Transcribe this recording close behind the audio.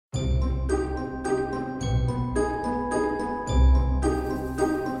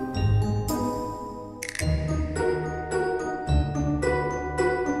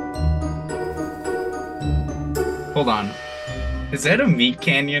Hold on. Is that a Meat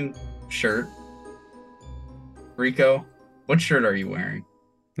Canyon shirt, Rico? What shirt are you wearing?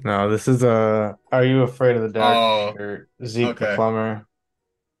 No, this is a Are You Afraid of the Dark Oh, shirt. Zeke the okay. Plumber.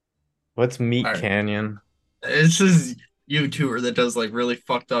 What's Meat All right. Canyon? It's this YouTuber that does like really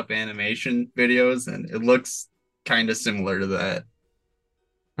fucked up animation videos, and it looks kind of similar to that.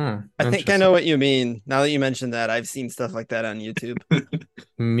 I think I know Interesting. what you mean. Now that you mentioned that, I've seen stuff like that on YouTube.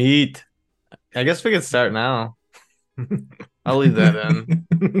 Meat. I guess we could start now. I'll leave that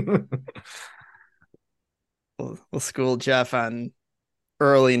in. We'll school Jeff on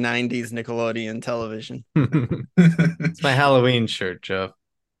early 90s Nickelodeon television. It's my Halloween shirt, Jeff.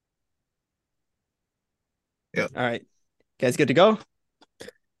 Yep. All right. Guys, good to go?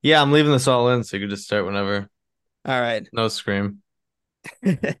 Yeah, I'm leaving this all in, so you can just start whenever. All right. No scream.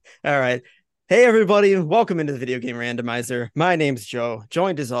 All right. Hey, everybody. Welcome into the Video Game Randomizer. My name's Joe,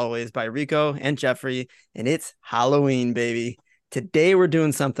 joined as always by Rico and Jeffrey, and it's Halloween, baby. Today, we're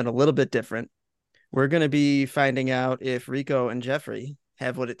doing something a little bit different. We're going to be finding out if Rico and Jeffrey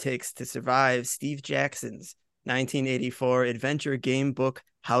have what it takes to survive Steve Jackson's 1984 adventure game book,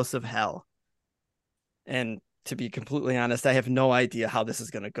 House of Hell. And to be completely honest, I have no idea how this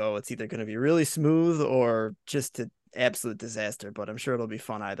is going to go. It's either going to be really smooth or just an absolute disaster, but I'm sure it'll be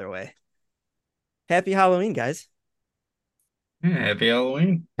fun either way. Happy Halloween, guys. Yeah, happy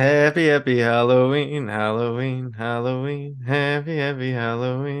Halloween. Happy, happy Halloween, Halloween, Halloween. Happy, happy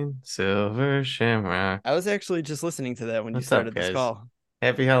Halloween, Silver Shamrock. I was actually just listening to that when you What's up, started this guys? call.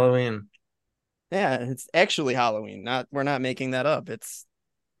 Happy Halloween. Yeah, it's actually Halloween. Not We're not making that up. It's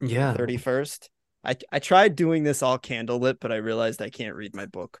the Yeah. 31st. I tried doing this all candlelit, but I realized I can't read my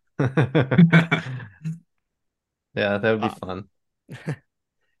book. Yeah, that would be Uh, fun.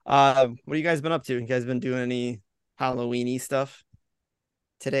 what have you guys been up to? You guys been doing any Halloweeny stuff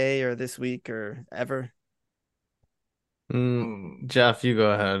today or this week or ever? Ooh. Jeff, you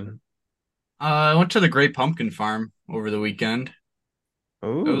go ahead. I went to the Great Pumpkin Farm over the weekend. It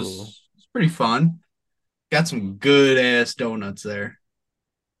Ooh, was pretty fun. Got some good ass donuts there.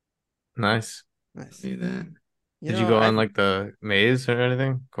 nice. Nice. See that? You Did you know, go on I've like the maze or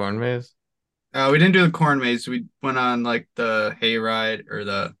anything? Corn maze? We didn't do the corn maze. We went on like the hay ride or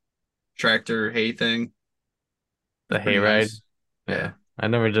the tractor hay thing. It The was pretty hayride? nice. Yeah. Yeah. I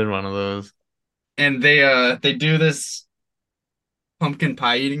never did one of those. And they do this pumpkin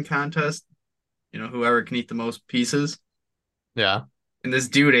pie eating contest. Whoever can eat the most pieces. Yeah. And this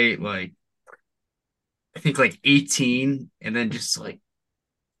dude ate like I think like 18 and then just like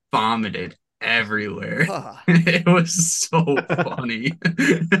vomited everywhere. ah It was so funny.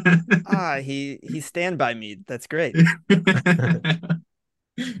 he stand by me. That's great.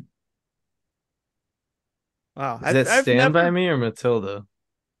 Wow. Is I've that I've Stand By never Me or Matilda?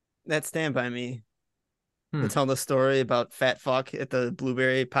 that stand by me. They're Hmm. telling the story about fat fuck at the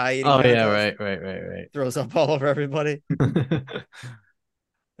blueberry pie eating Oh yeah, contest. right. Throws up all over everybody. When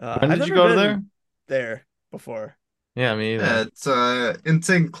I've did you never go to there? been there before. Yeah, me Yeah, either. it's in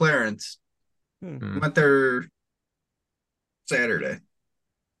St. Clarence. Hmm. Hmm. Went there Saturday.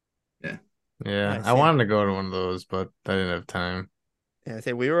 Yeah. Yeah, I Nice. Yeah. wanted to go to one of those, but I didn't have time. Yeah. I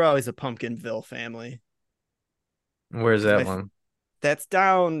say we were always a Pumpkinville family Where's because that one? that's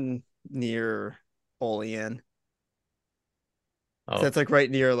down near Olean. So Oh, that's like right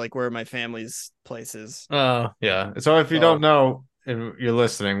near like where my family's place is. yeah. So if you don't So know and you're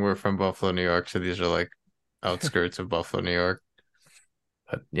listening, we're from Buffalo, New York. So these are like outskirts of Buffalo, New York.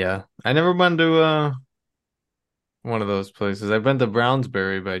 But yeah, I never been to one of those places. I've been to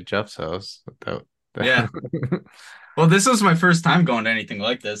Brownsbury by Jeff's house. Yeah. Well, this was my first time going to anything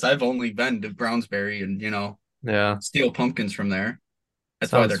like this. I've only been to Brownsbury and, Yeah, steal pumpkins from there.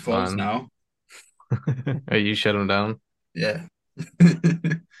 That's why sounds they're closed fun. now. Are you shut them down? Yeah.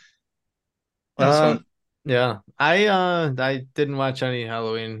 That was Uh, fun. yeah. I didn't watch any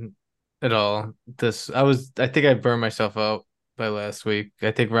Halloween at all. I think I burned myself out by last week.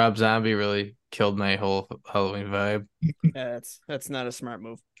 I think Rob Zombie really killed my whole Halloween vibe. yeah, that's not a smart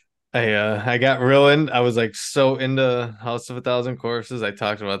move. I got real in. I was like so into House of a Thousand Corpses. I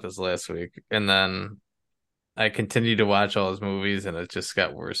talked about this last week, and then I continued to watch all his movies, and it just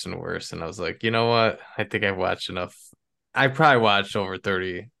got worse and worse. And I was like, you know what? I think I've watched enough. I probably watched over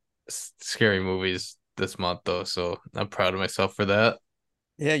 30 scary movies this month, though, so I'm proud of myself for that.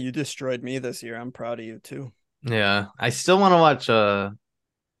 Yeah, you destroyed me this year. I'm proud of you too. Yeah, I still want to watch.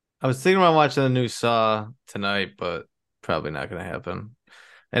 I was thinking about watching the new Saw tonight, but probably not gonna happen.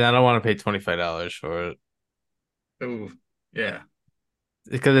 And I don't want to pay $25 for it Oh, yeah.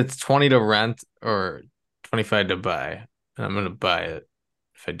 because it's 20 to rent or 25 to buy, and I'm gonna buy it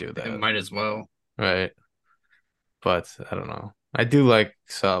if I do It that. might as well. Right. but I don't know. I do like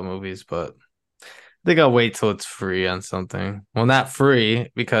Saw movies, but I think I'll wait till it's free on something. Well, not free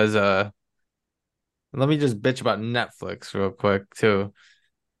because let me just bitch about Netflix real quick too.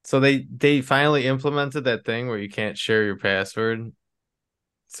 So they finally implemented that thing where you can't share your password.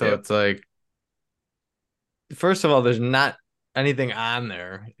 So Yep. it's like, first of all, there's not anything on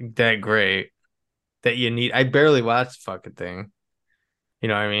there that great that you need. I barely watch the fucking thing. You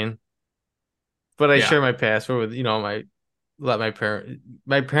know what I mean? But I Yeah. share my password with, let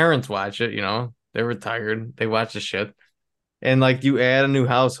my parents watch it, They're retired. They watch the shit. And like you add a new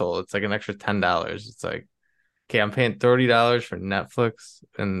household, it's like an extra $10. It's like, okay, I'm paying $30 for Netflix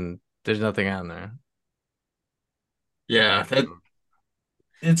and there's nothing on there. Yeah. That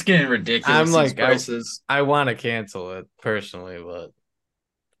it's getting I'm ridiculous, these like, prices. I want to cancel it personally, but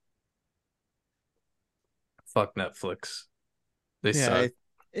fuck Netflix. They Yeah, suck.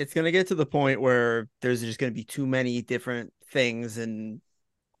 it's gonna get to the point where there's just gonna be too many different things, and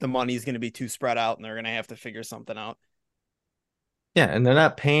the money's gonna be too spread out, and they're gonna have to figure something out. Yeah, and they're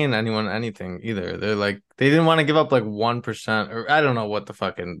not paying anyone anything either. They're like, they didn't want to give up like 1%, or I don't know what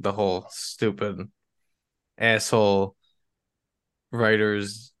the whole stupid asshole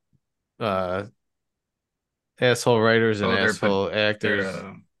writers, uh asshole writers and Oh, asshole they're actors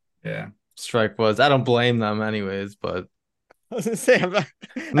yeah. strike was. I don't blame them anyways, but I was gonna say I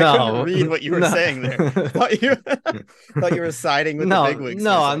couldn't no, read what you were no. saying there. Thought you were siding with the No, bigwigs for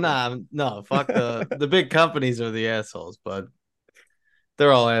a no, I'm second. not. No, fuck the big companies are the assholes, but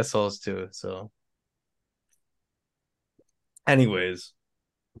they're all assholes too. So, anyways,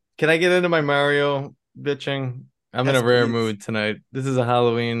 can I get into my Mario bitching? I'm in a Yes, rare please. mood tonight. This is a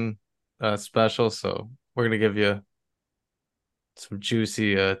Halloween special, so we're gonna give you some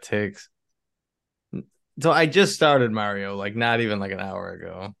juicy takes. So I just started Mario, like not even like an hour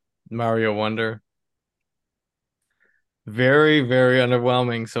ago. Mario Wonder. Very, very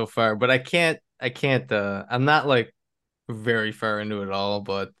underwhelming so far, but I'm not like very far into it all,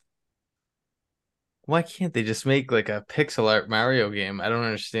 but why can't they just make like a pixel art Mario game? I don't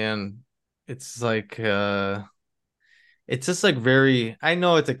understand. It's like it's just like very, I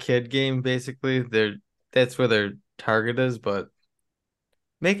know it's a kid game basically. That's where their target is, but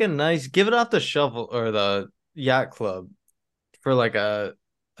make a nice, give it off the shovel or the yacht club for like a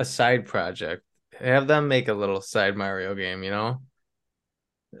side project. Have them make a little side Mario game,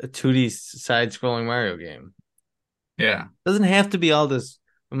 A 2D side scrolling Mario game. Yeah. Doesn't have to be all this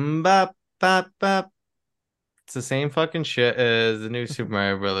bop bop bop. It's the same fucking shit as the new Super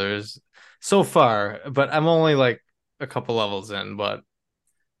Mario Brothers so far, but I'm only like a couple levels in, but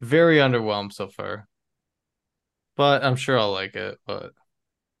very underwhelmed so far. But I'm sure I'll like it. But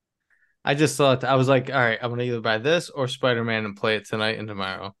I just thought I was like, all right, I'm gonna either buy this or Spider-Man and play it tonight and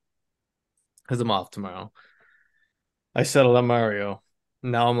tomorrow because I'm off tomorrow. I settled on Mario.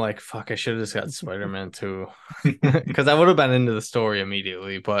 Now I'm like, fuck, I should have just got Spider-Man too. Because I would have been into the story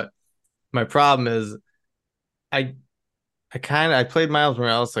immediately. But my problem is I I played Miles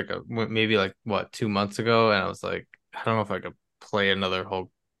Morales like maybe like what 2 months ago, and I was like, I don't know if I could play another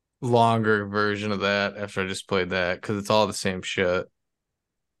whole longer version of that after I just played that because it's all the same shit.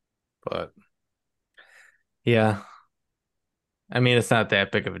 But yeah, I mean, it's not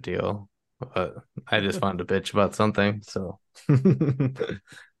that big of a deal. But I just wanted to bitch about something, so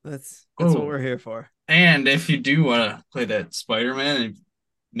That's what Oh, we're here for. and if you do want to play that Spider-Man and you've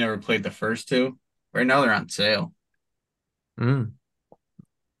never played the first two, right now they're on sale. Mm.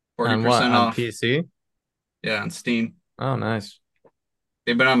 On what? 40% On off. PC? Yeah, on Steam. Oh, nice.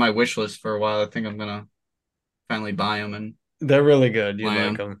 They've been on my wish list for a while. I think I'm gonna finally buy them and They're really good. You'd play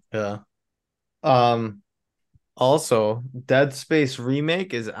like them. them. Yeah. Um, Also, Dead Space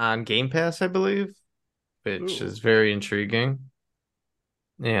Remake is on Game Pass, I believe, which Ooh. is very intriguing.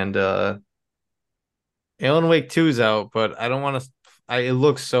 And Alan Wake 2 is out, but I don't want to it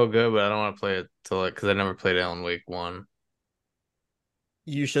looks so good, but I don't want to play it till because I never played Alan Wake 1.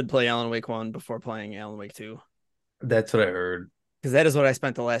 You should play Alan Wake 1 before playing Alan Wake 2. That's what I heard. Because that is what I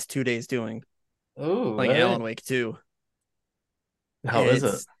spent the last 2 days doing, Oh, playing Alan really? Wake 2. How is it?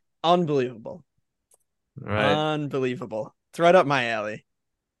 It's unbelievable. Right. Unbelievable. It's right up my alley.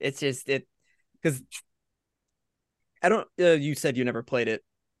 It's just it because I don't you said you never played it.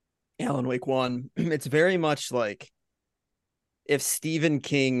 Alan Wake 1. It's very much like if Stephen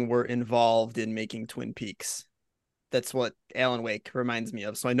King were involved in making Twin Peaks. That's what Alan Wake reminds me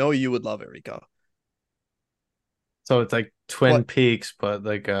of. So I know you would love it, Rico. So it's like Twin What Peaks, but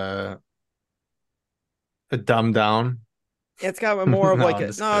like a dumbed down. it's got more of No, like I'm a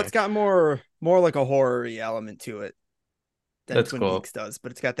just no, it's kidding. got more like a horror element to it than That's Twin cool. Peaks does,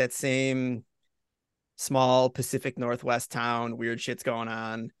 but it's got that same Small Pacific Northwest town, weird shit's going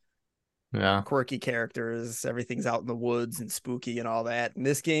on, Yeah. quirky characters, everything's out in the woods and spooky and all that. And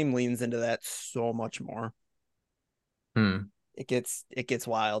this game leans into that so much more. Hmm. It gets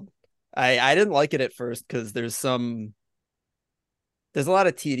wild. I didn't like it at first because there's a lot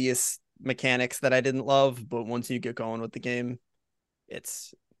of tedious mechanics that I didn't love, but once you get going with the game,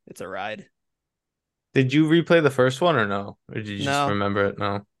 it's it's a ride. Did you replay the first one or no? Or did you just No, remember it?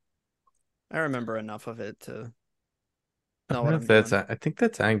 No. I remember enough of it to I know what wonder I'm if that's doing. I think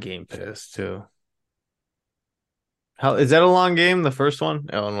that's on Game Pass too. How is that a long game? The first one,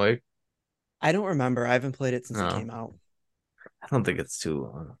 Alan Wake? I don't remember. I haven't played it since it No, came out. I don't think it's too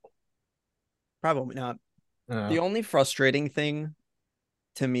long. Probably not. Uh, The only frustrating thing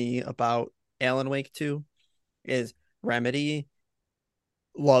to me about Alan Wake 2 is Remedy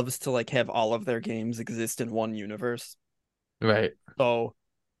loves to like have all of their games exist in one universe. right. So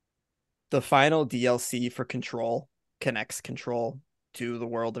the final DLC for Control connects Control to the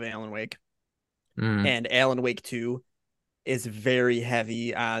world of Alan Wake. Mm, And Alan Wake 2 is very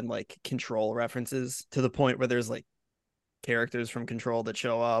heavy on like Control references to the point where there's like characters from Control that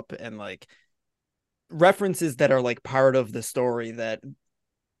show up and like references that are like part of the story that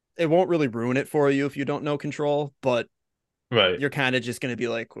it won't really ruin it for you if you don't know Control, but right. you're kind of just going to be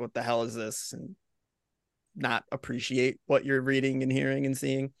like, what the hell is this? And not appreciate what you're reading and hearing and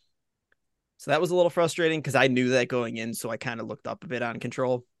seeing. So that was a little frustrating because I knew that going in. So I kind of looked up a bit on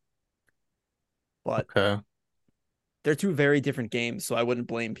Control, but Okay. they're two very different games. So I wouldn't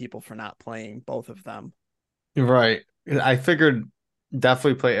blame people for not playing both of them. Right. I figured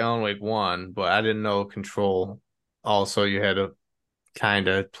definitely play Alan Wake 1, but I didn't know Control. Also, you had to kind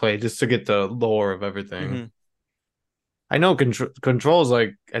of play just to get the lore of everything. Mm-hmm. I know Control's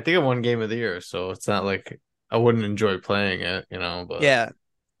like I think it won Game of the Year, so it's not like I wouldn't enjoy playing it, but Yeah.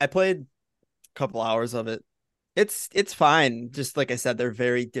 I played a couple hours of it. It's fine. Just like I said, they're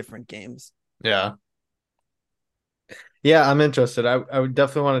very different games. yeah. Yeah, I'm interested. I would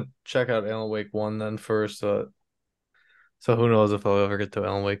definitely want to check out Alan Wake 1 then first. So who knows if I'll ever get to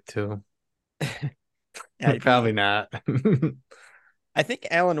Alan Wake 2. Yeah, I'd Probably be not. I think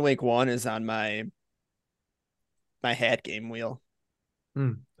Alan Wake 1 is on my hat game wheel.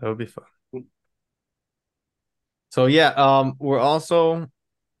 That would be fun. So yeah, we're also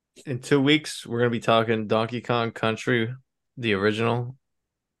in 2 weeks we're gonna be talking Donkey Kong Country, the original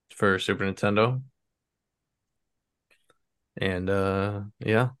for Super Nintendo. And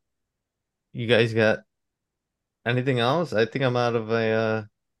yeah, you guys got anything else? I think I'm out of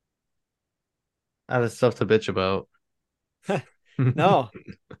stuff to bitch about. No,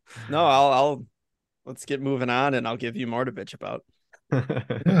 no, I'll let's get moving on and I'll give you more to bitch about.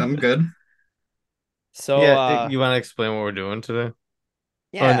 Yeah, I'm good. So Yeah, you want to explain what we're doing today?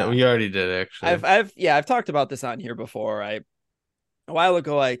 Oh no, yeah, we already did actually. I've talked about this on here before. A while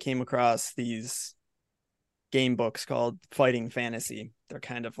ago I came across these game books called Fighting Fantasy. They're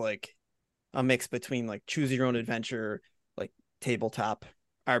kind of like a mix between like choose your own adventure, like tabletop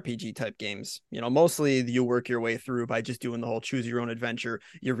RPG type games. Mostly you work your way through by just doing the whole choose your own adventure.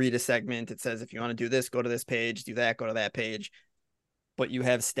 You read a segment, it says if you want to do this, go to this page, do that, go to that page. But you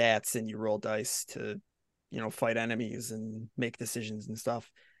have stats and you roll dice to, fight enemies and make decisions and stuff.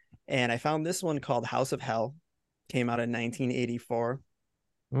 And I found this one called House of Hell, came out in 1984,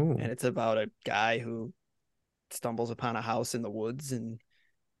 Ooh, and it's about a guy who stumbles upon a house in the woods and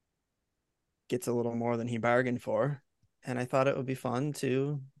gets a little more than he bargained for. And I thought it would be fun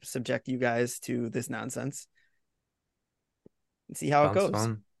to subject you guys to this nonsense and see how it sounds goes.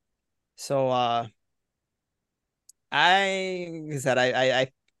 fun. So I said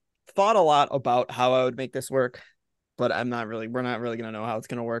I thought a lot about how I would make this work, but we're not really gonna know how it's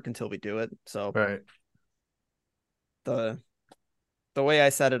gonna work until we do it. So Right. the the way I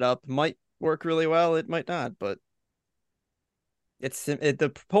set it up might work really well, it might not, but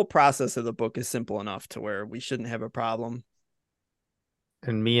the whole process of the book is simple enough to where we shouldn't have a problem.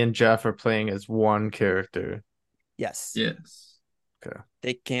 And me and Jeff are playing as one character. Yes. Yes. Okay.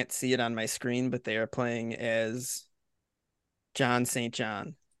 They can't see it on my screen, but they are playing as John St.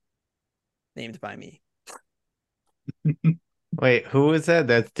 John, named by me. Wait, who is that?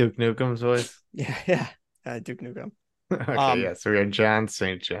 That's Duke Nukem's voice? Yeah, yeah. Duke Nukem. Okay, yeah. So we got John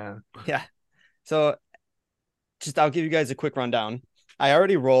St. John. Yeah. So just I'll give you guys a quick rundown. I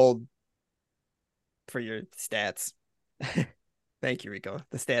already rolled for your stats. Thank you, Rico.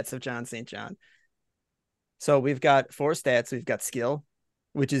 The stats of John St. John. So we've got 4 stats. We've got skill,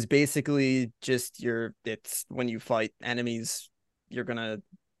 which is basically just it's when you fight enemies, you're gonna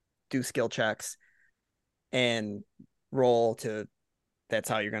do skill checks and roll to that's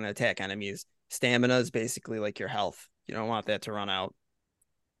how you're gonna attack enemies. Stamina is basically like your health. You don't want that to run out.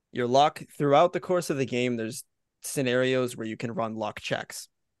 Your luck, throughout the course of the game, there's scenarios where you can run luck checks,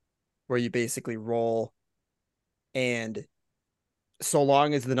 where you basically roll, and so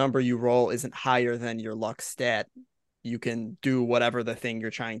long as the number you roll isn't higher than your luck stat, you can do whatever the thing you're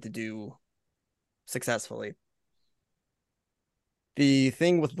trying to do successfully. The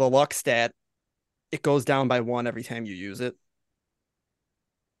thing with the luck stat, it goes down by 1 every time you use it.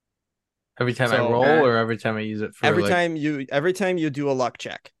 Every time I So roll, or every time I use it for every like. time you do a luck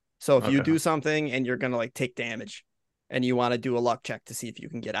check. So if you Okay. do something and you're gonna like take damage, and you want to do a luck check to see if you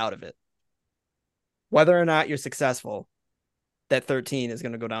can get out of it, whether or not you're successful, that 13 is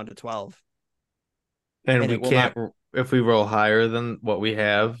gonna go down to 12, And and we it will not. can't, if we roll higher than what we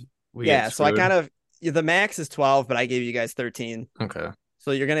have, we get Yeah. So I kind screwed. of the max is 12, but I gave you guys 13, Okay.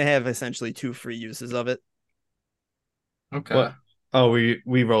 so you're gonna have essentially 2 free uses of it. Okay. What? Oh,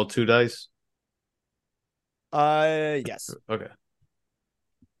 we roll 2 dice. Yes. Okay.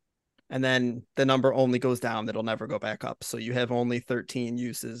 And then the number only goes down; it'll never go back up. So you have only 13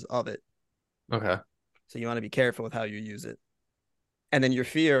 uses of it. Okay. So you want to be careful with how you use it. And then your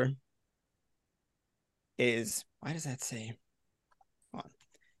fear is, why does that say? Hold on.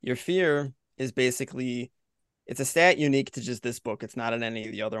 Your fear is basically, it's a stat unique to just this book. It's not in any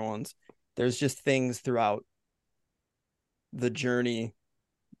of the other ones. There's just things throughout the journey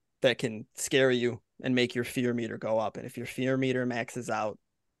that can scare you and make your fear meter go up. And if your fear meter maxes out,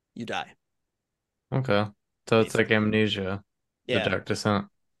 you die. Okay. So it's like Basically. Amnesia, the Yeah. Dark Descent.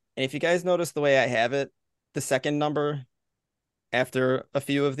 And if you guys notice the way I have it, the second number after a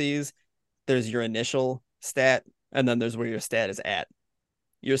few of these, there's your initial stat, and then there's where your stat is at.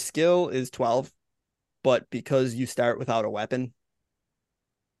 Your skill is 12, but because you start without a weapon,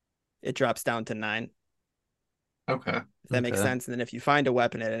 it drops down to 9. Okay. If that makes Okay. sense. And then if you find a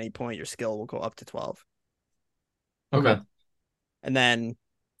weapon at any point, your skill will go up to 12. Okay. And then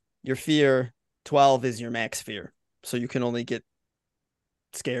your fear, 12 is your max fear. So you can only get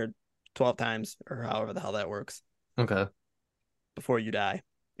scared 12 times, or however the hell that works, Okay. before you die.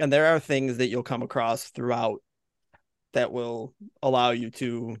 And there are things that you'll come across throughout that will allow you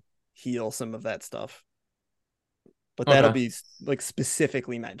to heal some of that stuff. But that'll Okay. be like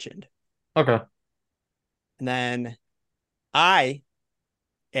specifically mentioned. Okay. And then I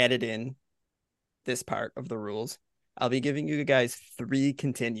added in this part of the rules. I'll be giving you guys 3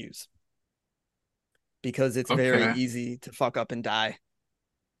 continues because it's very Okay. easy to fuck up and die.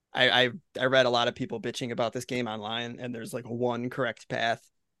 I read a lot of people bitching about this game online, and there's like one correct path,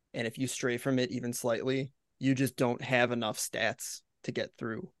 and if you stray from it even slightly, you just don't have enough stats to get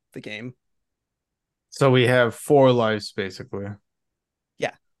through the game. So we have 4 lives basically.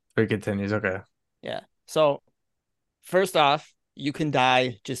 Yeah. 3 continues. Okay. Yeah. So first off, you can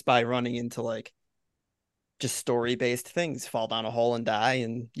die just by running into like just story based things, fall down a hole and die,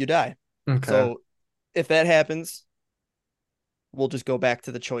 and you die. Okay. So if that happens, we'll just go back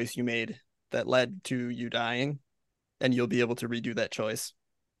to the choice you made that led to you dying, and you'll be able to redo that choice.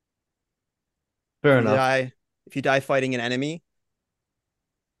 Fair If you enough. die, if you die fighting an enemy,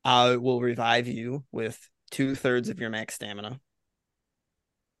 I will revive you with 2/3 of your max stamina.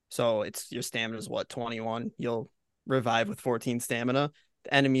 So it's your stamina is what, 21? You'll revive with 14 stamina.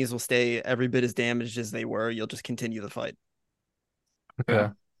 The enemies will stay every bit as damaged as they were. You'll just continue the fight.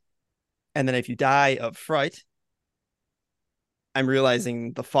 Okay. And then if you die of fright, I'm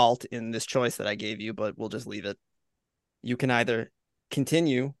realizing the fault in this choice that I gave you, but we'll just leave it. You can either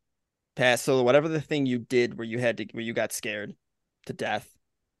continue past, so whatever the thing you did where you got scared to death,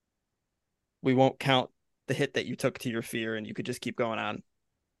 we won't count the hit that you took to your fear, and you could just keep going on.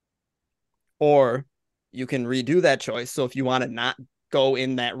 Or you can redo that choice. So if you want to not go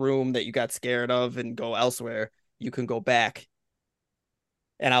in that room that you got scared of and go elsewhere, you can go back,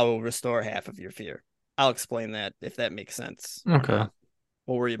 and I will restore half of your fear. I'll explain that if that makes sense. Okay.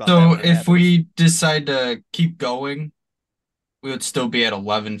 We'll worry about that So when it if happens. we decide to keep going, we would still be at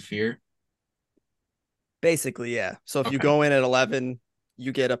 11 fear. Basically, yeah. So if you Okay. go in at 11,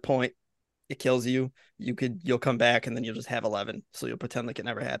 you get a point, it kills you. You'll come back, and then you'll just have 11. So you'll pretend like it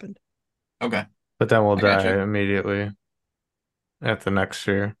never happened. Okay. But then we'll I die gotcha. immediately at the next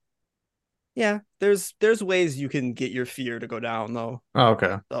year. Yeah, there's ways you can get your fear to go down though. Oh,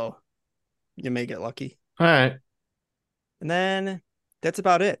 okay. So you may get lucky. All right. And then that's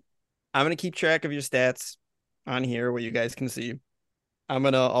about it. I'm gonna keep track of your stats on here where you guys can see. I'm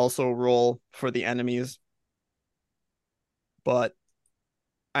gonna also roll for the enemies, but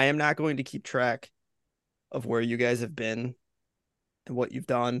I am not going to keep track of where you guys have been and what you've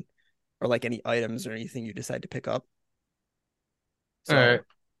done, or like any items or anything you decide to pick up. All right.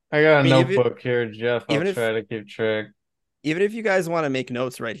 So I got a mean, notebook here, Jeff. I'll even if try to keep track. even if you guys want to make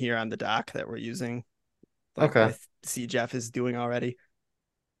notes right here on the doc that we're using, like Okay. I see Jeff is doing already.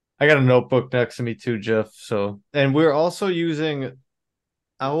 I got a notebook next to me too, Jeff. So, and we're also using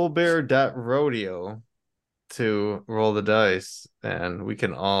owlbear.rodeo to roll the dice, and we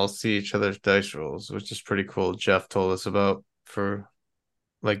can all see each other's dice rolls, which is pretty cool. Jeff told us about for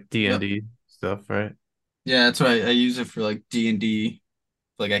like Yep. D&D stuff, right? Yeah, that's why I use it for like D&D.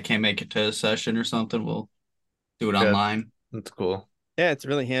 Like I can't make it to a session or something, we'll do it Yeah, online. that's cool. Yeah, it's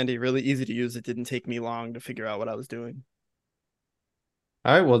really handy, really easy to use. It didn't take me long to figure out what I was doing.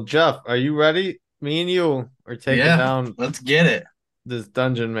 All right, well, Jeff, are you ready? Me and you are taking Yeah, down let's get it. this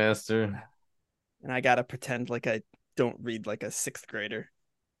dungeon master, And I gotta pretend like I don't read like a sixth grader.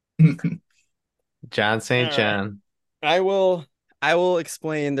 John All St. right. John. I will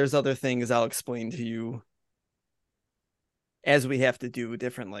explain. There's other things I'll explain to you as we have to do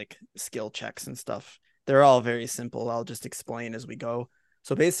different like skill checks and stuff. They're all very simple. I'll just explain as we go.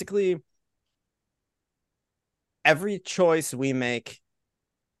 So basically, every choice we make,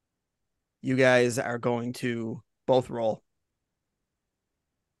 you guys are going to both roll.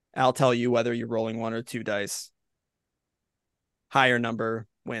 I'll tell you whether you're rolling one or two dice. Higher number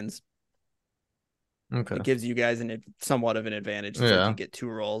wins. Okay. It gives you guys somewhat of an advantage. It's like Yeah. you get two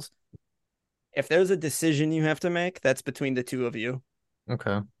rolls. If there's a decision you have to make, that's between the two of you.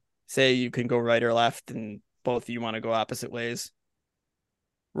 Okay. Say you can go right or left, and both of you want to go opposite ways.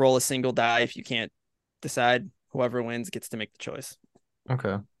 Roll a single die. If you can't decide, whoever wins gets to make the choice.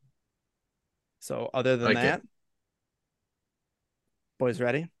 Okay. So, other than Like it. that, boys,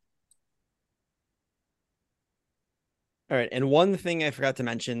 ready? All right. And one thing I forgot to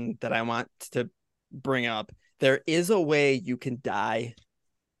mention that I want to bring up, there is a way you can die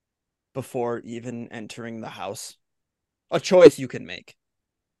before even entering the house. A choice you can make.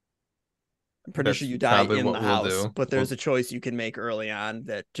 I'm pretty That's sure you die probably in what the we'll house, do. but there's a choice you can make early on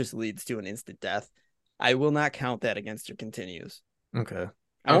that just leads to an instant death. I will not count that against your continues. Okay.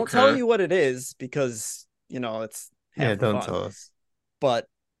 I won't tell Okay. you what it is because, it's half Yeah, the don't fun. tell us. But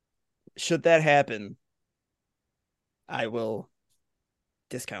should that happen, I will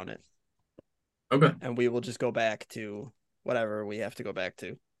discount it. Okay. And we will just go back to whatever we have to go back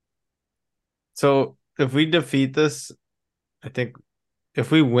to. So if we defeat this, I think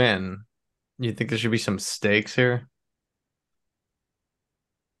if we win, you think there should be some stakes here?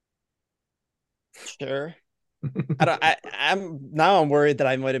 Sure. I'm worried that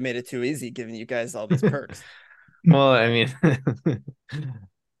I might have made it too easy giving you guys all these perks. Well, I mean,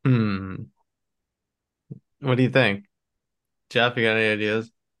 hmm. What do you think? Jeff, you got any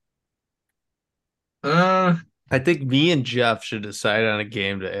ideas? Uh, I think me and Jeff should decide on a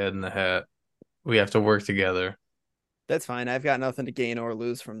game to add in the hat. We have to work together. That's fine. I've got nothing to gain or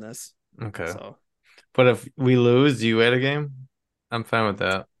lose from this. Okay. So But if we lose, do you add a game? I'm fine with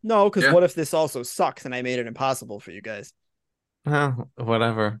that. no, because yeah. what if this also sucks and I made it impossible for you guys? Well,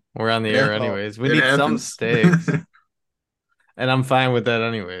 whatever. We're on the Yeah. air Well, anyways. We It need some happens. stakes. And I'm fine with that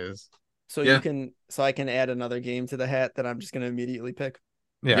anyways. So Yeah. I can add another game to the hat that I'm just gonna immediately pick.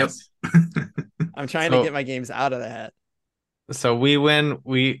 Yep. Yes. I'm trying to So get my games out of the hat. so we win,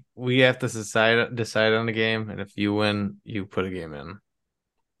 we have to decide on a game, and if you win, you put a game in.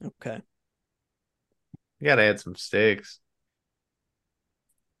 Okay. You gotta add some stakes.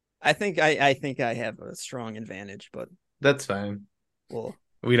 I think I have a strong advantage, but That's fine. we'll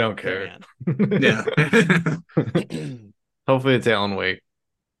We don't carry care. Yeah. on. Hopefully it's Alan Wake.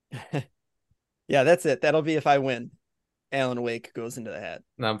 Yeah, that's it. That'll be if I win. Alan Wake goes into the hat.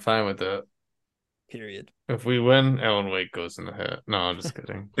 I'm fine with that. Period. If we win, Alan Wake goes in the hat. No, I'm just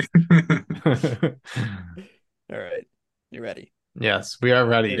kidding. All right. You ready? Yes, we are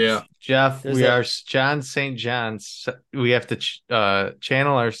ready. Yeah. Jeff, There's we a- are John St. John's. We have to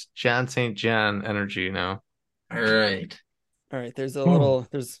channel our John St. John energy now. All right. All right. There's a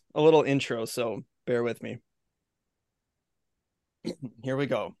little intro, so bear with me. Here we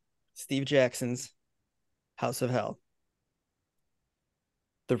go. Steve Jackson's House of Hell.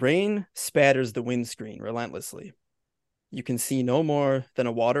 The rain spatters the windscreen relentlessly. You can see no more than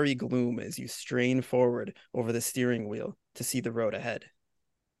a watery gloom as you strain forward over the steering wheel to see the road ahead.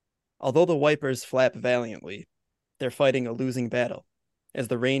 Although the wipers flap valiantly, they're fighting a losing battle. As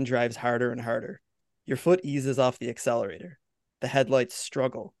the rain drives harder and harder, your foot eases off the accelerator. The headlights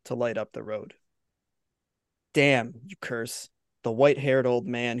struggle to light up the road. Damn, you curse. The white-haired old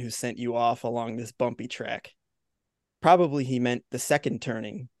man who sent you off along this bumpy track. Probably he meant the second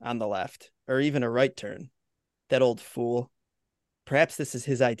turning on the left, or even a right turn. That old fool. Perhaps this is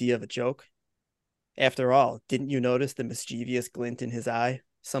his idea of a joke. After all, didn't you notice the mischievous glint in his eye?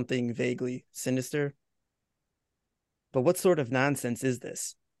 something vaguely sinister. But what sort of nonsense is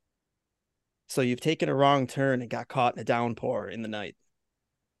this? So you've taken a wrong turn and got caught in a downpour in the night.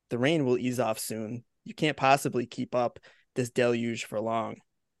 The rain will ease off soon. You can't possibly keep up this deluge for long.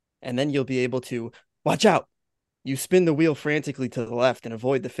 And then you'll be able to watch out. You spin the wheel frantically to the left and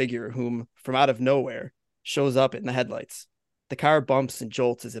avoid the figure whom, from out of nowhere, shows up in the headlights. The car bumps and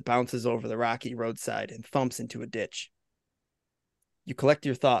jolts as it bounces over the rocky roadside and thumps into a ditch. You collect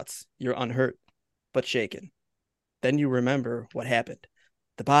your thoughts. You're unhurt, but shaken. Then you remember what happened.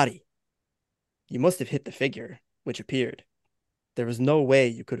 The body. You must have hit the figure, which appeared. There was no way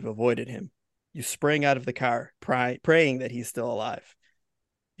you could have avoided him. You sprang out of the car, praying that he's still alive.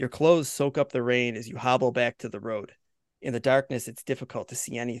 Your clothes soak up the rain as you hobble back to the road. In the darkness, it's difficult to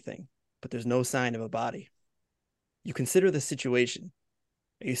see anything, but there's no sign of a body. You consider the situation.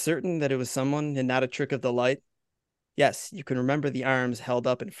 Are you certain that it was someone and not a trick of the light? Yes, you can remember the arms held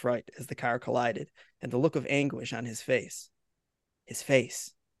up in fright as the car collided, and the look of anguish on his face. His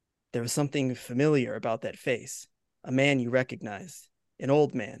face. There was something familiar about that face. A man you recognized. An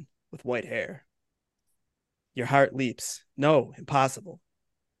old man with white hair. Your heart leaps. No, impossible.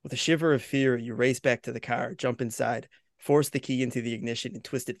 With a shiver of fear, you race back to the car, jump inside, force the key into the ignition, and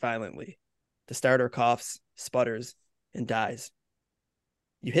twist it violently. The starter coughs, sputters, and dies.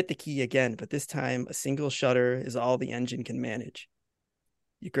 You hit the key again, but this time a single shutter is all the engine can manage.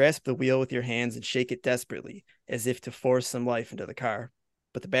 You grasp the wheel with your hands and shake it desperately, as if to force some life into the car.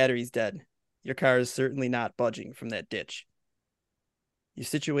 But the battery's dead. Your car is certainly not budging from that ditch. Your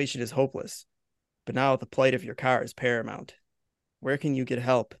situation is hopeless, but now the plight of your car is paramount. Where can you get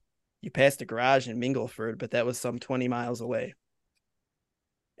help? You passed a garage in Mingleford, but that was some 20 miles away.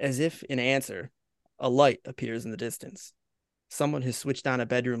 As if in answer, a light appears in the distance. Someone has switched on a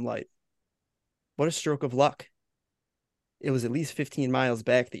bedroom light. What a stroke of luck. It was at least 15 miles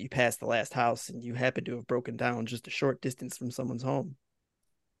back that you passed the last house, and you happened to have broken down just a short distance from someone's home.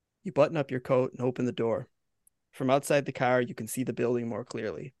 You button up your coat and open the door. From outside the car, you can see the building more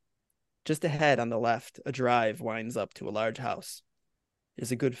clearly. Just ahead on the left, a drive winds up to a large house. It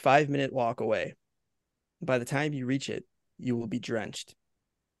is a good 5-minute walk away. By the time you reach it, you will be drenched.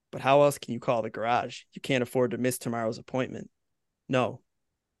 But how else can you call the garage? You can't afford to miss tomorrow's appointment. No,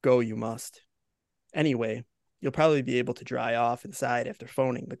 go you must. Anyway, you'll probably be able to dry off inside after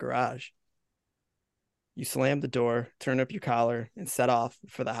phoning the garage. You slam the door, turn up your collar, and set off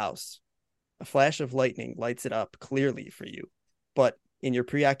for the house. A flash of lightning lights it up clearly for you, but in your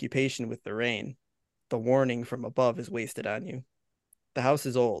preoccupation with the rain, the warning from above is wasted on you. The house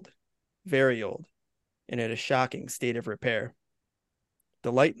is old, very old, and in a shocking state of repair.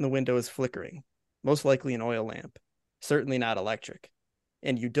 The light in the window is flickering, most likely an oil lamp, certainly not electric,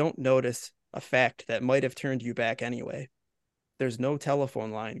 and you don't notice a fact that might have turned you back anyway. There's no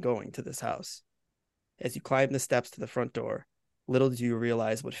telephone line going to this house. As you climb the steps to the front door, little do you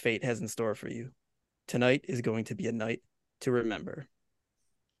realize what fate has in store for you. Tonight is going to be a night to remember.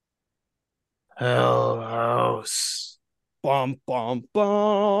 Hell House. Bum, bum,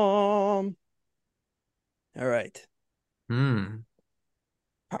 bum. All right.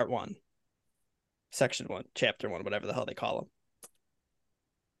 Part 1. Section 1. Chapter 1, whatever the hell they call them.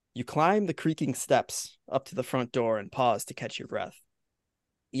 You climb the creaking steps up to the front door and pause to catch your breath.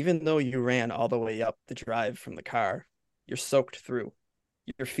 Even though you ran all the way up the drive from the car, you're soaked through.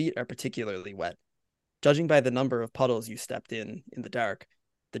 Your feet are particularly wet. Judging by the number of puddles you stepped in the dark,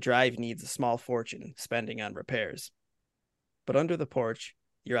 the drive needs a small fortune spending on repairs. But under the porch,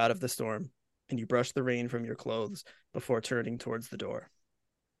 you're out of the storm, and you brush the rain from your clothes before turning towards the door.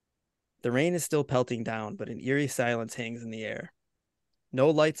 The rain is still pelting down, but an eerie silence hangs in the air. No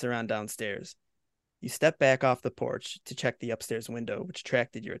lights are on downstairs. You step back off the porch to check the upstairs window, which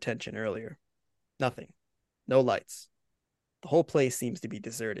attracted your attention earlier. Nothing. No lights. The whole place seems to be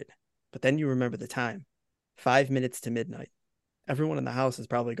deserted. But then you remember the time. 5 minutes to midnight. Everyone in the house has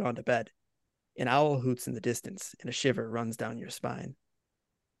probably gone to bed. An owl hoots in the distance, and a shiver runs down your spine.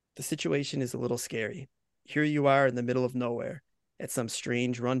 The situation is a little scary. Here you are in the middle of nowhere, at some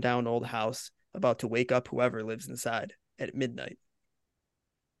strange, run-down old house, about to wake up whoever lives inside, at midnight.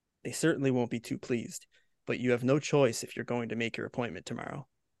 They certainly won't be too pleased, but you have no choice if you're going to make your appointment tomorrow.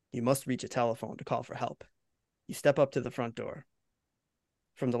 You must reach a telephone to call for help. You step up to the front door.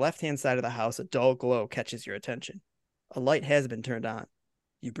 From the left-hand side of the house, a dull glow catches your attention. A light has been turned on.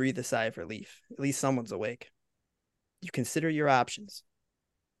 You breathe a sigh of relief. At least someone's awake. You consider your options.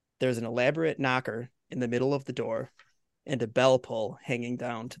 There's an elaborate knocker in the middle of the door and a bell pull hanging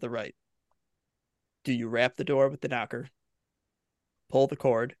down to the right. Do you rap the door with the knocker, pull the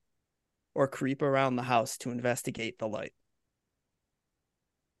cord, or creep around the house to investigate the light?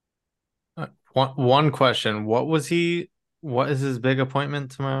 One question. What is his big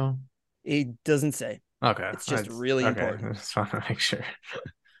appointment tomorrow? He doesn't say. Okay. It's just really Okay. I important. just want to make sure.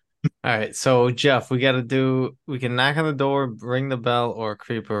 All right. So Jeff, we can knock on the door, ring the bell, or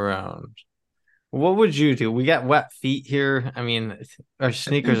creep around. What would you do? We got wet feet here. I mean, our I think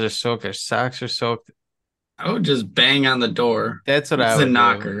sneakers are soaked, our socks are soaked. I would just bang on the door. That's what I It's a would do.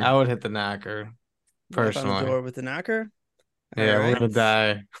 knocker. I would hit the knocker Rap on the personally. door with the knocker. All Yeah, we're right. gonna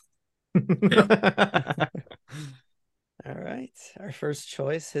die. Yep. All right. Our first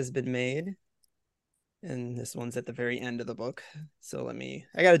choice has been made. And this one's at the very end of the book. So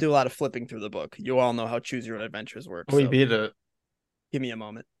I got to do a lot of flipping through the book. You all know how Choose Your Own Adventures works. We So beat it. give me a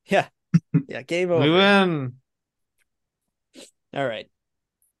moment. Yeah. Yeah. Game over. We win. All right.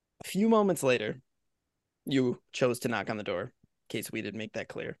 A few moments later, you chose to knock on the door, in case we didn't make that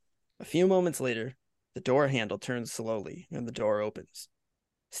clear. A few moments later, the door handle turns slowly and the door opens.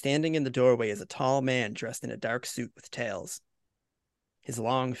 Standing in the doorway is a tall man dressed in a dark suit with tails. His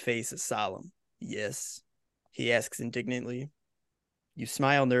long face is solemn. Yes, he asks indignantly. You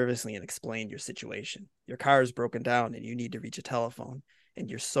smile nervously and explain your situation. Your car is broken down and you need to reach a telephone, and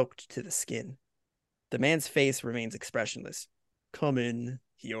you're soaked to the skin. The man's face remains expressionless. Come in,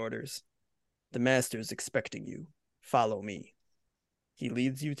 he orders. The master's expecting you. Follow me. He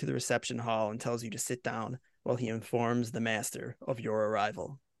leads you to the reception hall and tells you to sit down while he informs the master of your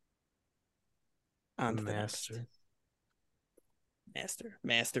arrival. On to the next.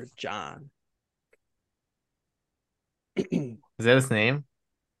 Master John. Is that his name?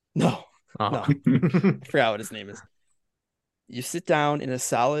 No, Oh. no. I forgot what his name is. You sit down in a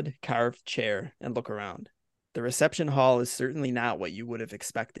solid carved chair and look around. The reception hall is certainly not what you would have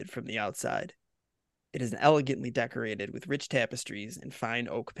expected from the outside. It is elegantly decorated with rich tapestries and fine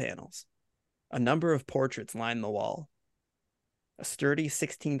oak panels. A number of portraits line the wall. A sturdy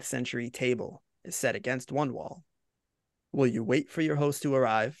 16th century table is set against one wall. Will you wait for your host to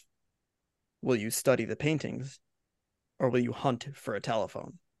arrive? Will you study the paintings? Or will you hunt for a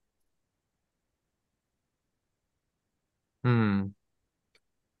telephone? I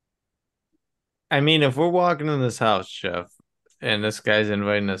mean, if we're walking in this house, Jeff, and this guy's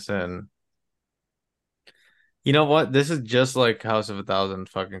inviting us in, you know what? This is just like House of a Thousand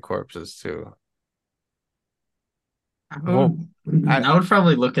fucking Corpses too. Well, I would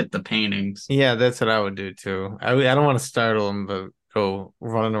probably look at the paintings. yeah, that's what I would do too. I don't want to startle him, but go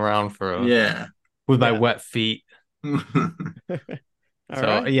running around Yeah. with my wet feet. All So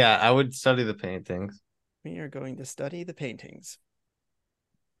right. yeah, I would study the paintings. We are going to study the paintings.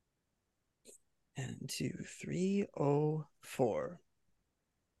 And 304.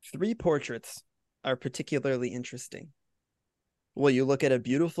 3 portraits are particularly interesting. Will you look at a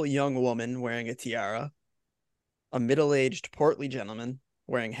beautiful young woman wearing a tiara, a middle-aged portly gentleman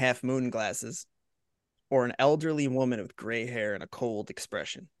wearing half-moon glasses, or an elderly woman with gray hair and a cold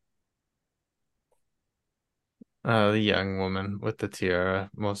expression? The young woman with the tiara,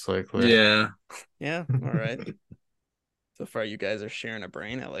 most likely. Yeah. Yeah, all right. So far, you guys are sharing a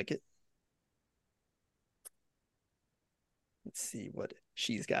brain. I like it. Let's see what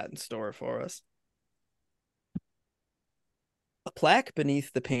she's got in store for us. A plaque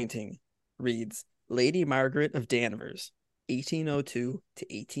beneath the painting reads, Lady Margaret of Danvers, 1802 to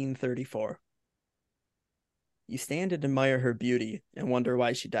 1834. You stand and admire her beauty and wonder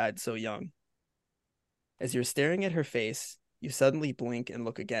why she died so young. As you're staring at her face, you suddenly blink and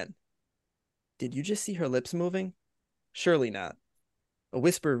look again. Did you just see her lips moving? Surely not. A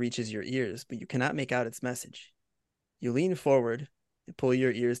whisper reaches your ears, but you cannot make out its message. You lean forward and pull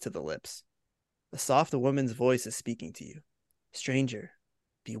your ears to the lips. A soft woman's voice is speaking to you. Stranger,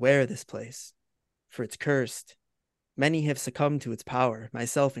 beware this place, for it's cursed. Many have succumbed to its power,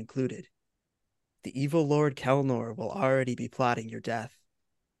 myself included. The evil Lord Kelnor will already be plotting your death.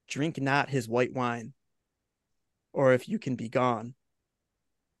 Drink not his white wine, or if you can be gone,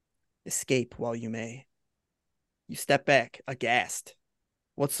 escape while you may. You step back, aghast.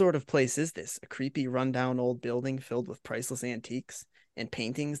 What sort of place is this? A creepy, rundown old building filled with priceless antiques and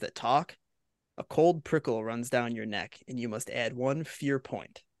paintings that talk? A cold prickle runs down your neck, and you must add 1 fear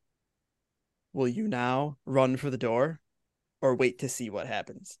point. Will you now run for the door, or wait to see what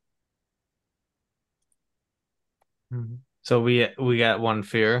happens? So we got 1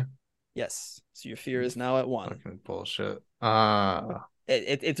 fear. Yes. So your fear is now at 1. Fucking bullshit.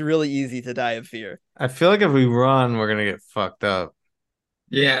 It's really easy to die of fear. I feel like if we run, we're gonna get fucked up.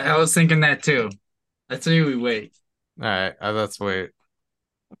 Yeah, I was thinking that too. I'd say we wait. All right, let's wait.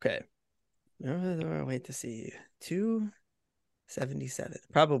 Okay. Wait to see. 277.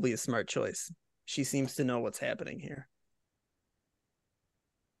 Probably a smart choice. She seems to know what's happening here.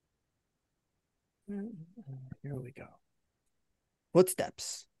 Here we go.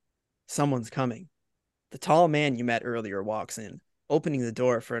 Footsteps. Someone's coming. The tall man you met earlier walks in, opening the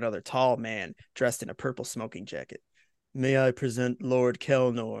door for another tall man dressed in a purple smoking jacket. May I present Lord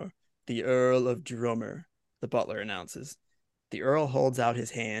Kelnor, the Earl of Drummer, the butler announces. The Earl holds out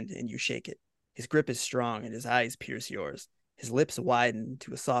his hand and you shake it. His grip is strong and his eyes pierce yours. His lips widen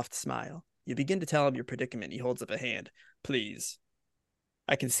to a soft smile. You begin to tell him your predicament. He holds up a hand. Please.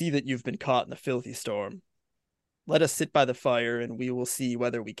 I can see that you've been caught in a filthy storm. Let us sit by the fire and we will see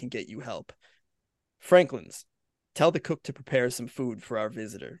whether we can get you help. Franklin's, tell the cook to prepare some food for our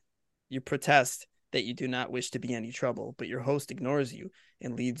visitor. You protest that you do not wish to be any trouble, but your host ignores you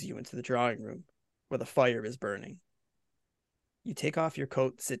and leads you into the drawing room, where the fire is burning. You take off your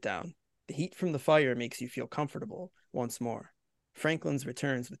coat and sit down. The heat from the fire makes you feel comfortable once more. Franklin's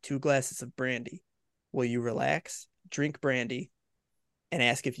returns with 2 glasses of brandy. Will you relax, drink brandy, and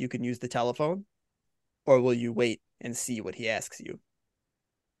ask if you can use the telephone? Or will you wait and see what he asks you?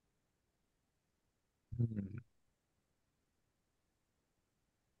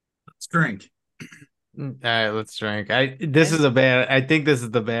 Let's drink. All right, let's drink. I think this is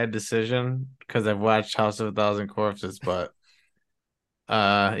the bad decision because I've watched House of a Thousand Corpses, but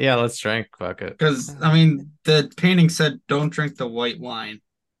yeah, let's drink. Fuck it. Because, I mean, the painting said don't drink the white wine,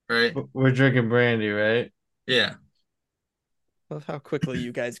 right? We're drinking brandy, right? Yeah. Love how quickly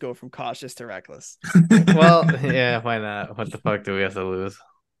you guys go from cautious to reckless. Well, yeah, why not? What the fuck do we have to lose?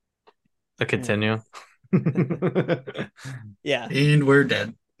 Continue. Yeah. And we're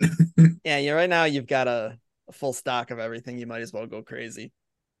dead. Yeah, right now you've got a full stock of everything. You might as well go crazy.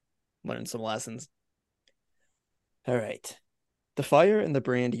 Learn some lessons. All right. The fire and the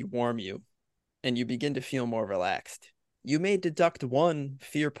brandy warm you, and you begin to feel more relaxed. You may deduct 1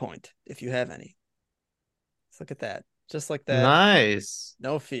 fear point if you have any. Let's look at that. Just like that. Nice.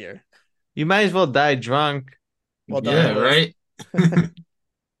 No fear. You might as well die drunk. Well done. Yeah, right?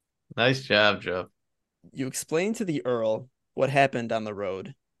 Nice job, Joe. You explain to the Earl what happened on the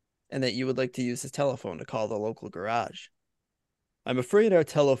road and that you would like to use his telephone to call the local garage. I'm afraid our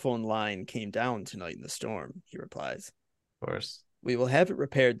telephone line came down tonight in the storm, he replies. Of course. We will have it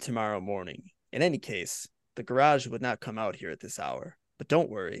repaired tomorrow morning. In any case, the garage would not come out here at this hour. But don't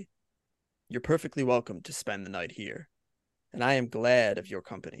worry. You're perfectly welcome to spend the night here. And I am glad of your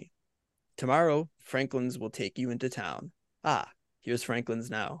company. Tomorrow, Franklin's will take you into town. Ah, here's Franklin's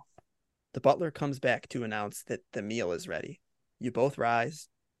now. The butler comes back to announce that the meal is ready. You both rise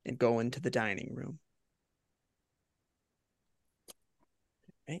and go into the dining room.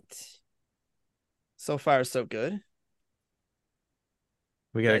 Right. So far, so good.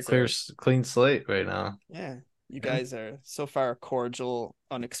 We got a clean slate right now. Yeah. You guys are so far cordial,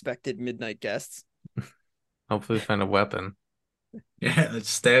 unexpected midnight guests. Hopefully find a weapon. Yeah, let's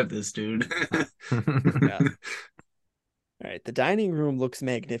stab this dude. Yeah. All right. The dining room looks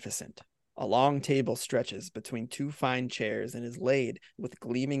magnificent. A long table stretches between 2 fine chairs and is laid with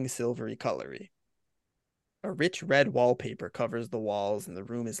gleaming silvery cutlery. A rich red wallpaper covers the walls, and the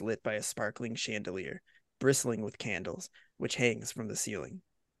room is lit by a sparkling chandelier, bristling with candles, which hangs from the ceiling.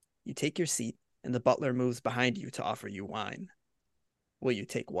 You take your seat, and the butler moves behind you to offer you wine. Will you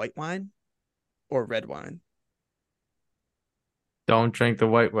take white wine or red wine? Don't drink the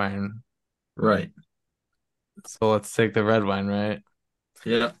white wine. Right. So let's take the red wine, right?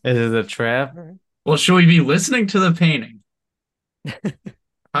 Yeah. Is it a trap? All right. Well, should we be listening to the painting?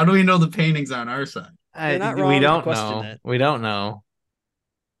 How do we know the painting's on our side? You're not wrong We to don't question know. it. We don't know.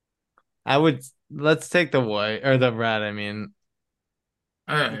 Let's take the white or the red. I mean,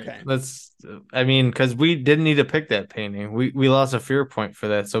 All right. Okay. because we didn't need to pick that painting. We lost a fear point for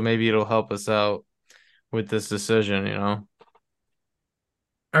that, so maybe it'll help us out with this decision, you know?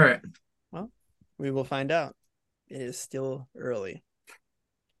 All right. Well, we will find out. It is still early.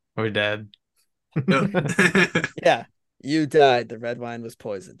 We're dead. Yeah, you died. The red wine was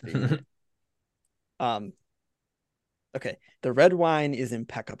poisoned. Okay. The red wine is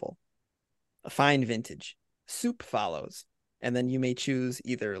impeccable. A fine vintage. Soup follows, and then you may choose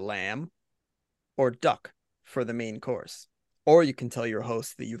either lamb or duck for the main course. Or you can tell your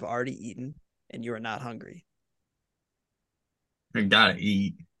host that you've already eaten and you are not hungry. I gotta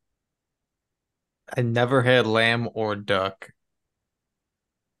eat. I never had lamb or duck,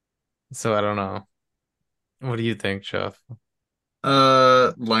 so I don't know. What do you think, Chef?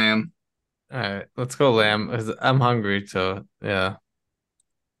 Lamb. All right, let's go lamb. 'Cause I'm hungry, so yeah.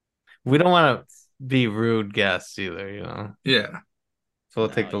 We don't want to be rude guests either, you know. Yeah. So we'll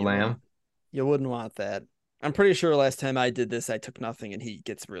No, take the lamb. You wouldn't want that. I'm pretty sure last time I did this, I took nothing and he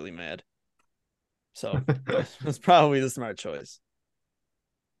gets really mad. So it's probably the smart choice.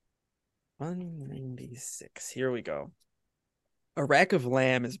 196. Here we go. A rack of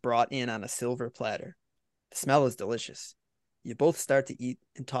lamb is brought in on a silver platter. The smell is delicious. You both start to eat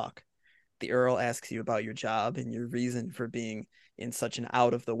and talk. The Earl asks you about your job and your reason for being in such an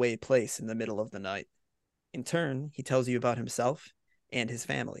out-of-the-way place in the middle of the night. In turn, he tells you about himself and his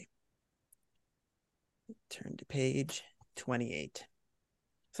family. Turn to page 28.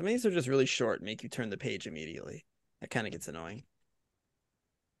 Some of these are just really short and make you turn the page immediately. That kind of gets annoying.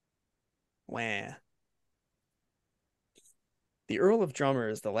 Wah. The Earl of Drummer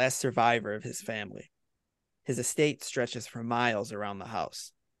is the last survivor of his family. His estate stretches for miles around the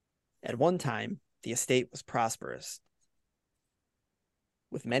house. At one time, the estate was prosperous,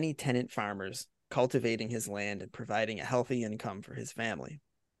 with many tenant farmers cultivating his land and providing a healthy income for his family.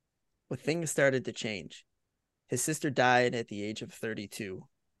 But things started to change. His sister died at the age of 32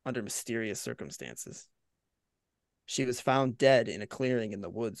 under mysterious circumstances. She was found dead in a clearing in the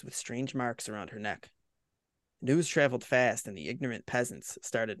woods with strange marks around her neck. News traveled fast, and the ignorant peasants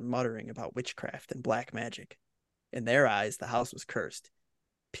started muttering about witchcraft and black magic. In their eyes, the house was cursed.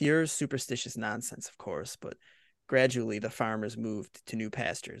 Pure superstitious nonsense, of course, but gradually the farmers moved to new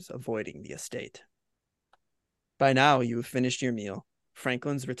pastures, avoiding the estate. By now, you have finished your meal.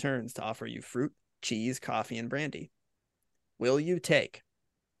 Franklin's returns to offer you fruit, cheese, coffee, and brandy. Will you take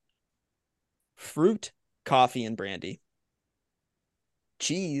fruit, coffee, and brandy,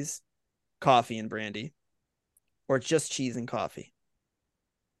 cheese, coffee, and brandy, or just cheese and coffee?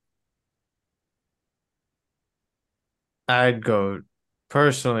 I'd go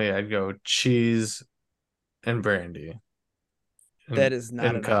cheese and brandy. That is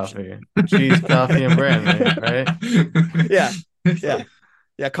not an coffee. option. Cheese, coffee, and brandy, right? Yeah.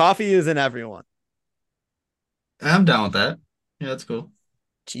 Yeah, coffee is in everyone. I'm down with that. Yeah, that's cool.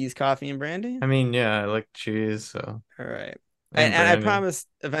 Cheese, coffee, and brandy? I mean, yeah, I like cheese, so. All right. And And I brandy. promise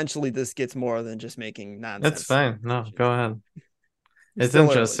eventually this gets more than just making nonsense. That's fine. No, go ahead. It's still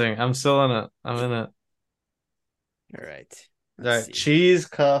interesting. I'm still in it. I'm in it. All right. All right. Cheese,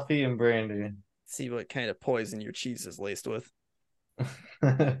 coffee, and brandy. See what kind of poison your cheese is laced with.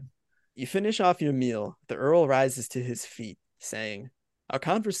 You finish off your meal. The Earl rises to his feet, saying, "Our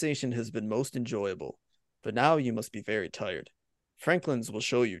conversation has been most enjoyable, but now you must be very tired. Franklin's will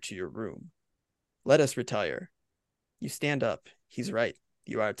show you to your room. Let us retire." You stand up. He's right.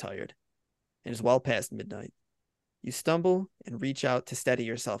 You are tired. It is well past midnight. You stumble and reach out to steady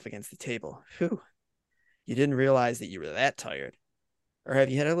yourself against the table. Phew. You didn't realize that you were that tired. Or have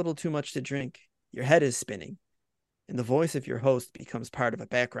you had a little too much to drink? Your head is spinning, and the voice of your host becomes part of a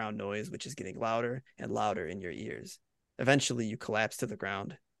background noise which is getting louder and louder in your ears. Eventually, you collapse to the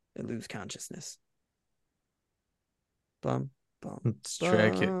ground and lose consciousness. Bum, bum, It's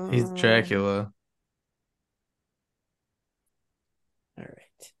Dracula. He's Dracula. All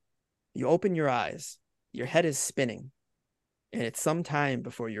right. You open your eyes. Your head is spinning, and it's some time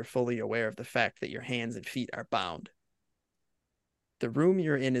before you're fully aware of the fact that your hands and feet are bound. The room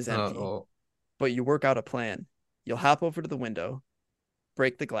you're in is empty, but you work out a plan. You'll hop over to the window,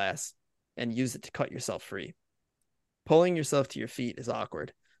 break the glass, and use it to cut yourself free. Pulling yourself to your feet is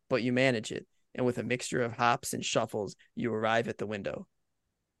awkward, but you manage it, and with a mixture of hops and shuffles, you arrive at the window.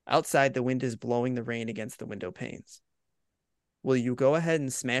 Outside, the wind is blowing the rain against the window panes. Will you go ahead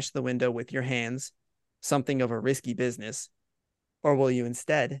and smash the window with your hands, something of a risky business, or will you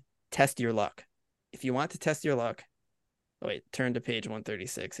instead test your luck? If you want to test your luck, turn to page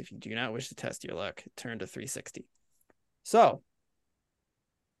 136. If you do not wish to test your luck, turn to 360. So,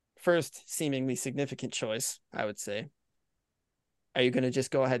 first seemingly significant choice, I would say. Are you going to just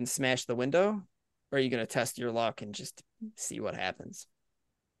go ahead and smash the window, or are you going to test your luck and just see what happens?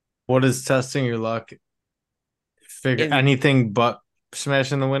 What is testing your luck? Anything but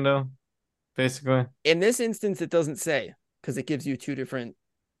smashing the window, basically. In this instance, it doesn't say, because it gives you two different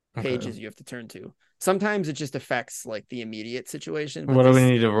pages you have to turn to. Sometimes it just affects like the immediate situation. What do we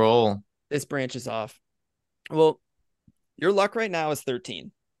need to roll? This branches off. Well, your luck right now is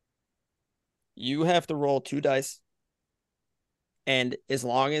 13. You have to roll 2 dice. And as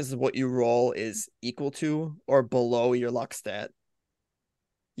long as what you roll is equal to or below your luck stat,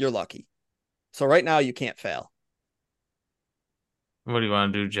 you're lucky. So right now you can't fail. What do you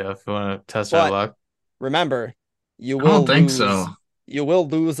want to do, Jeff? You want to test our luck? Remember, you will I don't think so. You will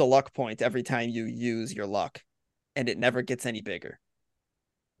lose a luck point every time you use your luck, and it never gets any bigger.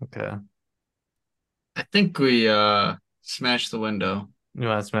 Okay. I think we smash the window. You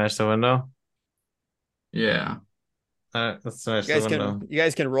want to smash the window? Yeah. All right, let's smash the window. You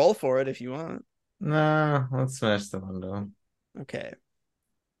guys can roll for it if you want. No, let's smash the window. Okay.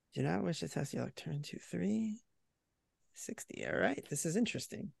 Do not wish to test your luck. Turn to 360. All right. This is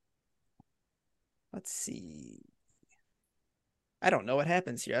interesting. Let's see. I don't know what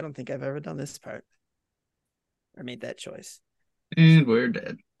happens here. I don't think I've ever done this part or made that choice. And we're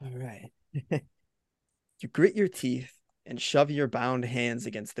dead. All right. You grit your teeth and shove your bound hands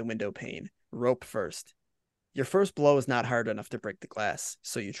against the window pane, rope first. Your first blow is not hard enough to break the glass,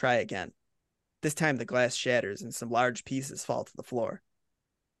 so you try again. This time the glass shatters and some large pieces fall to the floor.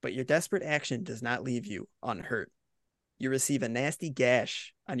 But your desperate action does not leave you unhurt. You receive a nasty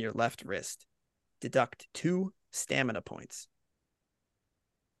gash on your left wrist. Deduct 2 stamina points.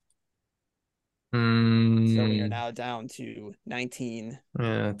 So we are now down to 19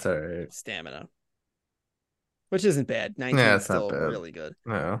 Yeah, that's all right. stamina, which isn't bad. 19 Yeah, is it's not still bad. really good.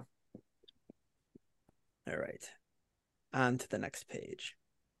 No. All right. On to the next page.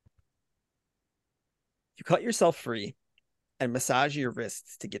 You cut yourself free and massage your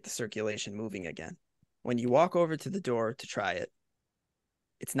wrists to get the circulation moving again. When you walk over to the door to try it,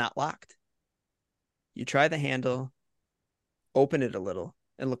 it's not locked. You try the handle, open it a little,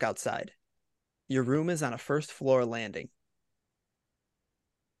 and look outside. Your room is on a first floor landing.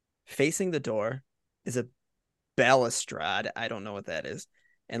 Facing the door is a balustrade. I don't know what that is.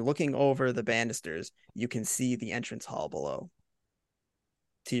 And looking over the banisters, you can see the entrance hall below.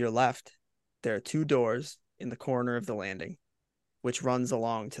 To your left, there are 2 doors in the corner of the landing, which runs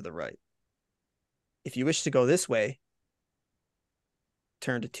along to the right. If you wish to go this way,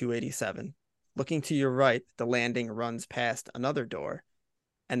 turn to 287. Looking to your right, the landing runs past another door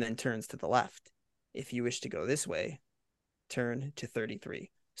and then turns to the left. If you wish to go this way, turn to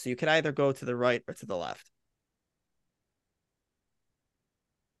 33. So you could either go to the right or to the left.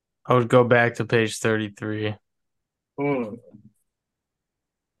 I would go back to page 33 Oh.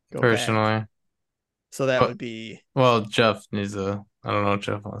 Go personally. back. So that But- would be, Well, Jeff needs a. I don't know what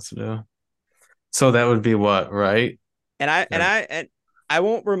Jeff wants to do. So that would be what, right? and I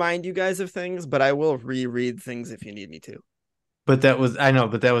won't remind you guys of things, but I will reread things if you need me to. But that was I know,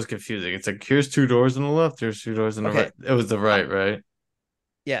 but that was confusing. It's like here's 2 doors on the left, here's 2 doors on the Okay. right. It was the right?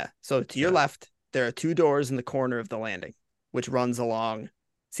 Yeah. So to your Yeah. left, there are 2 doors in the corner of the landing, which runs along.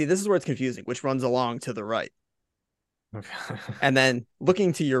 See, this is where it's confusing, which runs along to the right. Okay. And then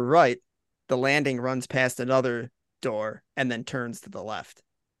looking to your right, the landing runs past another door and then turns to the left.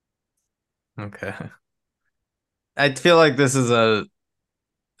 Okay. I feel like this is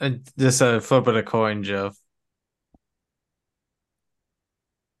just a flip of a coin, Jeff.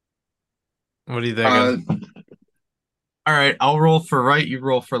 What do you think? All right, I'll roll for right, you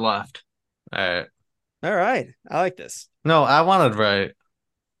roll for left. All right. All right. I like this. No, I wanted right.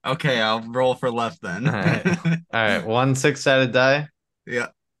 Okay, I'll roll for left then. All right. All right. 1 6-sided die. Yeah.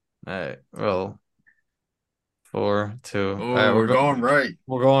 All right. Roll. 4 2. Oh, All right, we're going right.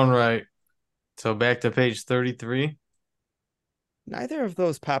 We're going right. So back to page 33. Neither of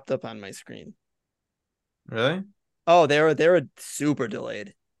those popped up on my screen. Really? Oh, they were super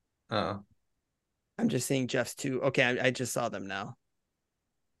delayed. Oh. I'm just seeing Jeff's 2. Okay, I just saw them now.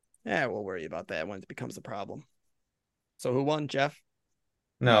 Yeah, we'll worry about that when it becomes a problem. So who won, Jeff?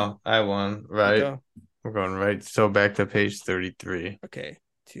 No, I won. Right. Rico? We're going right. So back to page 33. Okay,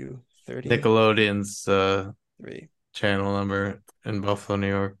 230. Nickelodeon's 3. channel number in Buffalo, New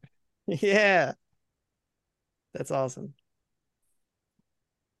York. Yeah. That's awesome.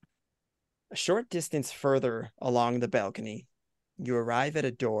 A short distance further along the balcony, you arrive at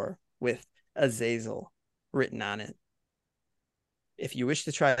a door with Azazel written on it. If you wish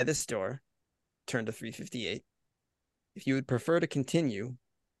to try this door, turn to 358. If you would prefer to continue,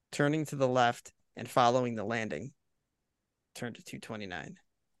 turning to the left and following the landing, turn to 229.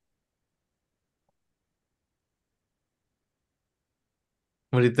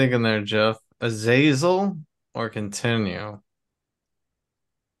 What are you thinking there, Jeff? Azazel or continue?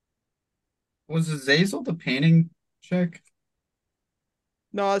 Was Azazel the painting check?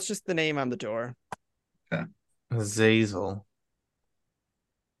 No, it's just the name on the door. Azazel.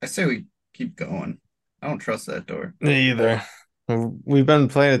 I say we keep going. I don't trust that door. Me either. We've been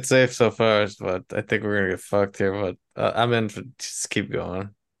playing it safe so far, but I think we're gonna get fucked here. But I'm in for just keep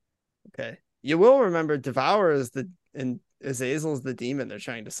going. Okay. You will remember Devour is and Azazel's the demon they're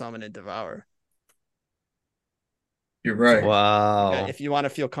trying to summon and devour. You're right. Wow. Yeah, if you want to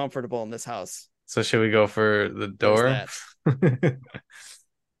feel comfortable in this house. So should we go for the door? That.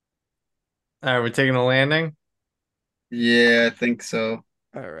 All right, we're taking a landing. Yeah, I think so.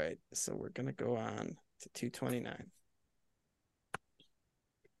 All right. So we're going to go on to 229.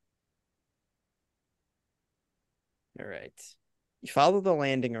 All right. You follow the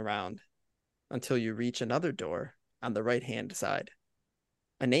landing around until you reach another door on the right-hand side.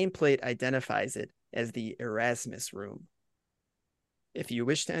 A nameplate identifies it as the Erasmus room. If you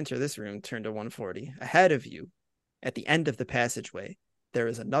wish to enter this room, turn to 140. Ahead of you, at the end of the passageway, there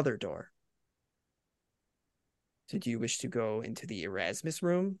is another door. So do you wish to go into the Erasmus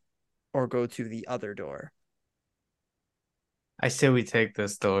room or go to the other door? I say we take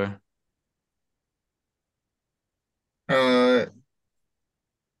this door. Uh,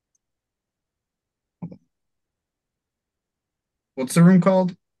 what's the room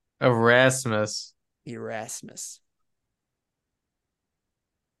called? Erasmus. Erasmus.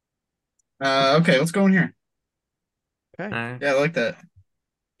 Okay, let's go in here. Okay. All right. Yeah, I like that.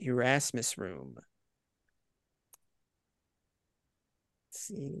 Erasmus room. Let's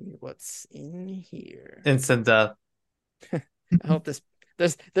see what's in here. Instant death. I hope this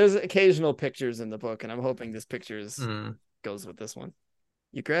there's occasional pictures in the book, and I'm hoping this pictures goes with this one.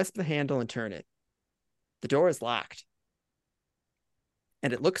 You grasp the handle and turn it. The door is locked,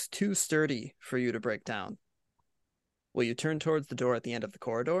 and it looks too sturdy for you to break down. Will you turn towards the door at the end of the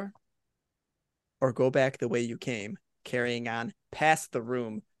corridor, or go back the way you came, carrying on past the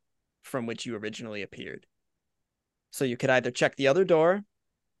room from which you originally appeared? So you could either check the other door,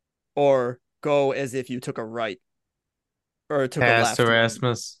 or go as if you took a right, or took a Past left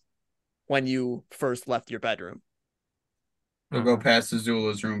Erasmus. when you first left your bedroom. We'll go past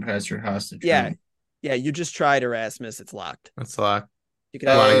Azula's room, past your hostage Yeah. room. Yeah, you just tried Erasmus. It's locked. It's locked. You could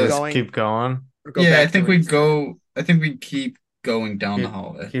You want either to keep just going keep going? or go Yeah, I back think the way we you started. I think we keep going down the Keep,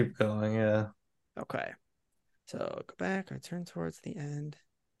 hallway. keep going, yeah. Okay. So go back or turn towards the end.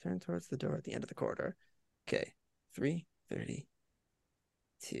 Turn towards the door at the end of the corridor. Okay. 3:32.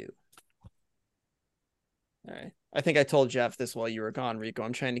 All right. I think I told Jeff this while you were gone, Rico.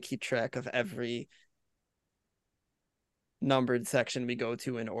 I'm trying to keep track of every numbered section we go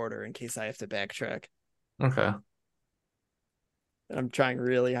to in order in case I have to backtrack. Okay. And I'm trying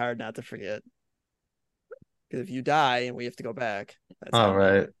really hard not to forget. Because if you die and we have to go back, that's All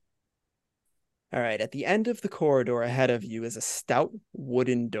right. All right. At the end of the corridor ahead of you is a stout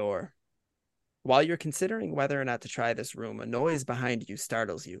wooden door. While you're considering whether or not to try this room, a noise behind you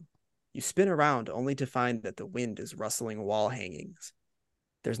startles you. You spin around only to find that the wind is rustling wall hangings.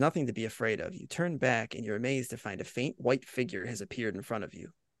 There's nothing to be afraid of. You turn back and you're amazed to find a faint white figure has appeared in front of you.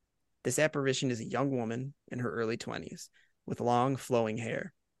 This apparition is a young woman in her early 20s with long flowing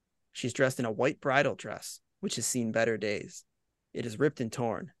hair. She's dressed in a white bridal dress, which has seen better days. It is ripped and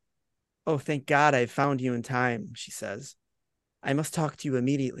torn. "Oh, thank God I've found you in time," she says. "I must talk to you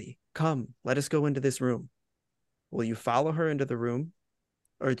immediately. Come, let us go into this room." Will you follow her into the room,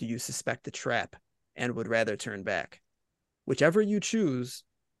 or do you suspect a trap and would rather turn back? Whichever you choose,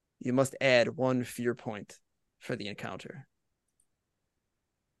 you must add 1 fear point for the encounter.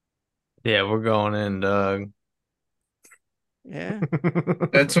 Yeah, we're going in, Doug. Yeah.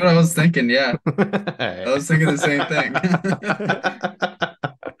 That's what I was thinking. Yeah, I I was thinking the same thing.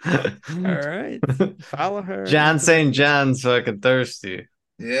 All right. Follow her. John St. John's fucking thirsty.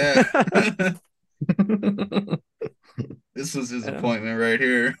 Yeah. This was his appointment right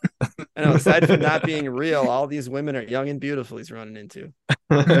here. I know, aside from not being real, all these women are young and beautiful he's running into.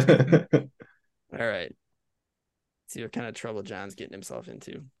 All right. See what kind of trouble John's getting himself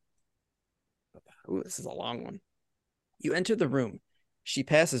into. Ooh, this is a long one. You enter the room. She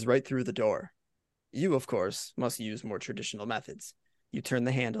passes right through the door. You, of course, must use more traditional methods. You turn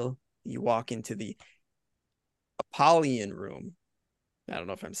the handle. You walk into the Apollyon room. I don't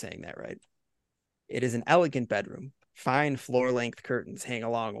know if I'm saying that right. It is an elegant bedroom. Fine floor-length curtains hang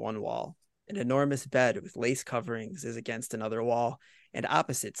along one wall. An enormous bed with lace coverings is against another wall, and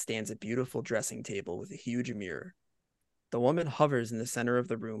opposite stands a beautiful dressing table with a huge mirror. The woman hovers in the center of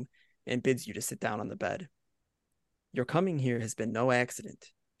the room and bids you to sit down on the bed. "Your coming here has been no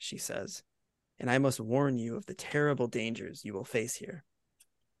accident," she says, "and I must warn you of the terrible dangers you will face here.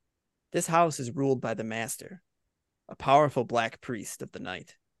 This house is ruled by the Master, a powerful black priest of the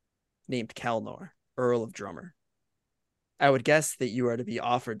night, named Kelnor, Earl of Drummer. I would guess that you are to be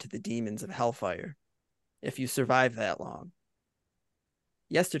offered to the demons of hellfire, if you survive that long.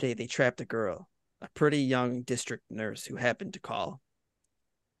 Yesterday they trapped a girl, a pretty young district nurse who happened to call.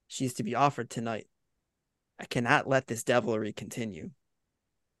 She's to be offered tonight. I cannot let this devilry continue.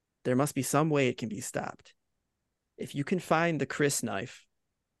 There must be some way it can be stopped. If you can find the Chris knife,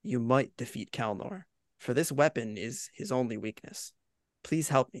 you might defeat Kelnor, for this weapon is his only weakness. Please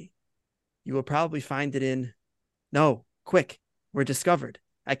help me. You will probably find it in... No, quick, we're discovered.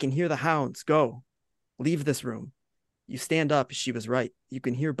 I can hear the hounds. Go. Leave this room." You stand up. She was right. You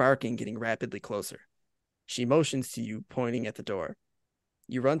can hear barking getting rapidly closer. She motions to you, pointing at the door.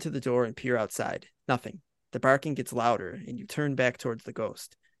 You run to the door and peer outside. Nothing. The barking gets louder, and you turn back towards the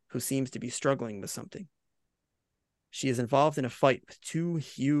ghost, who seems to be struggling with something. She is involved in a fight with two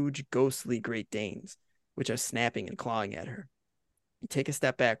huge, ghostly Great Danes, which are snapping and clawing at her. You take a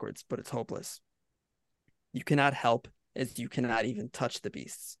step backwards, but it's hopeless. You cannot help, as you cannot even touch the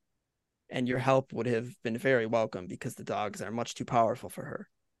beasts. And your help would have been very welcome because the dogs are much too powerful for her.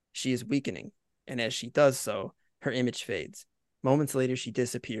 She is weakening, and as she does so, her image fades. Moments later, she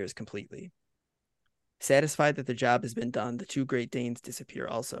disappears completely. Satisfied that the job has been done, the two Great Danes disappear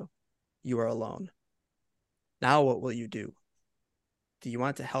also. You are alone. Now what will you do? Do you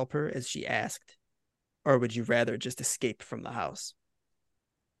want to help her as she asked? Or would you rather just escape from the house?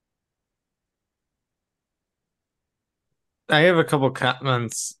 I have a couple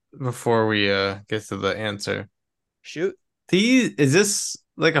comments before we get to the answer. Shoot. Is this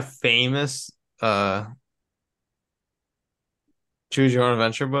like a famous choose your own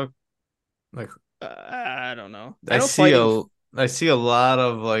adventure book? Like I don't know. I know see fighting. I see a lot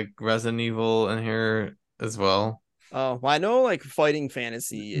of like Resident Evil in here as well. Oh, well, I know like fighting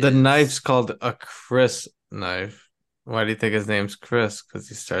fantasy The is. knife's called a Chris knife. Why do you think his name's Chris? Because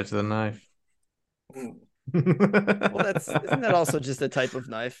he starts with a knife. Ooh. Well, isn't that also just a type of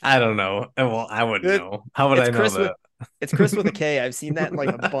knife? I don't know. Well, I wouldn't It, know. How would it's I know Chris with that? it's Chris with a K. I've seen that in like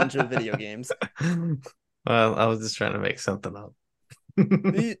a bunch of video games. Well, I was just trying to make something up.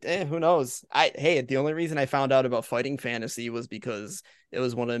 Who knows? The only reason I found out about fighting fantasy was because it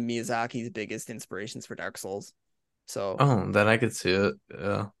was one of Miyazaki's biggest inspirations for Dark Souls. So Oh, then I could see it.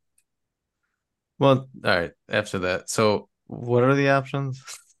 Yeah. Well, all right. After that, so what are the options?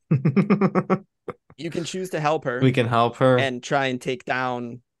 you can choose to help her We can help her. and try and take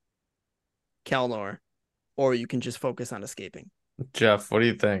down Kelnor, or you can just focus on escaping. Jeff, what do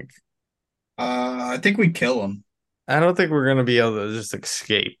you think? I think we kill him. I don't think we're gonna be able to just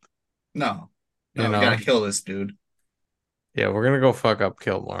escape. No, You we know? gotta kill this dude. Yeah, we're gonna go fuck up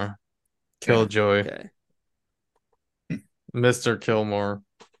Killmore. Killjoy. Okay. Mr. Killmore.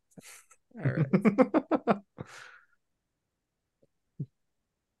 All right.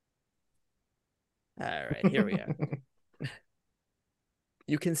 All right, here we are.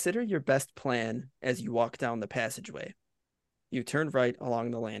 You consider your best plan as you walk down the passageway. You turn right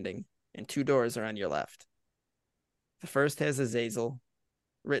along the landing, and two doors are on your left. The first has Azazel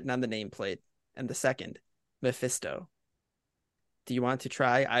written on the nameplate, and the second, Mephisto. Do you want to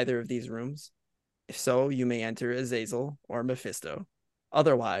try either of these rooms? If so, you may enter Azazel or Mephisto.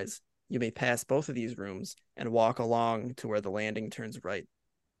 Otherwise, you may pass both of these rooms and walk along to where the landing turns right.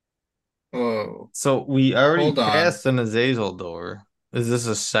 Oh, So we already hold on. passed an Azazel door. Is this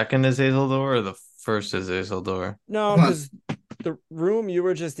a second Azazel door or the first Azazel door? No, because the room you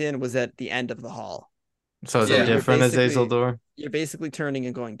were just in was at the end of the hall. So it's Yeah. a different Azazel basically- door? You're basically turning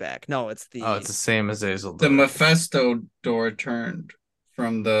and going back. No, it's the Oh, it's the same Azazel The door. Mephisto door turned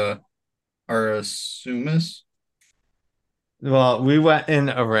from the Arasumus. Well, we went in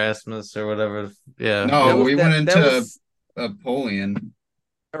Erasmus or whatever. Yeah. No, we went that into was Apollyon.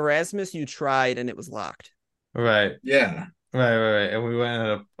 Erasmus. You tried and it was locked. Right. Yeah. Right. And we went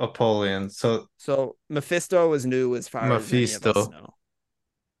in Apollyon. So So Mephisto was new as far as any of us Mephisto. know.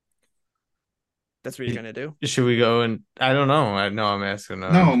 That's what you're gonna do. Should we go and I don't know. I know I'm asking.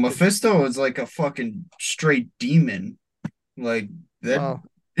 No, Mephisto is like a fucking straight demon. Like that. Well,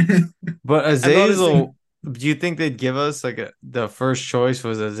 But I'm Azazel, noticing- do you think they'd give us like the first choice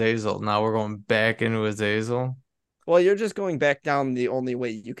was Azazel? Now we're going back into Azazel. well, you're just going back down the only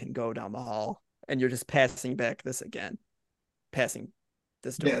way you can go down the hall, and you're just passing back this again, passing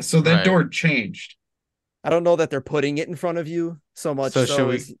this door. Yeah, so that Right. door changed. I don't know that they're putting it in front of you so much. So So, should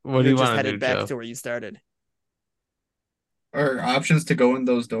we- as what do you're you just wanna headed do, back Jeff? to where you started, Or options to go in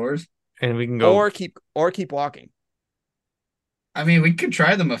those doors. And we can go. or keep walking. I mean, we could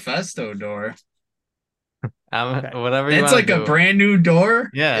try the Mephisto door. Okay. Whatever you It's want like to a brand new door.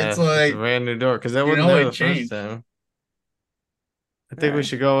 Yeah, It's like a brand new door because that you wasn't know there it the first changed. time. I think we Alright.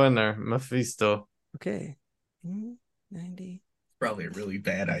 should go in there, Mephisto. Okay, 90. probably a really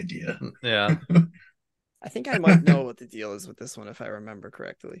bad idea. Yeah. I think I might know what the deal is with this one if I remember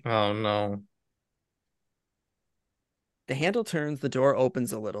correctly. Oh no. The handle turns, the door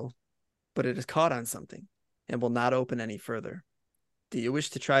opens a little, but it is caught on something and will not open any further. Do you wish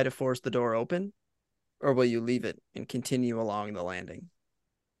to try to force the door open, or will you leave it and continue along the landing?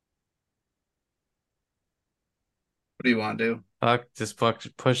 What do you want to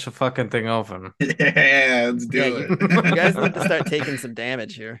Push the fucking thing open. do? Yeah, let's do Yeah, it. You guys need to start taking some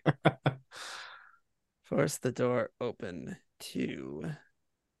damage here. Force the door open to.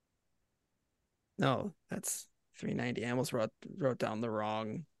 No, that's 390. I almost wrote down the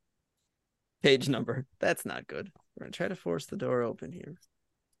wrong page number. That's not good. We're gonna try to force the door open here.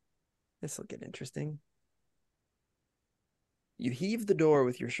 This will get interesting. You heave the door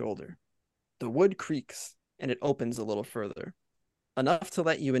with your shoulder. The wood creaks, and it opens a little further, enough to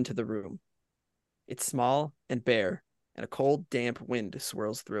let you into the room. It's small and bare, and a cold, damp wind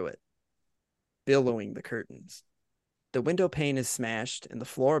swirls through it, billowing the curtains. The window pane is smashed, and the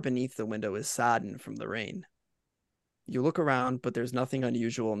floor beneath the window is sodden from the rain. You look around, but there's nothing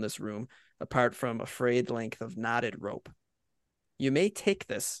unusual in this room apart from a frayed length of knotted rope. You may take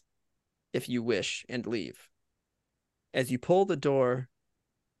this, if you wish, and leave. As you pull the door,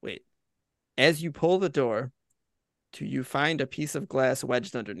 you find a piece of glass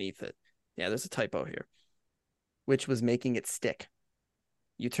wedged underneath it. Yeah, there's a typo here, which was making it stick.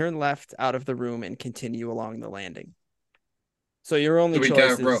 You turn left out of the room and continue along the landing. So your only Do we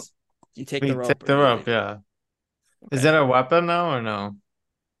choice take a rope? is you take We the rope. take the rope, yeah. Is Okay. that a weapon now or no?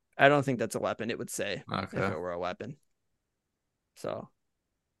 I don't think that's a weapon. It would say if Okay. it were a weapon. So,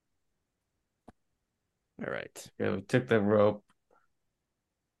 all right. Yeah, we took the rope.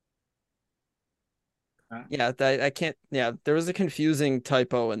 Yeah, I can't. Yeah, there was a confusing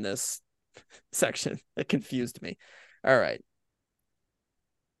typo in this section that confused me. All right.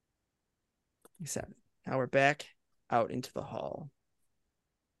 7. Now we're back out into the hall.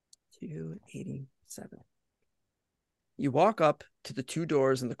 287. You walk up to the 2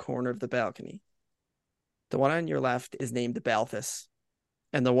 doors in the corner of the balcony. The one on your left is named Balthus,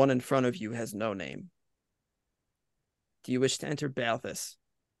 and the one in front of you has no name. Do you wish to enter Balthus,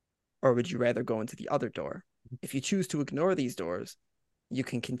 or would you rather go into the other door? If you choose to ignore these doors, you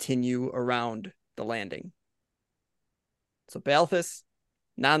can continue around the landing. So Balthus,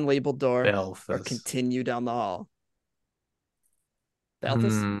 non-labeled door, or Belfast. continue down the hall.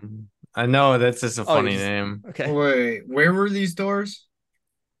 Balthus? I know that's just a Oh, funny name. Okay. Wait, where were these doors?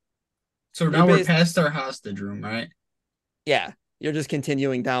 So now we're past our hostage room, right? Yeah, you're just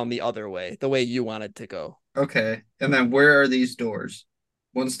continuing down the other way, the way you wanted to go. Okay. And then where are these doors?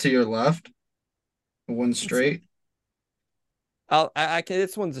 One's to your left, one's straight.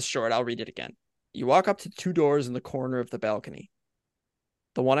 This one's short. I'll read it again. You walk up to 2 doors in the corner of the balcony.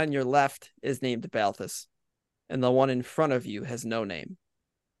 The one on your left is named Balthus, and the one in front of you has no name.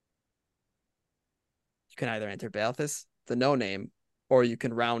 You can either enter Balthus, the no name, or you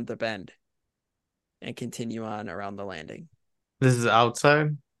can round the bend and continue on around the landing. This is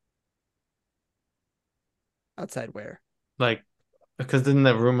outside? Outside where? Like, because didn't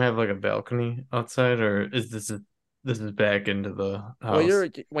that room have like a balcony outside, or is this back into the house? Well,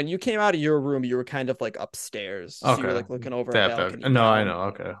 when you came out of your room, you were kind of like upstairs, so you were like looking over a balcony. No, I know.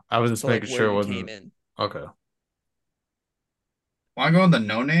 Okay, I was just making sure it wasn't. Came in. Okay. Want to go with the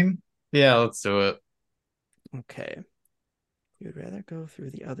no name? Yeah, let's do it. Okay. You'd rather go through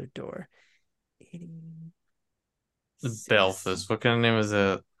the other door. 86. Belfast. What kind of name is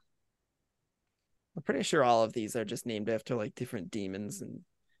it? I'm pretty sure all of these are just named after like different demons and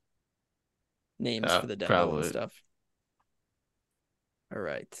names for the devil and stuff. All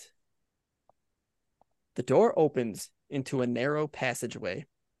right. The door opens into a narrow passageway,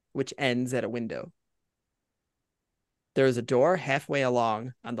 which ends at a window. There is a door halfway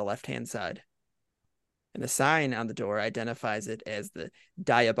along on the left-hand side, and the sign on the door identifies it as the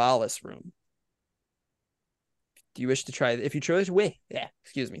Diabolus room. Do you wish to try? If you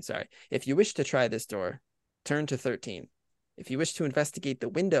wish to try this door, turn to 13. If you wish to investigate the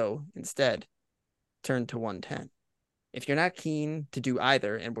window instead, turn to 110. If you're not keen to do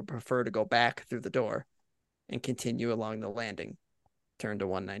either and would prefer to go back through the door and continue along the landing, turn to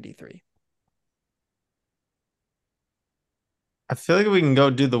 193. I feel like we can go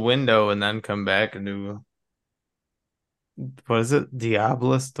do the window and then come back and do, what is it?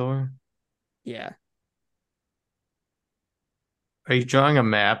 Diabolus door? Yeah. Are you drawing a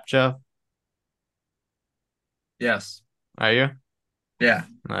map, Jeff? Yes. Are you? Yeah.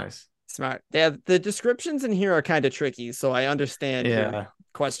 Nice. Smart. Yeah, the descriptions in here are kind of tricky, so I understand your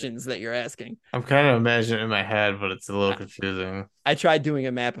questions that you're asking. I'm kind of imagining it in my head, but it's a little confusing. I tried doing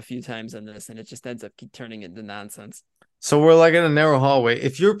a map a few times on this, and it just ends up turning into nonsense. So we're like in a narrow hallway.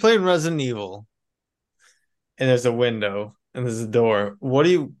 If you're playing Resident Evil and there's a window and there's a door, what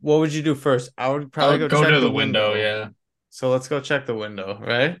would you do first? I would probably go check to the window. Yeah. So let's go check the window,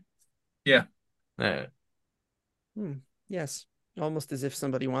 right? Yeah. All right. Yes. Almost as if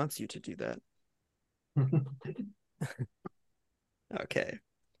somebody wants you to do that. Okay.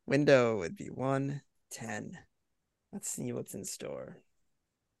 Window would be 110. Let's see what's in store.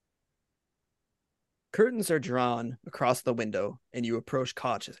 Curtains are drawn across the window, and you approach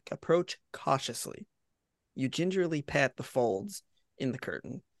cautiously. You gingerly pat the folds in the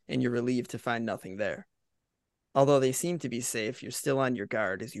curtain, and you're relieved to find nothing there. Although they seem to be safe, you're still on your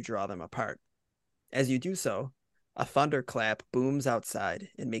guard as you draw them apart. As you do so, A thunderclap booms outside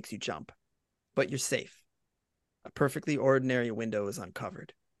and makes you jump, but you're safe. A perfectly ordinary window is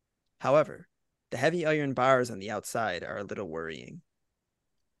uncovered. However, the heavy iron bars on the outside are a little worrying.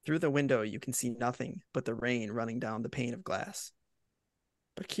 Through the window, you can see nothing but the rain running down the pane of glass.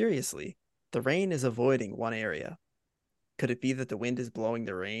 But curiously, the rain is avoiding one area. Could it be that the wind is blowing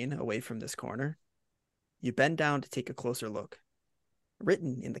the rain away from this corner? You bend down to take a closer look.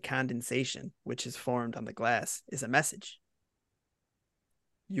 Written in the condensation which is formed on the glass is a message.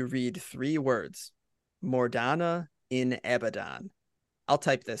 You read 3 words: Mordana in Abaddon. I'll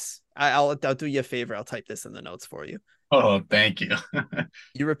type this. I'll do you a favor. I'll type this in the notes for you. Oh, thank you.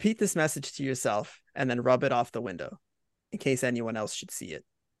 You repeat this message to yourself and then rub it off the window in case anyone else should see it.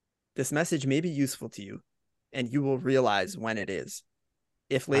 This message may be useful to you, and you will realize when it is.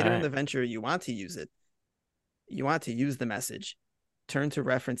 If later in the venture you want to use the message, turn to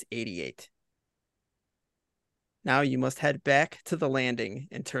reference 88. Now you must head back to the landing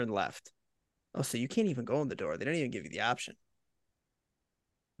and turn left. Oh, so you can't even go in the door. They don't even give you the option.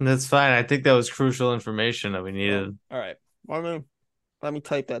 That's fine. I think that was crucial information that we needed. All right. Well, let me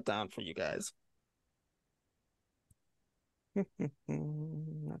type that down for you guys.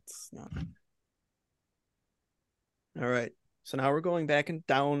 That's not. All right. So now we're going back and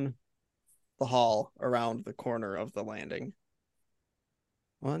down the hall around the corner of the landing.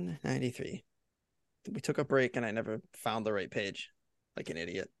 193. We took a break and I never found the right page, like an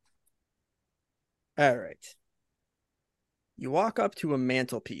idiot. All right. You walk up to a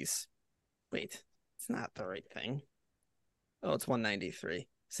mantelpiece. Wait, it's not the right thing. Oh, it's 193.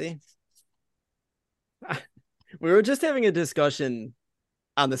 See? We were just having a discussion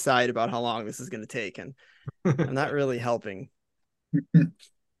on the side about how long this is going to take, and I'm not really helping. All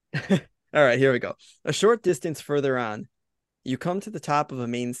right, here we go. A short distance further on, you come to the top of a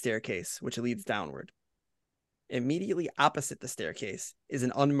main staircase, which leads downward. Immediately opposite the staircase is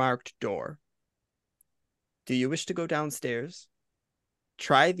an unmarked door. Do you wish to go downstairs,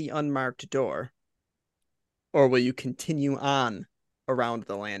 try the unmarked door, or will you continue on around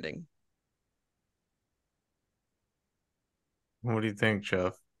the landing? What do you think,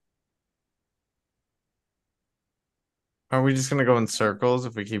 Jeff? Are we just gonna go in circles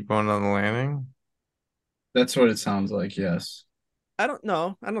if we keep going on the landing? That's what it sounds like, yes. I don't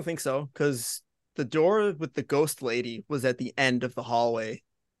know. I don't think so, because the door with the ghost lady was at the end of the hallway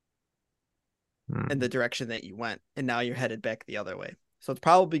in the direction that you went, and now you're headed back the other way. So it's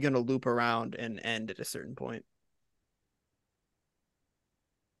probably going to loop around and end at a certain point.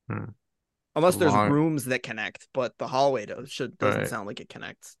 Unless there's rooms that connect, but the hallway doesn't sound like it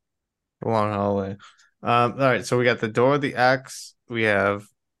connects. The long hallway. All right, so we got the door, the X. We have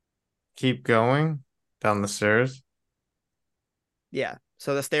keep going down the stairs. Yeah.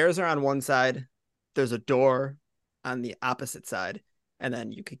 So the stairs are on one side. There's a door on the opposite side, and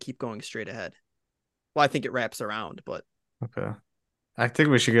then you could keep going straight ahead. Well, I think it wraps around, but okay. I think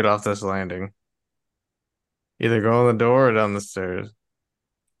we should get off this landing. Either go in the door or down the stairs.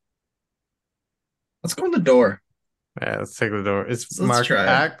 Let's go in the door. Yeah, let's take the door. It's Let's marked try.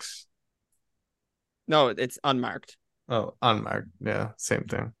 X. No, it's unmarked. Oh, unmarked. Yeah, same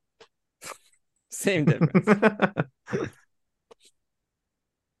thing. Same difference.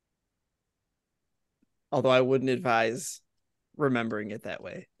 Although I wouldn't advise remembering it that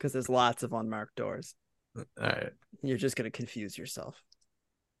way because there's lots of unmarked doors. All right. You're just going to confuse yourself.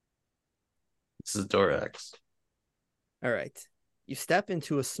 This is door X. All right. You step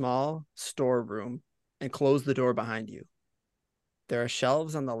into a small storeroom and close the door behind you. There are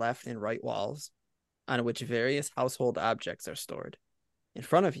shelves on the left and right walls on which various household objects are stored. In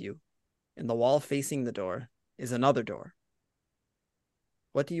front of you, in the wall facing the door, is another door.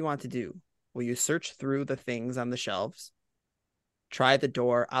 What do you want to do? Will you search through the things on the shelves, try the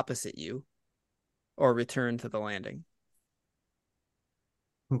door opposite you, or return to the landing?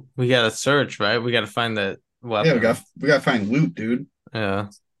 We gotta search, right? We gotta find that weapon. Yeah, we gotta find loot, dude. Yeah.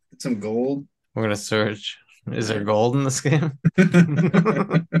 Get some gold. We're gonna search. Is there gold in this game?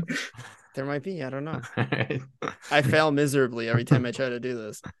 There might be. I don't know. Right. I fail miserably every time I try to do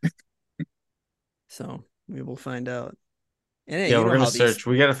this. So we will find out. And yeah, we're gonna search.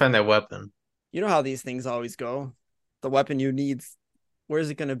 We gotta find that weapon. You know how these things always go. The weapon you need, where's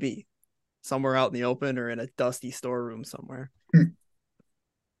it gonna be? Somewhere out in the open or in a dusty storeroom somewhere.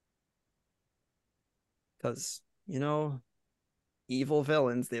 Because, evil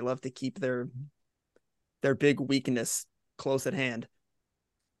villains, they love to keep their big weakness close at hand.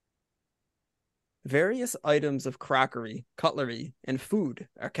 Various items of crockery, cutlery, and food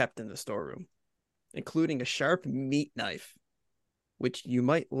are kept in the storeroom, including a sharp meat knife. which you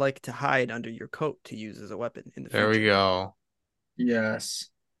might like to hide under your coat to use as a weapon in the There we future. go.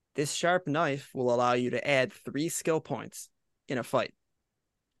 Yes. This sharp knife will allow you to add 3 skill points in a fight.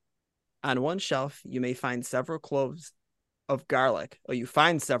 On one shelf, you may find several cloves of garlic, or you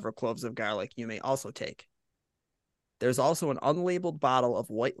find several cloves of garlic you may also take. There's also an unlabeled bottle of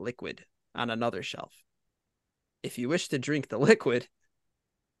white liquid on another shelf. If you wish to drink the liquid,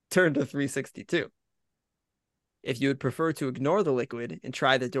 turn to 362. If you would prefer to ignore the liquid and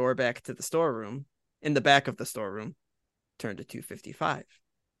try the door back to the storeroom, in the back of the storeroom, turn to 255.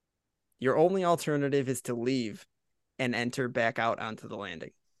 Your only alternative is to leave and enter back out onto the landing.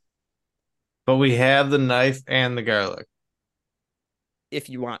 But we have the knife and the garlic. If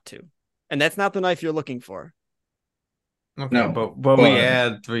you want to. And that's not the knife you're looking for. Okay, No, but we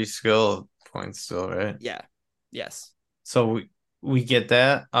add 3 skill points still, right? Yeah. Yes. So we get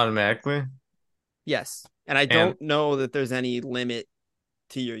that automatically. Yes. And I don't know that there's any limit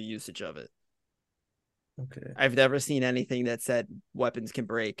to your usage of it. Okay. I've never seen anything that said weapons can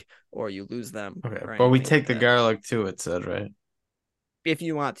break or you lose them. Okay, but we take like the that. garlic too, it said, right? If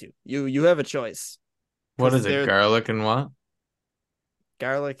you want to. You have a choice. What is it? Garlic and what?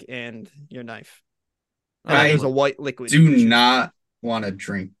 Garlic and your knife. And I there's a white liquid. Do not want to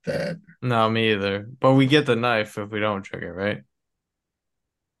drink that. No, me either. But we get the knife if we don't drink it, right?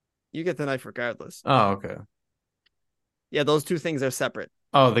 You get the knife regardless. Oh, okay. Yeah, those two things are separate.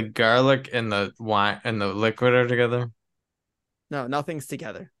 Oh, the garlic and the wine and the liquid are together? No, nothing's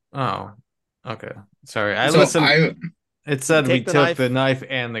together. Oh, okay. Sorry. It said we took the knife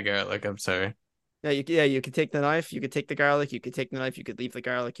and the garlic. I'm sorry. You could take the knife, you could take the garlic, you could take the knife, you could leave the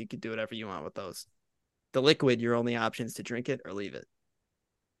garlic, you could do whatever you want with those. The liquid, your only option is to drink it or leave it.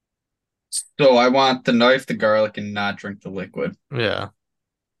 So I want the knife, the garlic, and not drink the liquid. Yeah.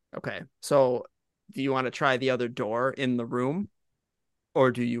 Okay. So do you want to try the other door in the room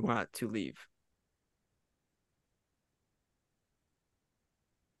or do you want to leave?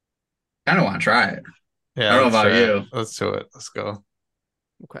 I don't want to try it. Yeah. I don't know about you. Let's do it. Let's go.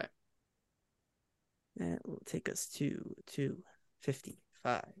 Okay. That will take us to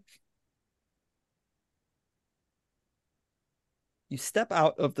 255. You step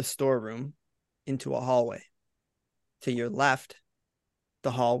out of the storeroom into a hallway. To your left,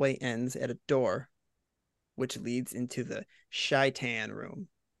 the hallway ends at a door, which leads into the Shaitan room.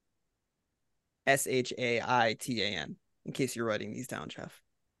 Shaitan, in case you're writing these down, Jeff.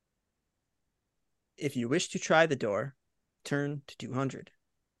 If you wish to try the door, turn to 200.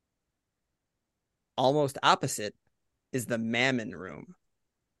 Almost opposite is the Mammon room,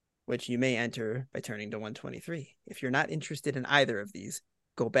 which you may enter by turning to 123. If you're not interested in either of these,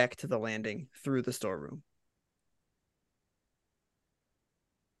 go back to the landing through the storeroom.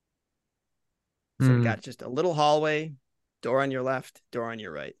 So we got just a little hallway, door on your left, door on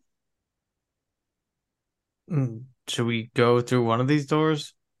your right. Should we go through one of these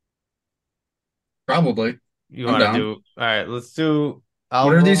doors? Probably. You want to do? All right, let's do.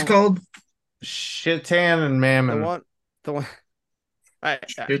 What are these called? Shaitan and Mammon. The one. All right,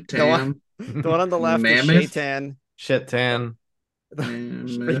 Shaitan. The one on the left Mammoth? is Shaitan. Shaitan.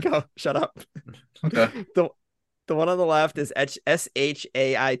 Rico, shut up. Okay. The one on the left is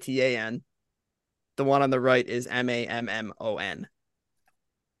Shaitan. The one on the right is Mammon.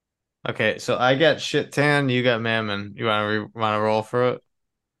 Okay, so I got Shaitan, you got Mammon. You want to roll for it?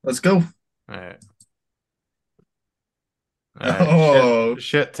 Let's go. All right. Oh,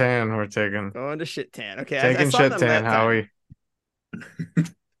 Shaitan, we're taking. Going to Shaitan. Okay, taking Shaitan, Howie.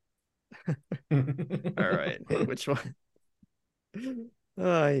 All right, which one?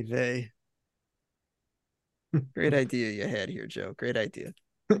 Oh, they. Great idea you had here, Joe. Great idea.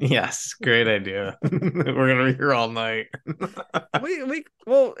 Yes, great idea. We're gonna be here all night.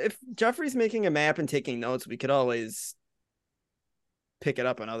 Well, if Jeffrey's making a map and taking notes, we could always pick it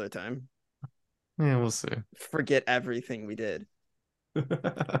up another time. Yeah, we'll see. Forget everything we did.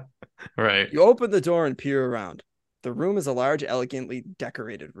 Right. You open the door and peer around. The room is a large, elegantly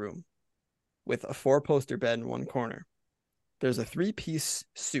decorated room with a 4-poster bed in one corner. There's a 3-piece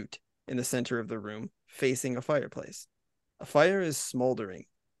suite in the center of the room facing a fireplace. A fire is smoldering,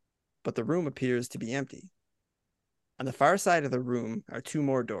 but the room appears to be empty. On the far side of the room are 2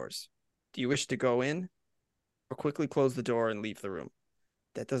 more doors. Do you wish to go in or quickly close the door and leave the room?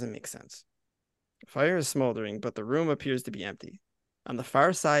 That doesn't make sense. The fire is smoldering, but the room appears to be empty. On the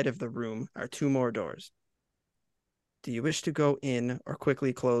far side of the room are 2 more doors. Do you wish to go in or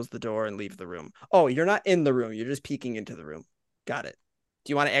quickly close the door and leave the room? Oh, you're not in the room. You're just peeking into the room. Got it.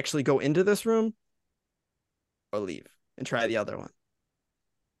 Do you want to actually go into this room or leave and try the other one?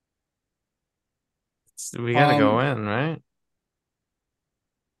 We gotta go in, right?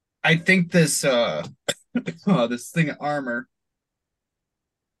 I think this this thing of armor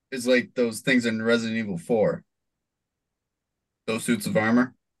is like those things in Resident Evil 4. Those suits of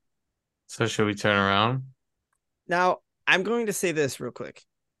armor. So should we turn around? Now, I'm going to say this real quick.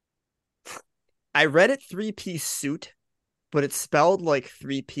 I read it three-piece suit, but it's spelled like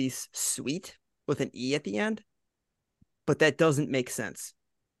three-piece suite with an E at the end. But that doesn't make sense.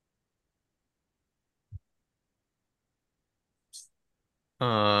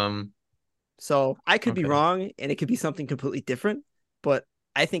 Um, So I could be okay. wrong and it could be something completely different, but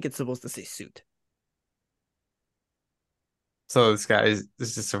I think it's supposed to say suit. So this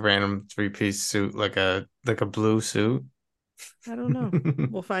is just a random three-piece suit, like a blue suit. I don't know.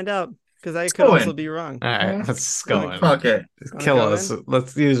 We'll find out because I Let's could go also in. be wrong. All right, let's You go want to in. Fuck it. Kill go us. in?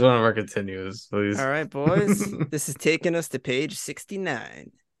 Let's use one of our continues, All please. right, boys. This is taking us to page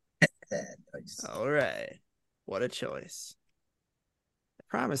 69. Nice. All right. What a choice. I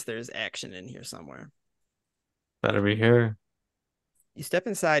promise there's action in here somewhere. Better be here. You step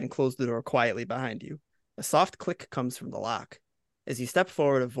inside and close the door quietly behind you. A soft click comes from the lock. As you step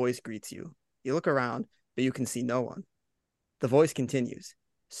forward, a voice greets you. You look around, but you can see no one. The voice continues.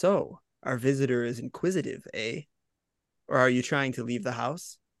 So, our visitor is inquisitive, eh? Or are you trying to leave the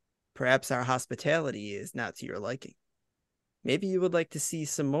house? Perhaps our hospitality is not to your liking. Maybe you would like to see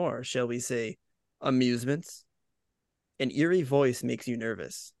some more, shall we say, amusements? An eerie voice makes you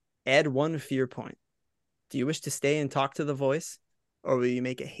nervous. Add one fear point. Do you wish to stay and talk to the voice, or will you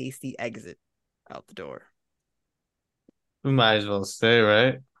make a hasty exit out the door? We might as well stay,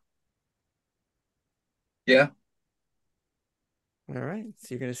 right? Yeah. All right, so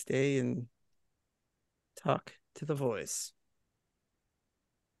you're going to stay and talk to the voice.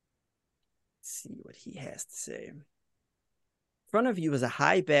 Let's see what he has to say. In front of you is a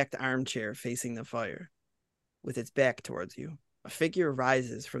high-backed armchair facing the fire. With its back towards you, a figure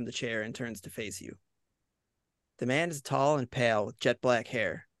rises from the chair and turns to face you. The man is tall and pale with jet black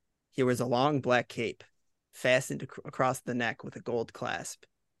hair. He wears a long black cape, fastened across the neck with a gold clasp.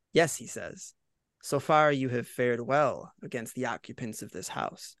 Yes, he says. So far you have fared well against the occupants of this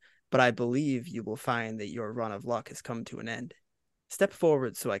house, but I believe you will find that your run of luck has come to an end. Step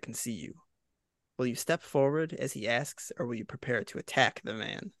forward so I can see you. Will you step forward as he asks, or will you prepare to attack the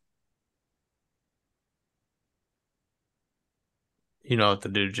man? You know what to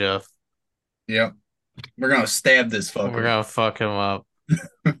do, Jeff. Yep. We're gonna stab this We're fucker. gonna fuck him up.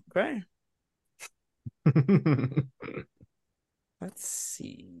 Okay. Let's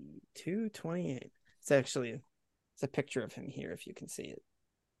see. 228. It's a picture of him here if you can see it.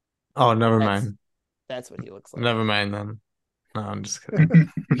 Oh, never That's mind. that's what he looks like. Never mind then. No, I'm just kidding.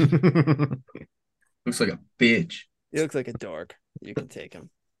 Looks like a bitch. He looks like a dork. You can take him.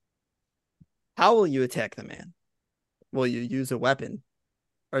 How will you attack the man? Will you use a weapon?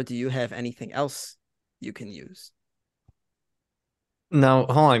 Or do you have anything else you can use? Now,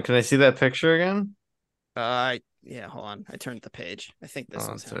 hold on. Can I see that picture again? Yeah, hold on. I turned the page. I think this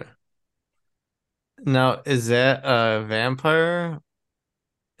Oh, was sorry. him. Now, is that a vampire?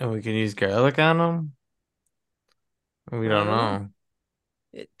 And we can use garlic on him? We I don't don't know. know.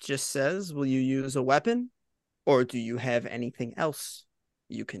 It just says, will you use a weapon? Or do you have anything else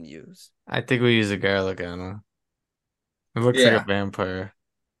you can use? I think we use a garlic on him. It looks like a Yeah. vampire.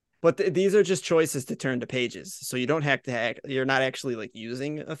 But these are just choices to turn to pages. So you don't have to you're not actually like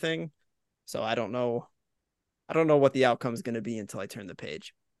using a thing. So I don't know. I don't know what the outcome is going to be until I turn the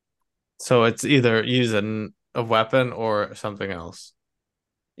page. So it's either using a weapon or something else.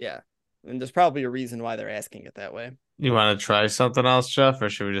 Yeah. And there's probably a reason why they're asking it that way. You want to try something else, Jeff, or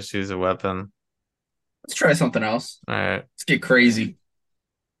should we just use a weapon? Let's try something else. All right. Let's get crazy.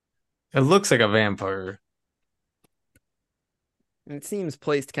 It looks like a vampire. And it seems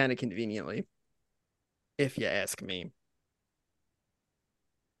placed kind of conveniently, if you ask me.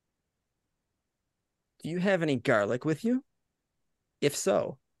 Do you have any garlic with you? If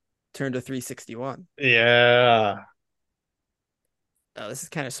so, turn to 361. Yeah. This is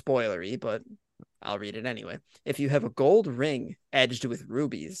kind of spoilery, but I'll read it anyway. If you have a gold ring edged with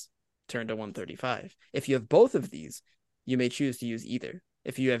rubies, turn to 135. If you have both of these, you may choose to use either.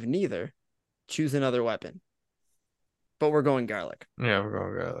 If you have neither, choose another weapon. But we're going garlic. Yeah, we're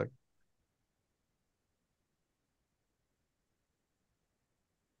going garlic.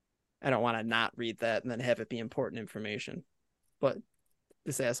 I don't want to not read that and then have it be important information. But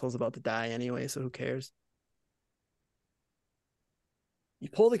this asshole's about to die anyway, so who cares? You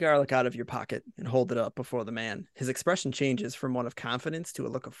pull the garlic out of your pocket and hold it up before the man. His expression changes from one of confidence to a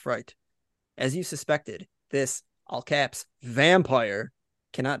look of fright. As you suspected, this, all caps, vampire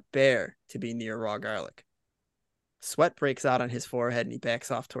cannot bear to be near raw garlic. Sweat breaks out on his forehead and he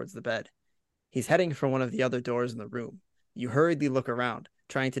backs off towards the bed. He's heading for one of the other doors in the room. You hurriedly look around,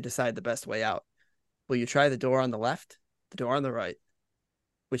 trying to decide the best way out. Will you try the door on the left, the door on the right,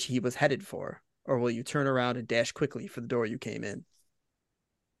 which he was headed for, or will you turn around and dash quickly for the door you came in?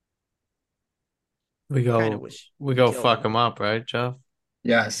 We Kinda go wish we you go killed fuck him. him up, right, Jeff?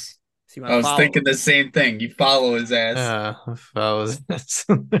 Yes. So you want I to was follow thinking him. the same thing. You follow his ass. Yeah, if I was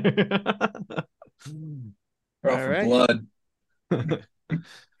We're All off of right. blood.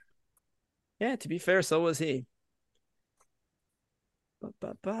 Yeah, to be fair, so was he.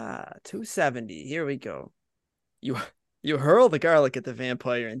 270. Here we go. You you hurl the garlic at the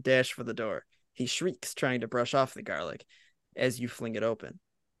vampire and dash for the door. He shrieks, trying to brush off the garlic as you fling it open.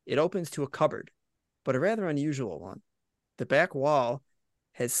 It opens to a cupboard, but a rather unusual one. The back wall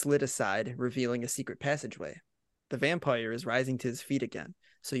has slid aside, revealing a secret passageway. The vampire is rising to his feet again,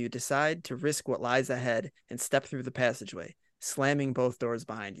 so you decide to risk what lies ahead and step through the passageway, slamming both doors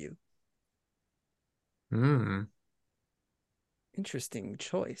behind you. Hmm. Interesting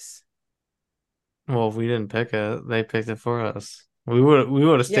choice. Well, we didn't pick it. They picked it for us. We would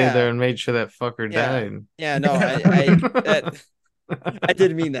have stayed there Yeah, and made sure that fucker yeah, died. yeah. No, I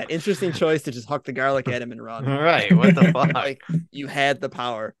didn't mean that. Interesting choice to just huck the garlic at him and run. Right, what the fuck? Like you had the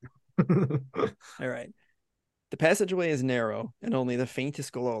power. All right. The passageway is narrow, and only the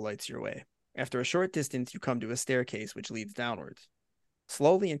faintest glow lights your way. After a short distance, you come to a staircase which leads downwards.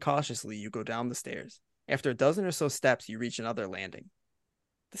 Slowly and cautiously, you go down the stairs. After a dozen or so steps, you reach another landing.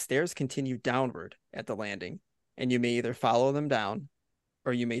 The stairs continue downward at the landing, and you may either follow them down,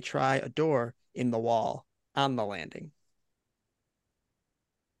 or you may try a door in the wall on the landing.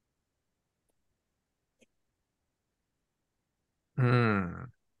 Hmm.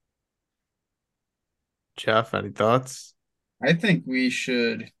 Jeff, any thoughts? I think we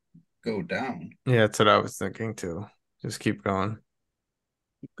should go down. Yeah, that's what I was thinking too. Just keep going.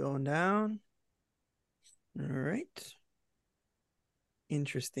 Keep going down. All right.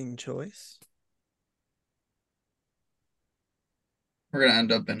 Interesting choice. We're gonna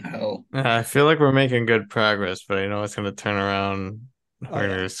end up in hell. I feel like we're making good progress, but I know it's gonna turn around. Oh, We're yeah.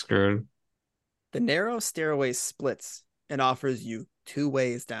 gonna get screwed. The narrow stairway splits and offers you two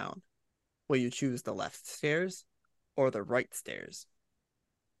ways down. Will you choose the left stairs or the right stairs?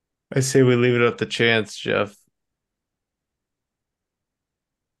 I say we leave it up to chance, Jeff.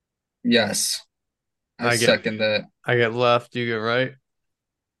 Yes. I I get second that. I get left, you get right.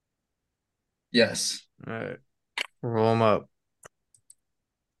 Yes. All right, roll them up.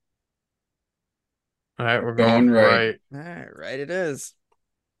 All right, we're going Going right. right. All right, right it is.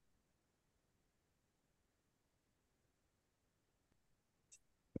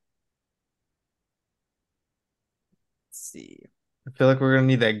 Let's see. I feel like we're gonna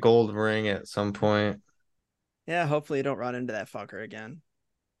need that gold ring at some point. Yeah, hopefully you don't run into that fucker again.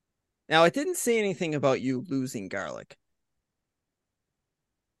 Now, it didn't say anything about you losing garlic.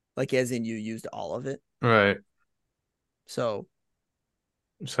 Like, as in you used all of it. Right. So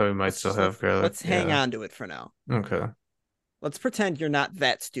So we might still have garlic. let's hang Yeah. on to it for now. Okay. Let's pretend you're not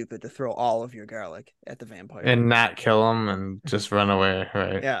that stupid to throw all of your garlic at the vampire. And not kill him and just run away,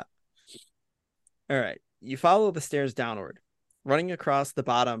 right? Yeah. All right. You follow the stairs downward. Running across the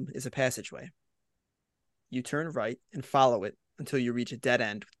bottom is a passageway. You turn right and follow it until you reach a dead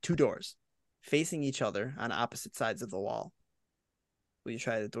end with two doors facing each other on opposite sides of the wall. Will you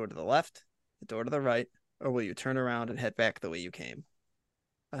try the door to the left, the door to the right, or will you turn around and head back the way you came?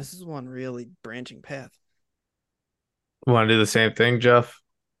 This is one really branching path. Want to do the same thing, Jeff?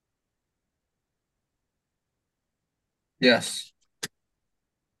 Yes.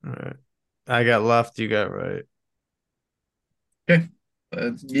 All right. I got left, you got right. Okay.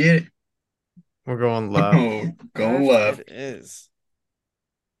 Let's get it. We're going left. Oh, go left. It is.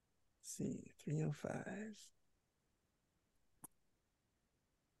 Let's see, 305.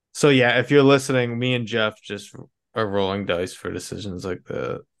 So yeah, if you're listening, me and Jeff just are rolling dice for decisions like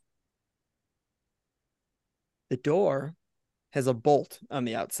that. The door has a bolt on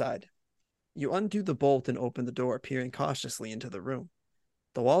the outside. You undo the bolt and open the door, peering cautiously into the room.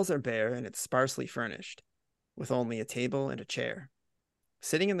 The walls are bare and it's sparsely furnished, with only a table and a chair.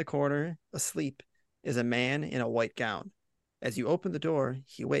 Sitting in the corner, asleep, is a man in a white gown. As you open the door,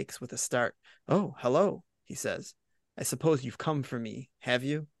 he wakes with a start. "Oh, hello," he says. "I suppose you've come for me, have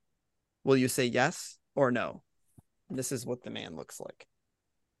you? Will you say yes or no?" And this is what the man looks like.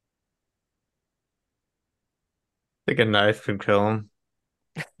 I think a knife could kill him.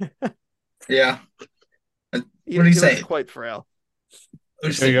 Yeah. What do you say? Looks quite frail.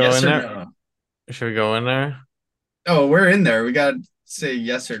 Should we go yes in or there? no? Should we go in there? Oh, we're in there. We gotta say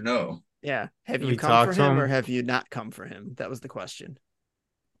yes or no. Yeah. Have you We come for talked to him or him. have you not come for him? That was the question.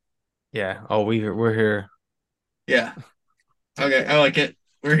 Yeah. Oh, we're here. Yeah. Okay, Okay. I like it.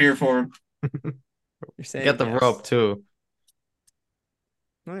 We're here for him. You're We got saying the yes. rope too.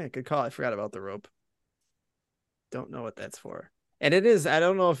 Oh yeah, good call. I forgot about the rope. Don't know what that's for. And it is, I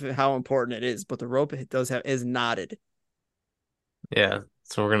don't know if how important it is, but the rope it does have is knotted. Yeah.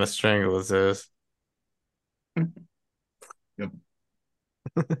 So we're gonna strangle his ass. Yep.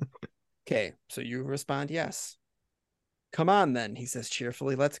 Okay, so you respond yes. Come on then, he says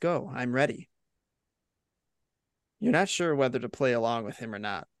cheerfully. Let's go. I'm ready. You're not sure whether to play along with him or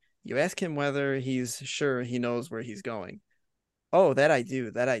not. You ask him whether he's sure he knows where he's going. Oh, that I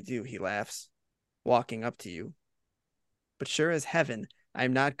do, he laughs, walking up to you. But sure as heaven,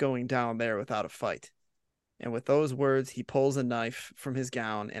 I'm not going down there without a fight. And with those words, he pulls a knife from his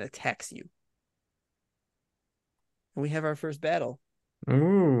gown and attacks you. And we have our first battle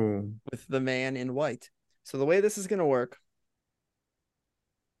Ooh. with the man in white. So the way this is going to work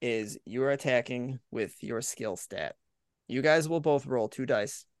is you're attacking with your skill stat. You guys will both roll 2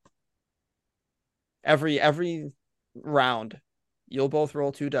 dice. Every round, you'll both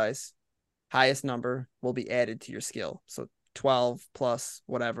roll 2 dice. Highest number will be added to your skill. So 12 plus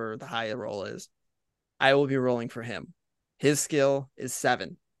whatever the higher roll is. I will be rolling for him. His skill is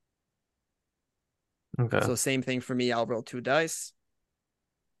 7. Okay. So same thing for me. I'll roll 2 dice.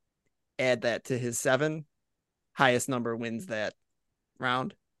 Add that to his 7. Highest number wins that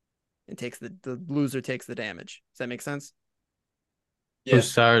round and takes the loser takes the damage. Does that make sense? Who Yeah.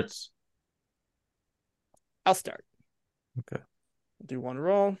 starts? I'll start. Okay. I'll do 1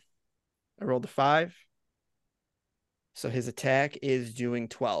 roll. I rolled a 5. So his attack is doing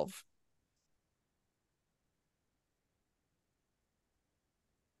 12.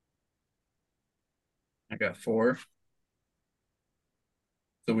 I got 4.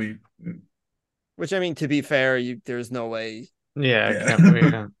 So we Which I mean, to be fair, there's no way. Yeah, I yeah. can't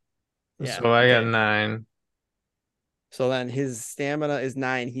yeah. Yeah. So I got Okay. 9. So then his stamina is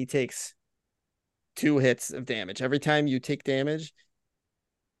 9. He takes 2 hits of damage. Every time you take damage,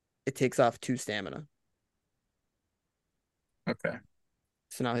 it takes off 2 stamina. Okay.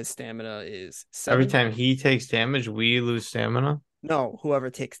 So now his stamina is Every 7. time he takes damage, we lose stamina. No, whoever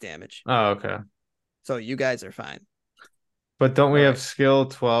takes damage. Oh, okay. So you guys are fine. But don't we All have right. skill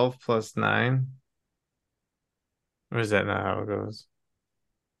 12 plus 9? Or is that not how it goes?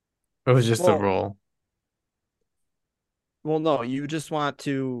 It was just a Well, roll. well, no, you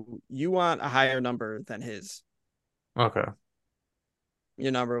want a higher number than his. Okay.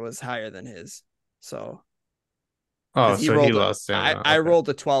 Your number was higher than his. So Oh, because he so he rolled lost stamina. I Okay. rolled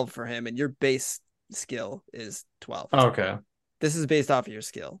a 12 for him, and your base skill is 12. Okay. This is based off of your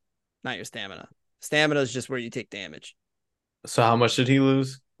skill, not your stamina. Stamina is just where you take damage. So how much did he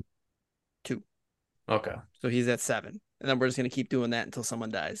lose? 2. Okay. So he's at 7. And then we're just gonna keep doing that until someone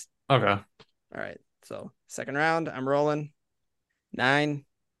dies. Okay. All right. So second round, I'm rolling 9.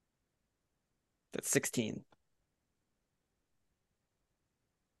 That's 16.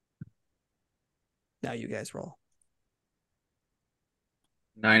 Now you guys roll.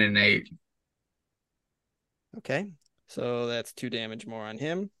 9 and 8. Okay. So that's 2 damage more on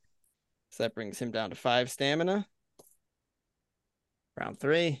him. So that brings him down to 5 stamina. Round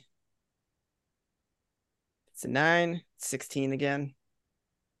 3. It's a 9. 16 again.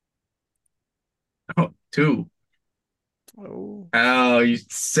 Oh, 2. Oh, Oh, you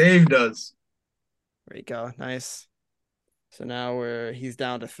saved us. there you go. Nice. So now he's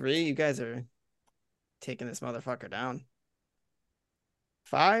down to 3. You guys are taking this motherfucker down.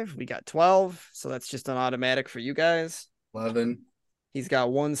 5. We got 12. So that's just an automatic for you guys. 11. He's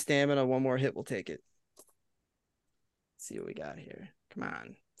got 1 stamina. 1 more hit will take it. Let's see what we got here. Come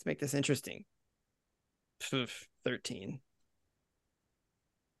on. Let's make this interesting. 13.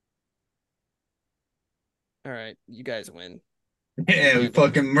 All right. You guys win. Yeah, we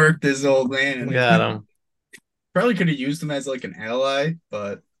fucking murked this old man. Got him. Probably could have used him as like an ally,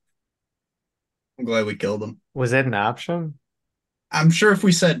 but I'm glad we killed him. Was that an option? I'm sure if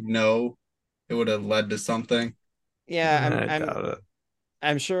we said no, it would have led to something. Yeah, I doubt it.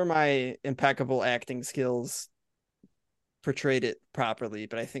 I'm sure my impeccable acting skills portrayed it properly,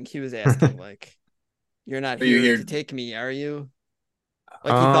 but I think he was asking like, "You're not Are you here here? to take me, are you?"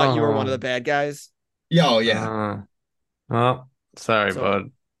 Like he thought you were one of the Oh. bad guys. Yeah, oh yeah. Well, sorry, So,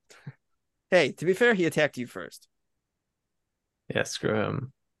 bud. hey, to be fair, he attacked you first. Yeah, screw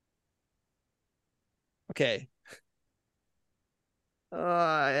him. Okay.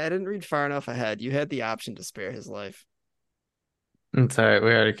 I didn't read far enough ahead. You had the option to spare his life. It's all right. We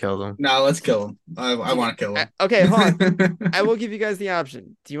already killed him. No, let's kill him. I want to kill him. Okay, hold on. I will give you guys the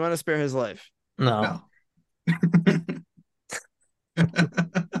option. Do you want to spare his life? No.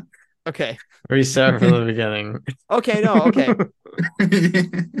 Okay. Restart from the beginning. Okay, no, okay.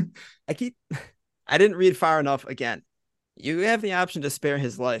 I didn't read far enough again. You have the option to spare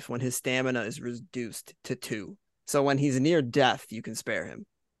his life when his stamina is reduced to 2. So when he's near death, you can spare him.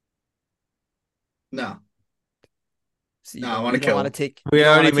 No. So No, I want to kill him. We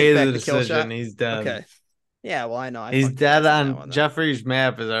already made the decision. He's dead. Okay. Yeah, well, I know. He's dead on Jeffrey's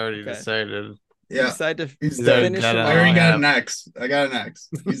map is already decided. Yeah. Decide to he's dead. finish I him already off. got an X. I got an X.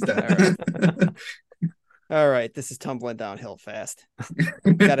 He's dead. All right. This is tumbling downhill fast.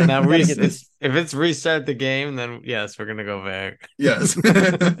 Gotta get this. If it's restart the game, then yes, we're gonna go back. Yes.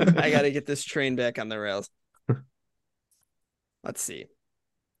 I gotta get this train back on the rails. Let's see.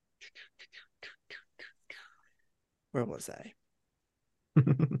 Where was I?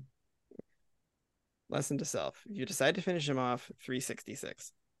 Lesson to self. If you decide to finish him off,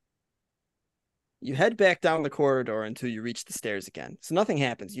 366. You head back down the corridor until you reach the stairs again. So nothing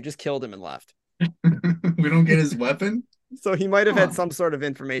happens. You just killed him and left. We don't get his weapon? So he might have had some sort of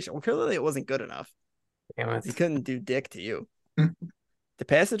information. Well, clearly it wasn't good enough. Damn it. He couldn't do dick to you. The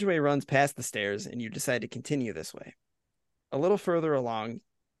passageway runs past the stairs, and you decide to continue this way. A little further along,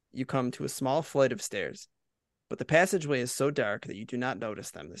 you come to a small flight of stairs, but the passageway is so dark that you do not notice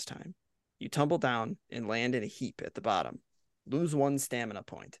them this time. You tumble down and land in a heap at the bottom. Lose 1 stamina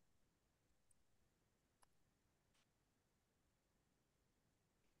point.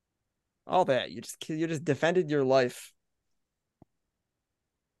 All that. You just defended your life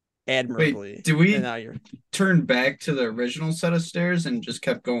admirably. Wait, do we and now you're turn back to the original set of stairs and just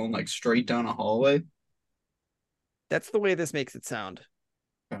kept going like straight down a hallway? That's the way this makes it sound.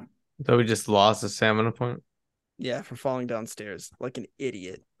 So we just lost a stamina point? Yeah, for falling downstairs like an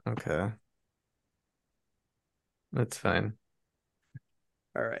idiot. Okay. That's fine.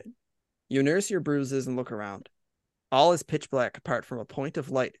 All right. You nurse your bruises and look around. All is pitch black apart from a point of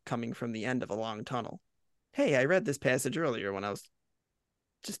light coming from the end of a long tunnel. Hey, I read this passage earlier when I was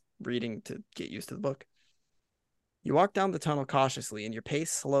just reading to get used to the book. You walk down the tunnel cautiously, and your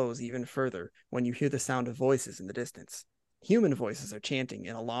pace slows even further when you hear the sound of voices in the distance. Human voices are chanting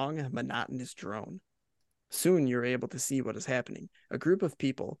in a long, monotonous drone. Soon you're able to see what is happening. A group of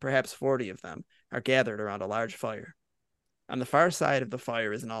people, perhaps 40 of them, are gathered around a large fire. On the far side of the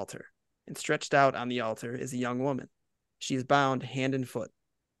fire is an altar, and stretched out on the altar is a young woman. She is bound hand and foot.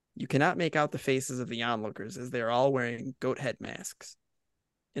 You cannot make out the faces of the onlookers as they are all wearing goat head masks.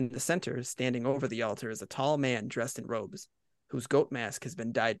 In the center, standing over the altar, is a tall man dressed in robes, whose goat mask has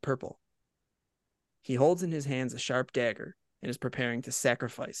been dyed purple. He holds in his hands a sharp dagger and is preparing to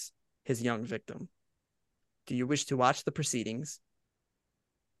sacrifice his young victim. Do you wish to watch the proceedings,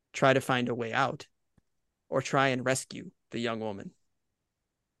 try to find a way out, or try and rescue the young woman?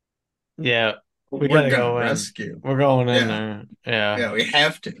 Yeah, we're gonna rescue. We're going in there. Yeah, we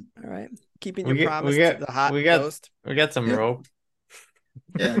have to. All right, keeping your promise to the hot toast. We got some rope.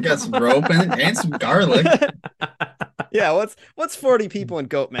 Yeah, we got some rope and some garlic. Yeah, what's 40 people in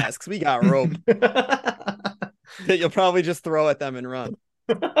goat masks? We got rope that you'll probably just throw at them and run.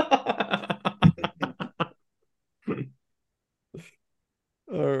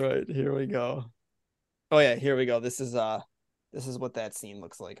 All right, here we go. Oh yeah, here we go. This is what that scene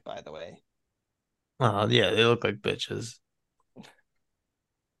looks like, by the way. Oh yeah, they look like bitches. All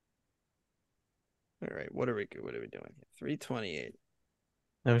right, what are we doing? 328.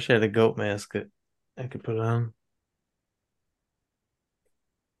 I wish I had a goat mask that I could put on.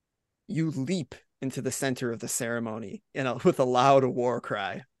 You leap into the center of the ceremony with a loud war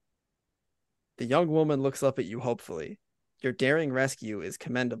cry. The young woman looks up at you hopefully. Your daring rescue is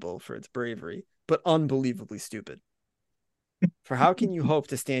commendable for its bravery, but unbelievably stupid. For how can you hope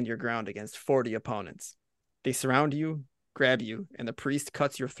to stand your ground against 40 opponents? They surround you, grab you, and the priest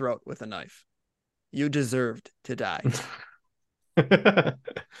cuts your throat with a knife. You deserved to die.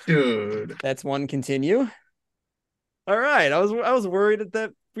 Dude. That's 1 continue. All right. I was worried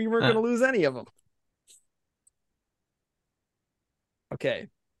that we weren't going to lose any of them. Okay.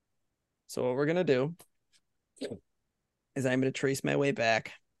 So what we're going to do is I'm going to trace my way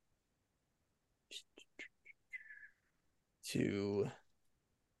back to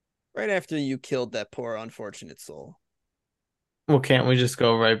right after you killed that poor unfortunate soul. Well, can't we just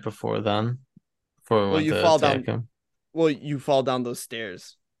go right before then? Before we fall down him? Well, you fall down those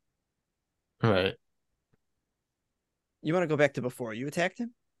stairs. Right. You want to go back to before you attacked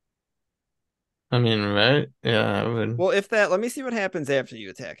him? I mean, right? Yeah, I would. Well, let me see what happens after you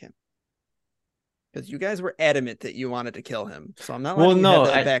attack him. Because you guys were adamant that you wanted to kill him. So I'm not Well, letting you have no,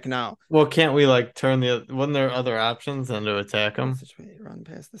 that back now. well, can't we like turn the? Wasn't there other options than to attack him? Run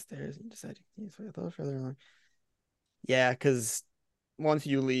past the stairs and decide to use a little further along. Yeah, because once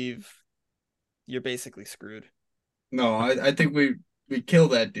you leave, you're basically screwed. No, I think we kill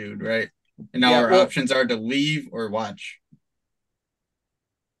that dude, right? And now Yeah, our well, options are to leave or watch.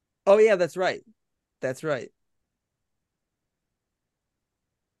 oh yeah, that's right. That's right.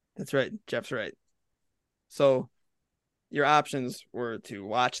 That's right. Jeff's right. So your options were to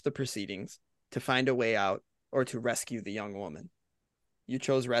watch the proceedings, to find a way out, or to rescue the young woman. You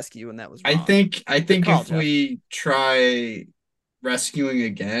chose rescue, and that was I wrong. think I Good think call, if Jeff. we try rescuing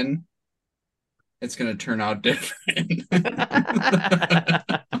again, it's gonna turn out different.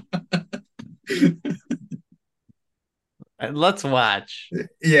 Let's watch.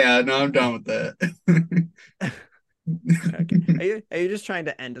 Yeah, no, I'm done with that. Okay. Are you just trying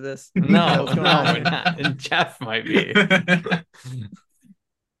to end this? Is that No, what's going no, on we're here? not. And Jeff might be.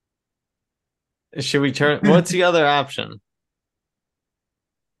 Should we turn? What's the other option?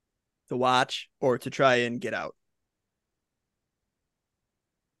 To watch or to try and get out?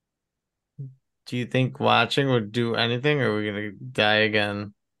 Do you think watching would do anything, or are we gonna die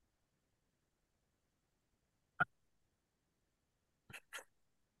again?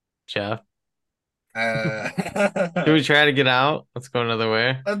 Jeff, should we try to get out? Let's go another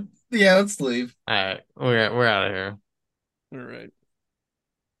way. Yeah, let's leave. All right, we're out of here. All right.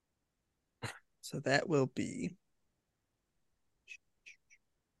 So that will be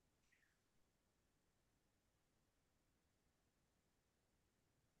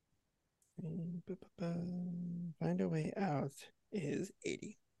find a way out is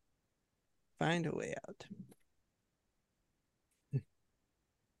 80. Find a way out.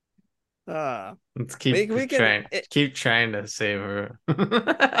 Let's keep we trying. can Keep trying to save her.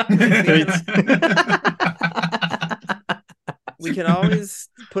 we can always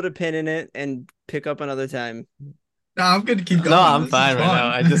put a pin in it and pick up another time. No, I'm gonna keep going. No, I'm This fine is right fun. now.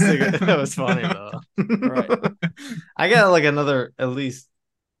 I just think that was funny though. Right. I got like another at least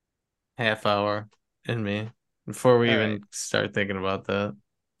half hour in me before we All even right. start thinking about that.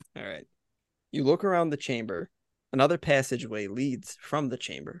 All right. You look around the chamber. Another passageway leads from the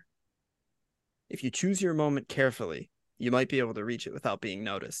chamber. If you choose your moment carefully, you might be able to reach it without being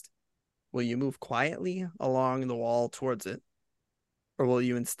noticed. Will you move quietly along the wall towards it, or will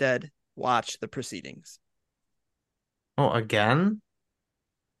you instead watch the proceedings? Oh, again?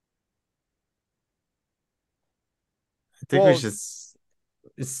 I think we Well,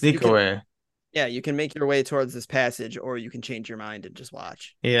 should sneak can, away. yeah, you can make your way towards this passage, or you can change your mind and just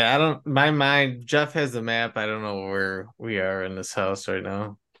watch. Yeah, I don't. My mind. Jeff has the map. I don't know where we are in this house right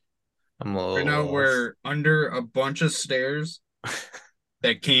now. I'm a Right little now lost. we're under a bunch of stairs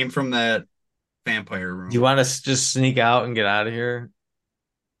that came from that vampire room. Do you want us to just sneak out and get out of here?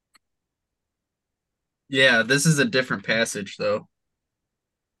 Yeah, this is a different passage though.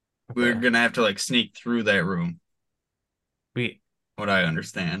 We're Okay. gonna have to like sneak through that room. We What I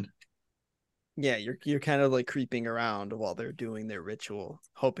understand. Yeah, you're kind of like creeping around while they're doing their ritual,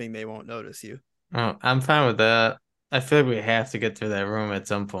 hoping they won't notice you. Oh, I'm fine with that. I feel like we have to get through that room at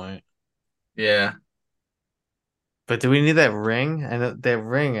some point. Yeah. But do we need that ring? I know that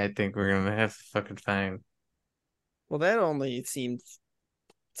ring, I think we're gonna have to fucking find. Well, that only seemed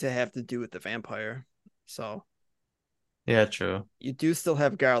to have to do with the vampire. So Yeah, true. you do still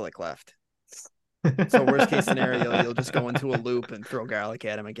have garlic left. So worst case scenario, you'll just go into a loop and throw garlic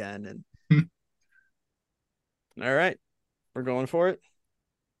at him again. And all right, we're going for it.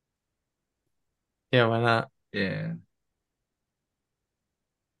 Yeah, why not? Yeah.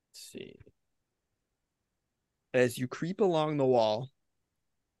 Let's see. As you creep along the wall,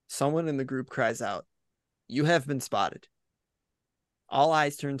 someone in the group cries out, "You have been spotted." All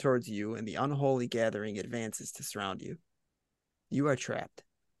eyes turn towards you, and the unholy gathering advances to surround you. You are trapped.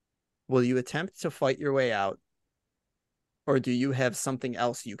 Will you attempt to fight your way out, or do you have something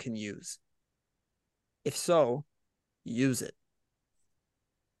else you can use? If so, use it.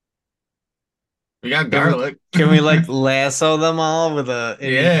 We got garlic. Can we like lasso them all with a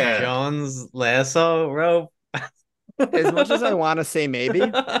Indiana Yeah. Jones lasso rope? As much as I want to say maybe,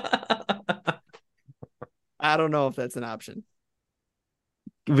 I don't know if that's an option.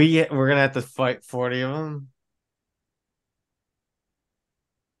 We're gonna have to fight 40 of them.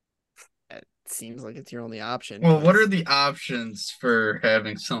 It seems like it's your only option. Well, what are the options for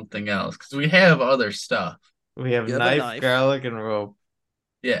having something else? Because we have other stuff. We have You have a knife, knife. garlic, and rope.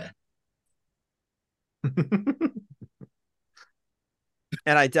 Yeah.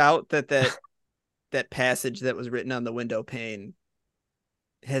 And I doubt that passage that was written on the window pane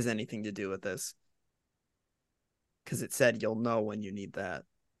has anything to do with this. because it said you'll know when you need that.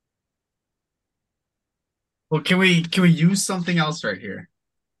 Well, can we use something else right here?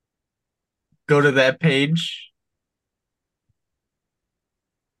 Go to that page,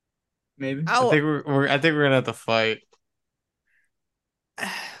 maybe. I I'll think I think we're gonna have to fight.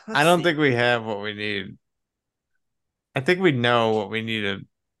 I let's don't see. think we have what we need. I think we know what we needed.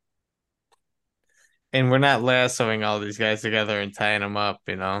 And we're not lassoing all these guys together and tying them up,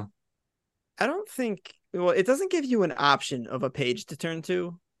 you know? I don't think well, it doesn't give you an option of a page to turn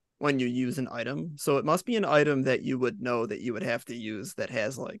to when you use an item. So it must be an item that you would know that you would have to use that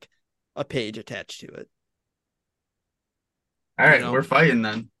has like a page attached to it. All You right, know? we're fighting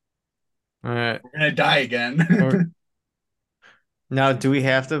then. All right. We're gonna die We're, again. now, do we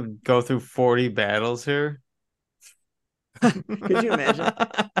have to go through 40 battles here? Could you imagine?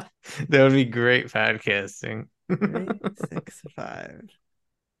 That would be great podcasting. 3, 6, 5.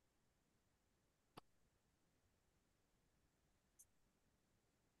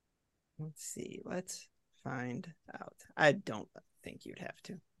 Let's see. Let's find out. I don't think you'd have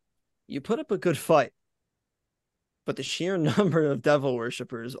to. You put up a good fight, but the sheer number of devil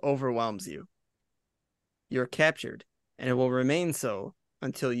worshippers overwhelms you. You're captured, and it will remain so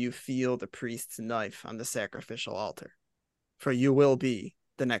until you feel the priest's knife on the sacrificial altar, for you will be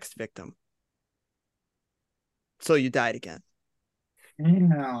the next victim. So you died again.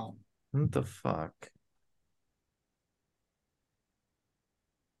 Damn. What the fuck?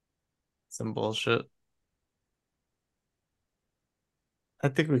 Some bullshit. I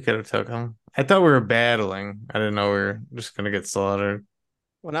think we could have took him. I thought we were battling. I didn't know we were just gonna get slaughtered.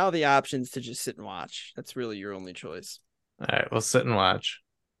 Well, now the option's to just sit and watch. That's really your only choice. All right, we'll sit and watch.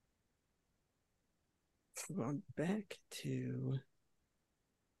 Going back to.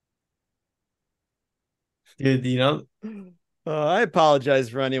 Dude, you know, I apologize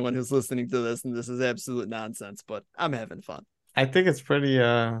for anyone who's listening to this, and this is absolute nonsense, but I'm having fun. I think it's pretty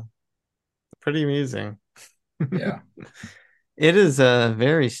amusing. Yeah. It is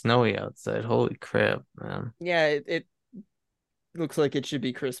very snowy outside. Holy crap, man. Yeah, it looks like it should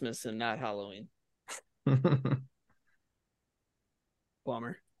be Christmas and not Halloween.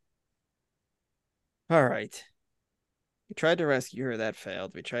 Bummer. All right. We tried to rescue her, that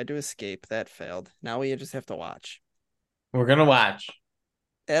failed. We tried to escape, that failed. Now we just have to watch. We're gonna watch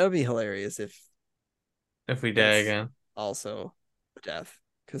That'll be hilarious if we die that's again. also death,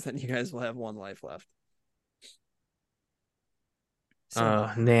 because then you guys will have one life left. So,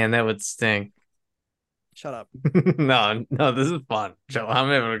 Oh man, that would stink. shut up. No, this is fun. Joe, I'm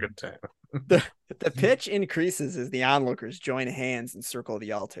having a good time. The pitch increases as the onlookers join hands and circle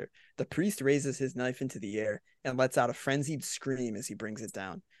the altar. The priest raises his knife into the air and lets out a frenzied scream as he brings it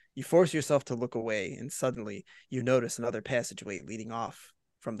down. You force yourself to look away, and suddenly you notice another passageway leading off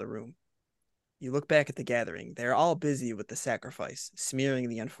from the room. You look back at the gathering. They are all busy with the sacrifice, smearing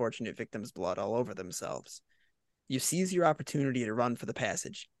the unfortunate victim's blood all over themselves. You seize your opportunity to run for the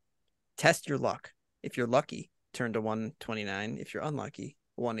passage. Test your luck. If you're lucky, turn to 129. If you're unlucky,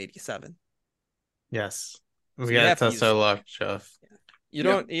 187. Yes. So We you gotta have to test use our some luck, luck. Jeff.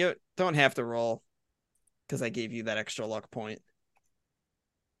 You Yep. don't have to roll because I gave you that extra luck point.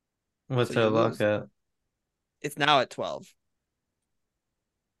 What's So our you luck lose. at? It's now at 12.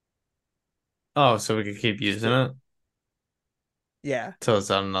 Oh, so we could keep using it Yeah, till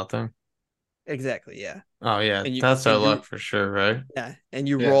it's on nothing. exactly. Yeah. Oh yeah, And you that's our and luck you for sure, right? yeah, and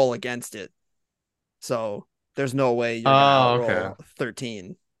you Yeah. roll against it. So there's no way you're gonna Oh, okay. outroll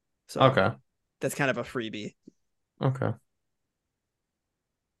 13. So Okay. that's kind of a freebie. Okay.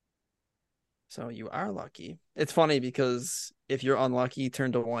 So you are lucky. It's funny because if you're unlucky,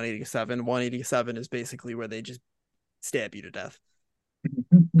 turn to 187. 187 is basically where they just stab you to death.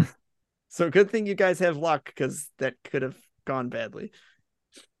 So good thing you guys have luck because that could have gone badly.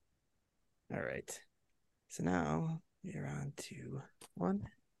 All right. So now we're on to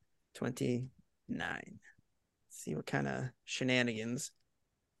 129. See what kind of shenanigans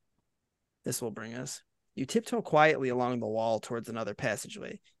this will bring us. You tiptoe quietly along the wall towards another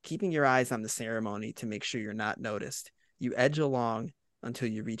passageway, keeping your eyes on the ceremony to make sure you're not noticed. You edge along until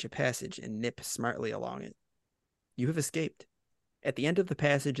you reach a passage and nip smartly along it. You have escaped. At the end of the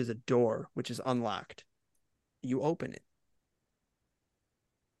passage is a door which is unlocked. You open it.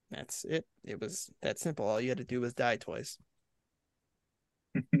 That's it. It was that simple. All you had to do was die twice.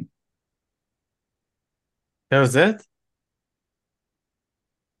 That was it?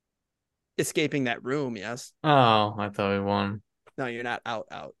 Escaping that room, yes. Oh, I thought we won. No, you're not out.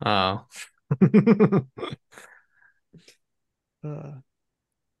 Oh. Uh,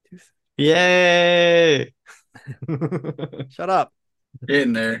 Yay! Shut up.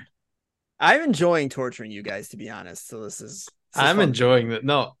 Getting there. I'm enjoying torturing you guys, to be honest. So this is I'm fun. enjoying it.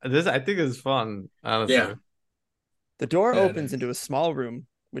 No, this I think is fun, honestly. Yeah. The door Yeah, it opens is. into a small room,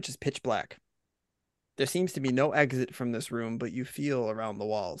 which is pitch black. There seems to be no exit from this room, but you feel around the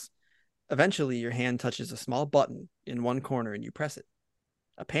walls. Eventually, your hand touches a small button in one corner and you press it.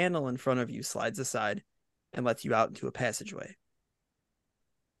 A panel in front of you slides aside and lets you out into a passageway.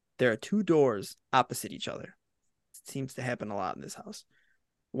 There are two doors opposite each other. It seems to happen a lot in this house.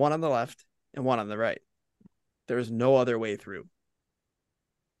 One on the left and one on the right. There is no other way through.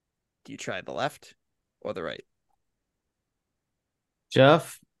 Do you try the left or the right?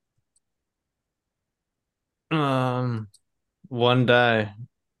 Jeff, one die.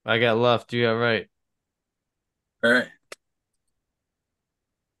 I got left. You got right. All right.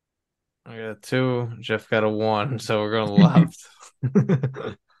 I got a 2. Jeff got a 1. So we're going left.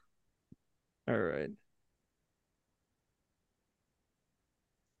 All right.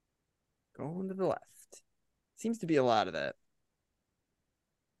 Going to the left. Seems to be a lot of that.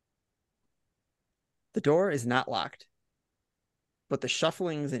 The door is not locked, but the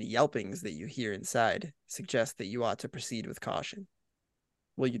shufflings and yelpings that you hear inside suggest that you ought to proceed with caution.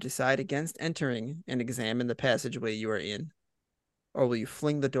 Will you decide against entering and examine the passageway you are in, or will you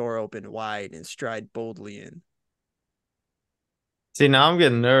fling the door open wide and stride boldly in? See, now I'm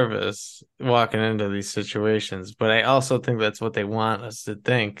getting nervous walking into these situations, but I also think that's what they want us to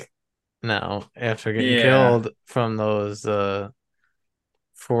think now after getting Yeah. killed from those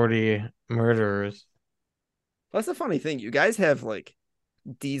 40 murderers. That's the funny thing. You guys have like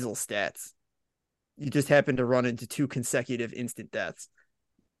diesel stats. You just happen to run into 2 consecutive instant deaths.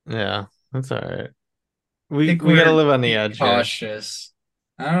 Yeah, that's all right. I We think we gotta we're live on the edge here cautious.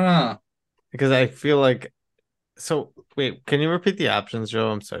 I don't know. because I feel like. So wait, can you repeat the options,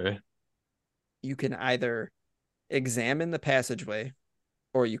 Joe? I'm sorry. You can either examine the passageway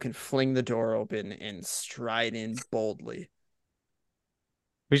or you can fling the door open and stride in boldly.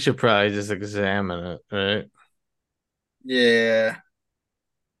 We should probably just examine it, right? Yeah.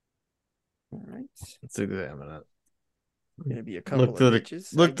 All right. Let's examine it. Gonna be a couple Look of to the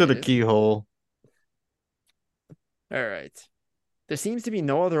reaches. look to the keyhole. All right. There seems to be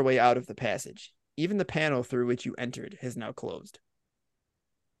no other way out of the passage. Even the panel through which you entered has now closed.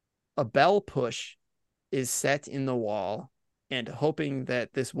 A bell push is set in the wall, and hoping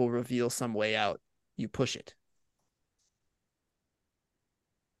that this will reveal some way out, you push it.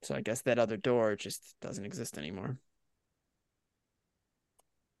 So I guess that other door just doesn't exist anymore.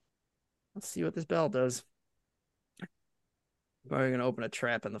 Let's see what this bell does. We're going to open a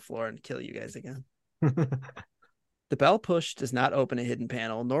trap in the floor and kill you guys again. The bell push does not open a hidden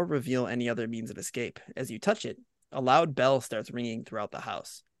panel nor reveal any other means of escape. As you touch it, a loud bell starts ringing throughout the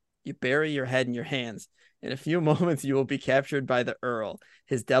house. You bury your head in your hands. In a few moments, you will be captured by the Earl,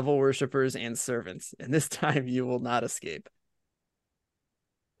 his devil worshippers, and servants, and this time you will not escape.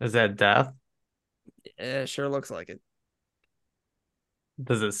 Is that death? Yeah, sure looks like it.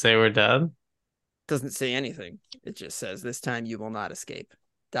 Does it say we're dead? Doesn't say anything. It just says, this time you will not escape. ...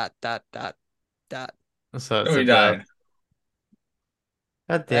 Dot. So it's Oh, a he death. died.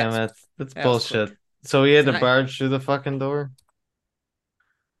 God damn it. That's that was bullshit. quick. So we had to Tonight. barge through the fucking door?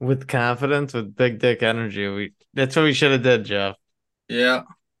 With confidence, with big dick energy. That's what we should have did, Jeff. Yeah.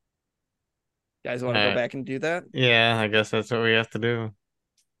 You guys want to go back and do that? Yeah, I guess that's what we have to do.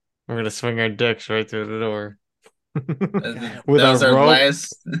 We're gonna swing our dicks right through the door. With That was our our rope,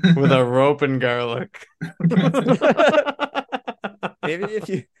 last. with our rope and garlic. Maybe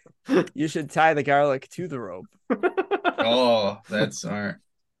if you should tie the garlic to the rope. Oh, that's smart.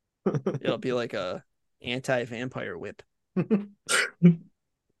 It'll be like a anti-vampire whip. I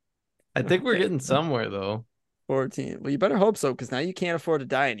think we're Okay. getting somewhere though. 14. Well, you better hope so, because now you can't afford to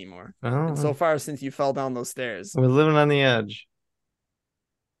die anymore. And so far, since you fell down those stairs, We're living on the edge.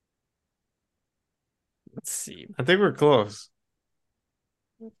 let's see. I think we're close.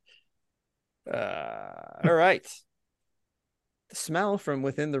 All right. The smell from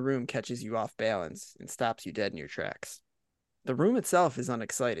within the room catches you off balance and stops you dead in your tracks. The room itself is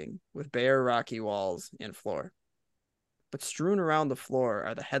unexciting, with bare rocky walls and floor. But strewn around the floor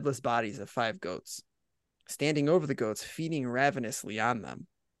are the headless bodies of 5 goats. Standing over the goats, feeding ravenously on them,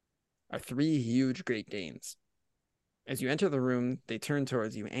 are 3 huge Great Danes. As you enter the room, they turn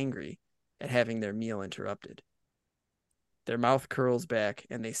towards you angry at having their meal interrupted. Their mouth curls back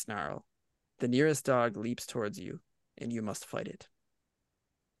and they snarl. The nearest dog leaps towards you, and you must fight it.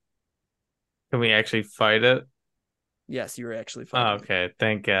 Can we actually fight it? Yes, you are actually Oh, fighting. okay,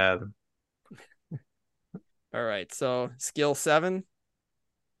 thank God. All right, so skill 7.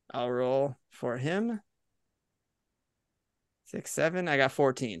 I'll roll for him. 6, 7. I got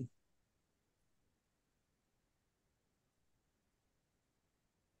 14.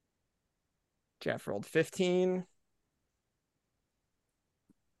 Jeff rolled 15.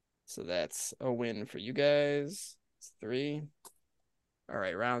 So that's a win for you guys. It's 3. All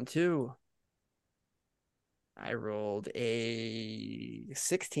right, round 2. I rolled a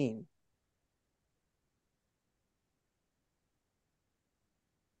 16.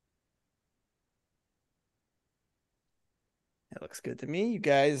 That looks good to me. You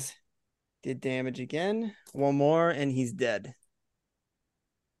guys did damage again. One more, and he's dead.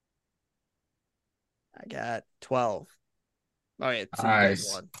 I got 12. Oh, yeah, so you guys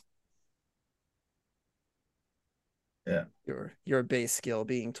Nice. won. Yeah. Your base skill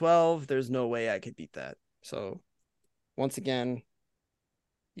being 12, there's no way I could beat that. So, once again,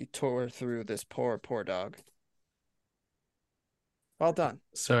 you tore through this poor dog. Well done.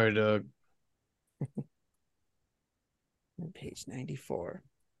 Sorry, Doug. Page 94.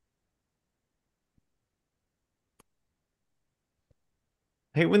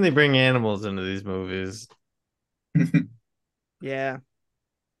 I hate when they bring animals into these movies. Yeah.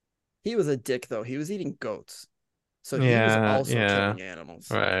 He was a dick, though. He was eating goats. So he was Yeah, also yeah, killing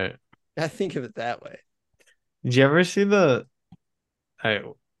animals. right. I think of it that way. Did you ever see I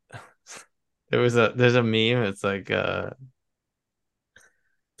there's a meme, it's like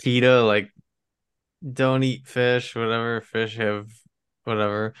PETA, like don't eat fish, whatever, fish have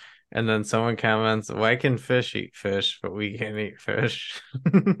whatever. And then someone comments, why can fish eat fish, but we can't eat fish?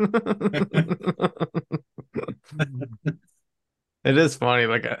 It is funny,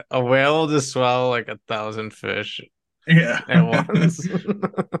 like a whale will just swallow like 1,000 fish Yeah. at once.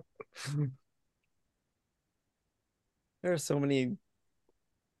 There are so many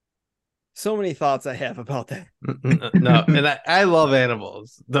thoughts I have about that. No, and I love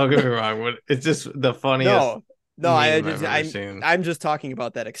animals. Don't get me wrong, but it's just the funniest No, meme I've ever seen. I'm just talking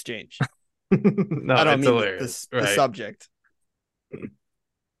about that exchange. No, I don't it's mean hilarious. the Right. subject.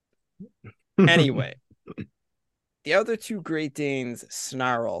 Anyway, the other 2 Great Danes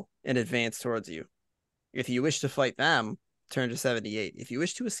snarl and advance towards you. If you wish to fight them, turn to 78. If you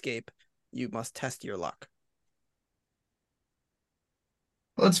wish to escape, you must test your luck.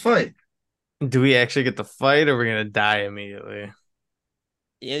 Let's fight. Do we actually get the fight, or are we gonna die immediately?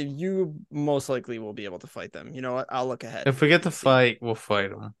 Yeah, you most likely will be able to fight them. You know what? I'll look ahead. If we get the and see. fight, we'll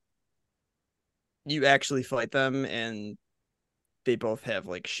fight them. You actually fight them, and they both have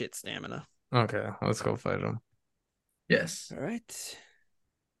like shit stamina. Okay, let's go fight them. Yes. All right. So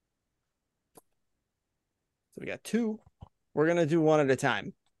we got 2. We're gonna do one at a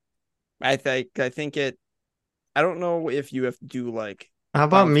time. I think it. I don't know if you have to do like How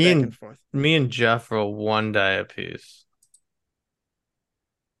about bounce back and forth. me and Jeff roll 1 die apiece?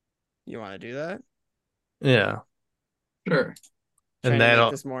 You want to do that? Yeah, Sure. Trying and to make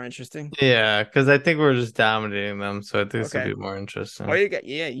that'll this more interesting. yeah, because I think we're just dominating them, so I think this will Okay. be more interesting. Oh, you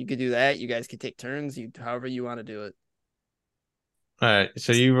could do that. You guys could take turns. However you want to do it. All right,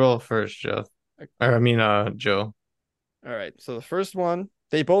 so you roll first, Jeff. Or I mean, Joe. All right. So the first one,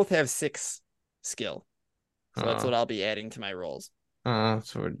 they both have 6 skill. So that's what I'll be adding to my rolls. So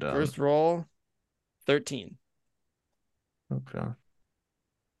we're done. First roll, 13. Okay.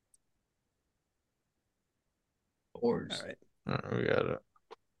 Oars. All right. All right, we got it.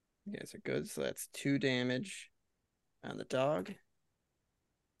 You guys are good. So that's 2 damage on the dog.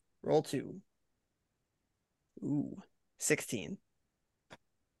 Roll 2. Ooh, 16.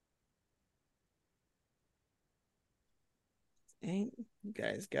 And you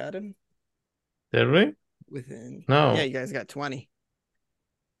guys got him Did we? within. No. Yeah, you guys got 20.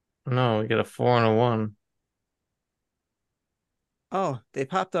 No, we got a 4 and a 1. Oh, they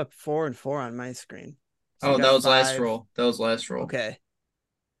popped up 4 and 4 on my screen. So Oh, you that got was last 5. roll. That was last roll. Okay.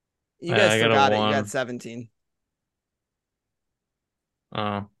 You Yeah, guys I still got a got it. You 1. got 17.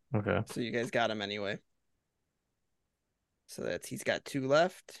 Oh, okay. So you guys got him anyway. So he's got 2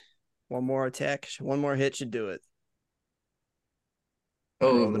 left. One more attack, one more hit should do it. I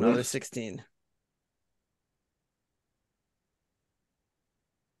rolled another 16.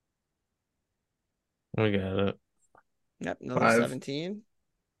 We got it. Yep, another 5. 17.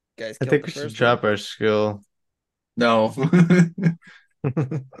 Guys I killed think the we should first drop one. our skill. No.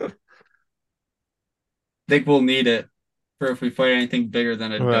 Think we'll need it for if we fight anything bigger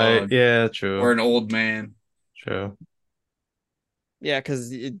than a Right. dog Yeah, true. or an old man. True. Yeah, because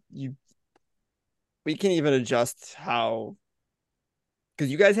we can even adjust how,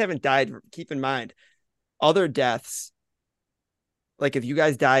 because you guys haven't died. Keep in mind, other deaths, like if you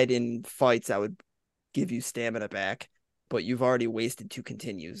guys died in fights, I would give you stamina back, but you've already wasted 2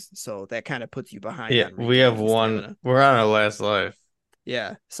 continues, so that kind of puts you behind. Yeah, on we have regaining 1. stamina. We're on our last life.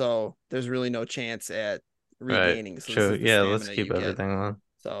 Yeah, so there's really no chance at Right. regaining. So True. this is the Yeah, let's stamina keep you get. everything on.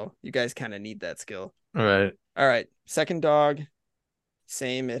 So you guys kind of need that skill. Right. All right. Second dog,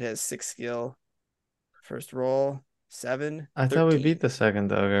 same. It has 6 skill. First roll, 7, I thought we 13. beat the second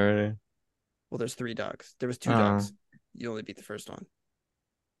dog already. Well, there's 3 dogs. There was 2 Oh. dogs. You only beat the first one.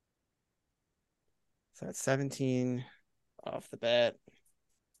 So that's 17 off the bat.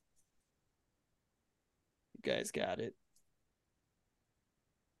 You guys got it.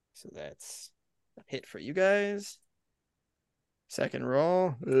 So that's a hit for you guys. Second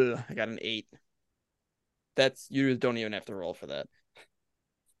roll. Ugh, I got an 8. That's you don't even have to roll for that.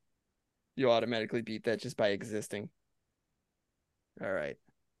 You automatically beat that just by existing. All right.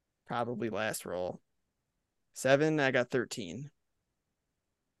 Probably last roll. 7, I got 13.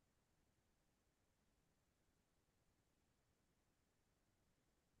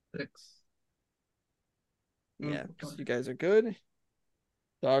 Six. Yeah, so you guys are good.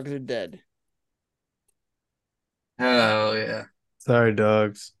 Dogs are dead. Oh yeah. Sorry,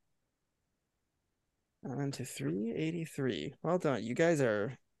 dogs. On to 383. Well done. You guys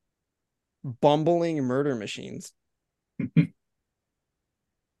are bumbling murder machines.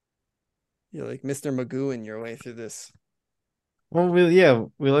 You're like Mr. Magoo in your way through this Well,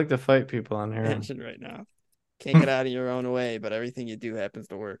 we like to fight people on here. engine right now. Can't get out of your own way, but everything you do happens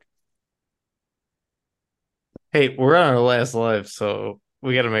to work. Hey, we're on our last life, so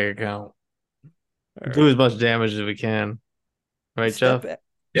we got to make it count. All Do right. as much damage as we can. Right, Step Jeff? back,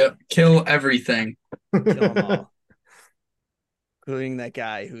 Yep. Kill everything. kill them all, including that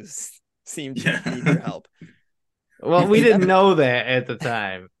guy who seemed to need your help. Well, we didn't know that at the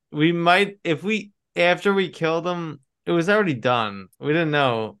time. We might, after we killed him, it was already done. We didn't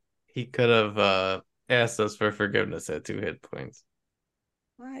know he could have asked us for forgiveness at 2 hit points.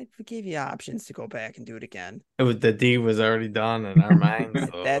 I gave you options to go back and do it again. The deed was already done in our minds.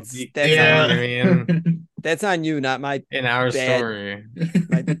 So That's you know what I mean? That's on you, not my In our bad- story.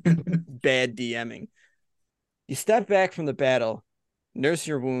 bad DMing. You step back from the battle, nurse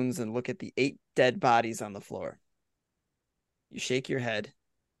your wounds, and look at the 8 dead bodies on the floor. You shake your head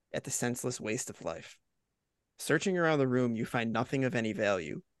at the senseless waste of life. Searching around the room, you find nothing of any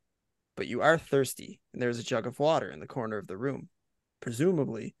value, but you are thirsty, and there is a jug of water in the corner of the room.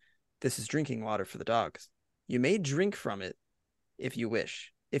 Presumably, this is drinking water for the dogs. You may drink from it if you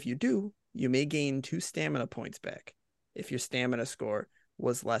wish. If you do, you may gain 2 stamina points back if your stamina score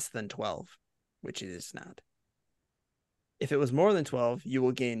was less than 12, which it is not. If it was more than 12, you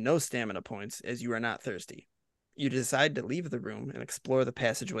will gain no stamina points as you are not thirsty. You decide to leave the room and explore the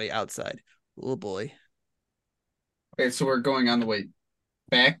passageway outside. Oh boy. Okay, so we're going on the way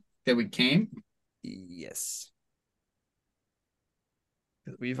back that we came. Yes.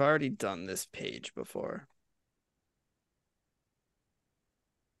 We've already done this page before.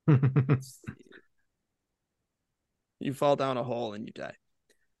 You fall down a hole and you die.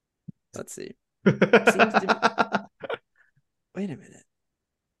 Let's see. Wait a minute.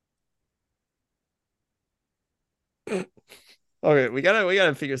 Okay, we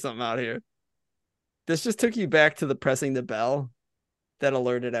gotta figure something out here. This just took you back to the pressing the bell that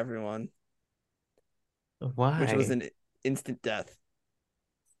alerted everyone, Why? which was an instant death.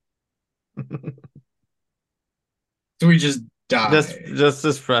 So we just die.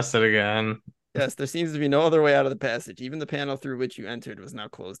 Just press it again. Yes, there seems to be no other way out of the passage. Even the panel through which you entered was now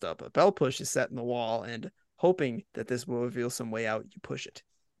closed up. A bell push is set in the wall, and hoping that this will reveal some way out, you push it.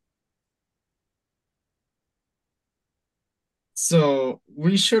 So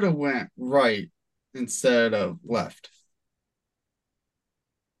we should have went right instead of left.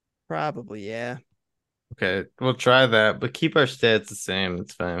 Probably, yeah. Okay, we'll try that, but keep our stats the same.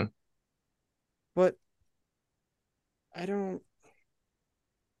 It's fine. But I don't.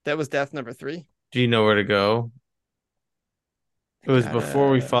 That was death number 3. Do you know where to go? It was gotta- before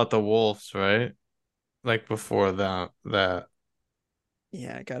we fought the wolves, right? Like before that.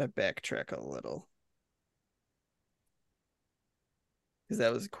 Yeah, I gotta backtrack a little. Because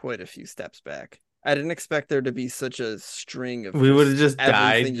that was quite a few steps back. I didn't expect there to be such a string of. We would have just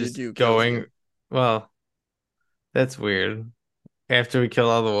died everything you just do kills going. you. Well, that's weird. After we kill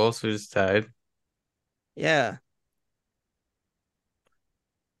all the wolves, we just died. Yeah.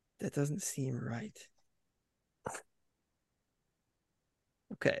 That doesn't seem right.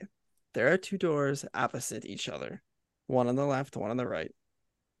 Okay. There are 2 doors opposite each other. One on the left, one on the right.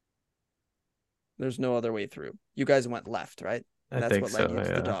 There's no other way through. You guys went left, right? I That's think what led so, you to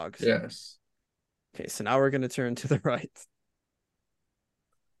yeah. the dogs. Yes. Okay, so now we're going to turn to the right.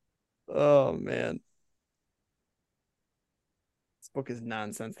 Oh, man. This book is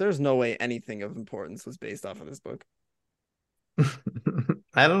nonsense. There's no way anything of importance was based off of this book.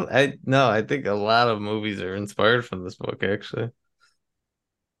 I think a lot of movies are inspired from this book, actually.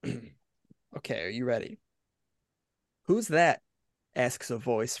 Okay, are you ready? Who's that? Asks a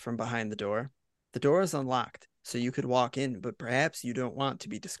voice from behind the door. The door is unlocked, so you could walk in, but perhaps you don't want to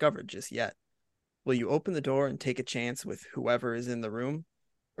be discovered just yet. Will you open the door and take a chance with whoever is in the room?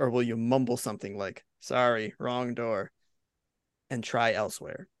 Or will you mumble something like, sorry, wrong door, and try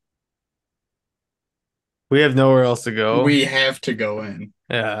elsewhere? We have nowhere else to go. We have to go in.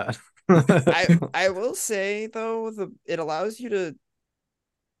 Yeah. I will say though, it allows you to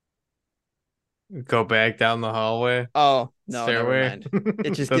Go back down the hallway. oh no, never Stairway. mind.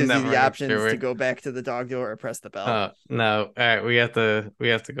 It just Doesn't gives you that the work? options to Stairway. go back to the dog door or press the bell. Oh no. All right, we have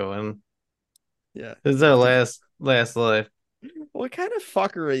to go in. Yeah. This is You our have to last life. what kind of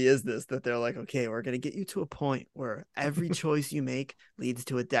fuckery is this that they're like, okay, we're gonna get you to a point where every choice you make leads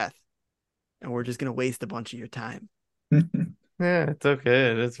to a death, and we're just gonna waste a bunch of your time. Yeah, it's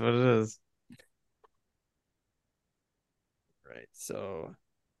okay. It is what it is. Right. So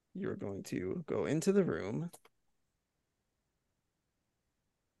you're going to go into the room,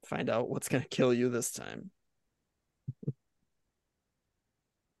 find out what's gonna kill you this time.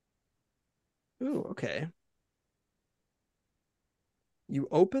 Ooh, okay. You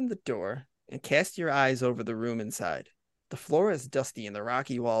open the door and cast your eyes over the room inside. The floor is dusty and the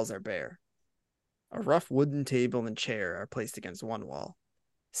rocky walls are bare. A rough wooden table and chair are placed against one wall.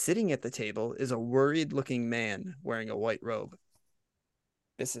 Sitting at the table is a worried looking man wearing a white robe.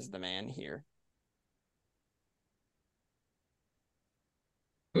 This is the man here.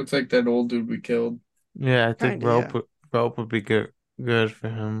 Looks like that old dude we killed. Yeah, I think Kinda, yeah. rope would be good for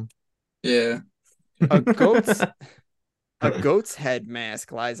him. Yeah. A goat's a goat's head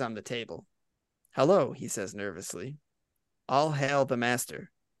mask lies on the table. Hello, he says nervously. All hail the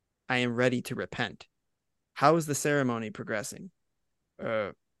master. I am ready to repent. How is the ceremony progressing?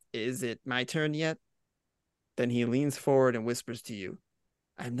 Uh, is it my turn yet? Then he leans forward and whispers to you,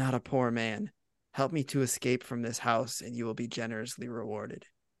 I'm not a poor man. Help me to escape from this house, and you will be generously rewarded.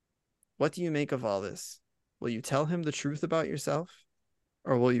 What do you make of all this? Will you tell him the truth about yourself?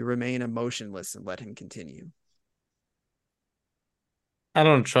 Or will you remain emotionless and let him continue? I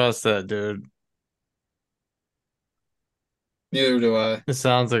don't trust that dude. Neither do I. It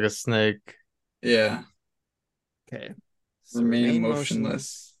sounds like a snake. Yeah. Okay. So Remain remain emotionless.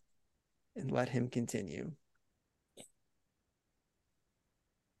 motionless and let him continue.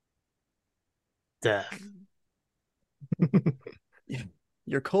 Death.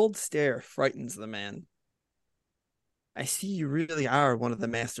 Your cold stare frightens the man. I see you really are one of the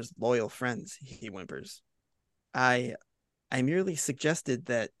master's loyal friends, he whimpers. I I merely suggested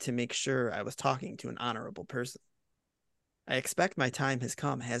that to make sure I was talking to an honorable person. I expect my time has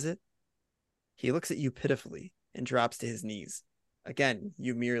come, has it? He looks at you pitifully and drops to his knees. Again,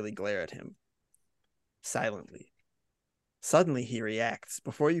 you merely glare at him. Silently. Suddenly he reacts.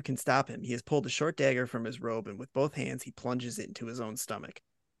 Before you can stop him, he has pulled a short dagger from his robe and with both hands he plunges it into his own stomach.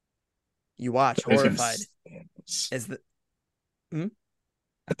 You watch, He was gonna horrified, stab us. as the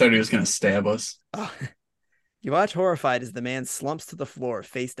I thought he was gonna stab us. oh, you watch horrified as the man slumps to the floor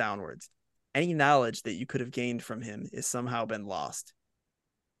face downwards. Any knowledge that you could have gained from him is somehow been lost.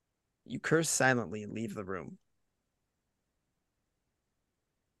 You curse silently and leave the room.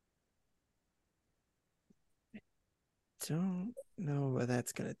 Don't know where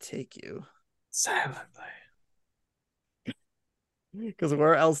that's gonna take you. Silently. Because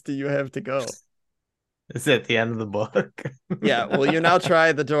where else do you have to go? It's at the end of the book. Yeah, will you now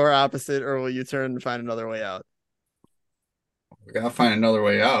try the door opposite, or will you turn and find another way out? We gotta find another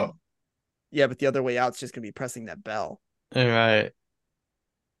way out. Yeah, but the other way out's just gonna be pressing that bell. All right.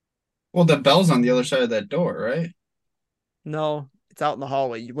 Well, the bell's on the other side of that door, right? No, it's out in the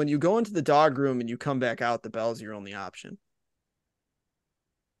hallway. When you go into the dog room and you come back out, the bell's your only option.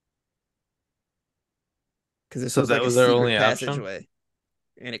 Because it So feels that like a was our secret only option? passageway,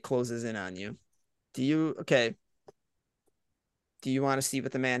 and it closes in on you. Do you okay? Do you want to see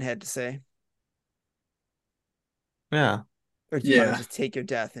what the man had to say, Yeah. or do you want to Yeah. just take your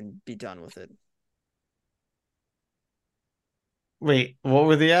death and be done with it? Wait, what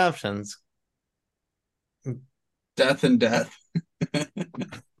were the options? Death and death.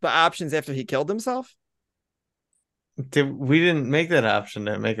 The options after he killed himself? We didn't make that option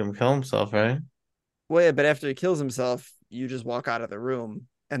to make him kill himself, right? Well, yeah, but after he kills himself, you just walk out of the room,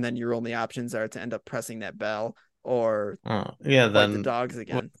 and then your only options are to end up pressing that bell or Oh, yeah, fight the then dogs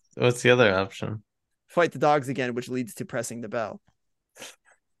again. what's the other option? Fight the dogs again, which leads to pressing the bell.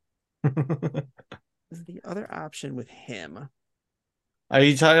 Are The other option with him.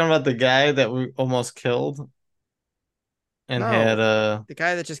 you talking about the guy that we almost killed and had No, the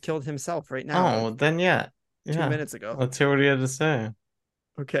guy that just killed himself right now, Oh, then yeah. 2 Yeah. minutes ago. Let's hear what he had to say.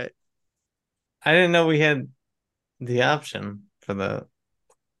 Okay. I didn't know we had the option for that.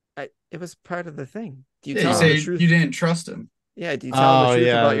 It was part of the thing. Do you Yeah, you tell him the say truth? you didn't trust him. Yeah, do you tell him the Oh truth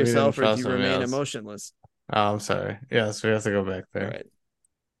yeah, about we didn't yourself or do you trust him. remain Yes. emotionless? Oh, I'm sorry. Yes, we have to go back All there. right.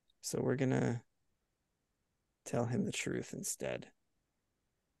 So we're gonna tell him the truth instead.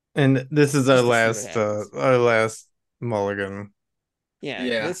 And this is Just to see what happens. our last mulligan. Yeah,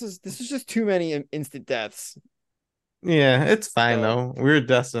 Yeah. this is just too many instant deaths. Yeah, it's fine So though. We're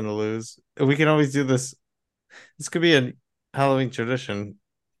destined to lose. We can always do this. This could be a Halloween tradition.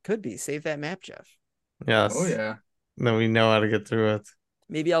 could be save that map, Jeff. Oh Yes. yeah. Then we know how to get through it.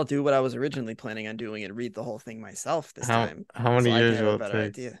 Maybe I'll do what I was originally planning on doing and read the whole thing myself this time, How many so I can years have a will it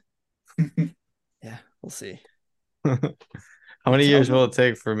better take? idea. Yeah, we'll see. How many tell years him- will it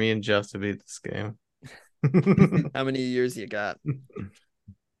take for me and Jeff to beat this game? How many years you got?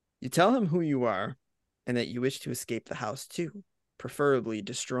 You tell him who you are and that you wish to escape the house too, preferably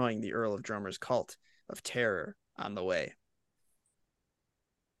destroying the Earl of Drummer's cult of terror on the way.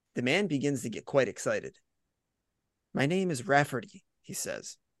 The man begins to get quite excited. My name is Rafferty, he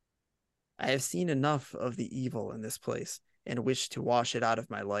says. I have seen enough of the evil in this place and wish to wash it out of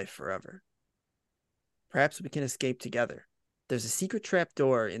my life forever. Perhaps we can escape together. There's a secret trap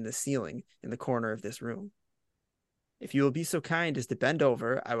door in the ceiling in the corner of this room. If you will be so kind as to bend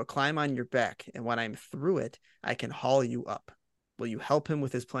over, I will climb on your back, and when I'm through it, I can haul you up. Will you help him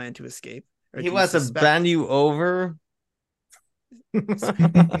with his plan to escape? Or He do you wants to suspect- bend you over.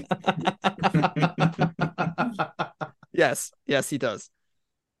 Yes, he does.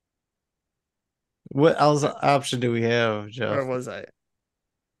 What else option do we have, Jeff? Where was I?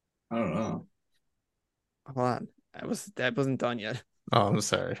 I don't know. Hold on. That wasn't done yet. Oh, I'm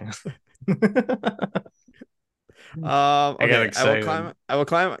sorry. Okay. excited. I will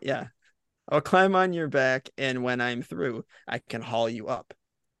climb. Yeah. I will climb on your back, and when I'm through, I can haul you up.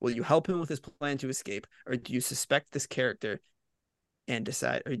 Will you help him with his plan to escape, or do you suspect this character and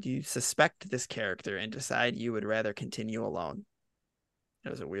decide you would rather continue alone?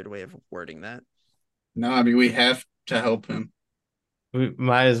 That was a weird way of wording that. No, I mean we have to help him. We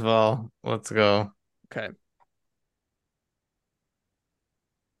might as well. Let's go. Okay.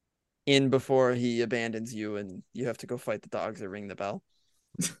 In before he abandons you and you have to go fight the dogs or ring the bell.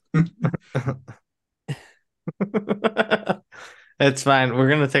 It's fine. We're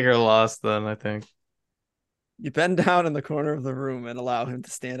gonna take our loss then, I think. You bend down in the corner of the room and allow him to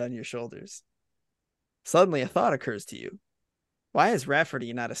stand on your shoulders. Suddenly, a thought occurs to you. Why has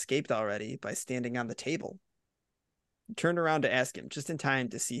Rafferty not escaped already by standing on the table? You turn around to ask him, just in time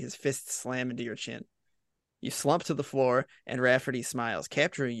to see his fist slam into your chin. You slump to the floor, and Rafferty smiles.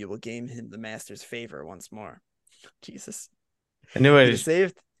 Capturing you will gain him the master's favor once more. Jesus. I knew He it. has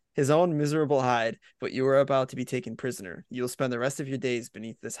saved his own miserable hide, but you are about to be taken prisoner. You will spend the rest of your days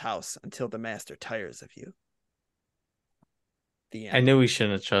beneath this house until the master tires of you. The end. I knew we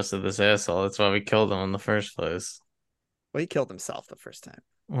shouldn't have trusted this asshole. That's why we killed him in the first place. Well, he killed himself the first time.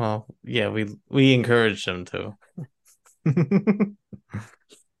 Well, yeah, we encouraged him to.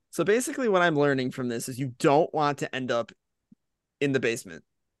 So basically what I'm learning from this is you don't want to end up in the basement.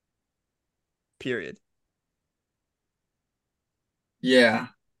 Period. Yeah.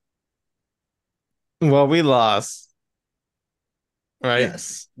 Well, we lost. Right?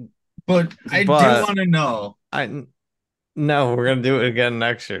 Yes. But I do But- want to know. No, we're gonna do it again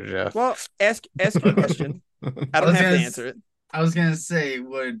next year, Jeff. Well, ask your question. I don't was have to gonna answer it. I was gonna say,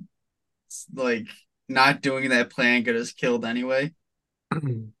 would like not doing that plan get us killed anyway?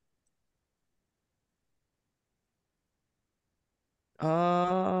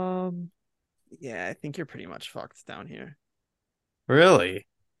 Yeah, I think you're pretty much fucked down here. Really?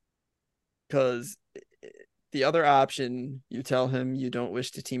 Because the other option, you tell him you don't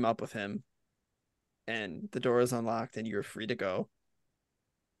wish to team up with him, and the door is unlocked and you're free to go.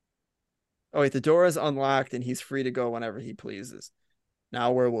 Oh, wait, the door is unlocked and he's free to go whenever he pleases.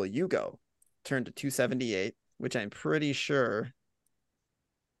 Now, where will you go? Turn to 278, which I'm pretty sure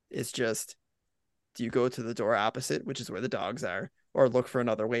is just, do you go to the door opposite, which is where the dogs are, or look for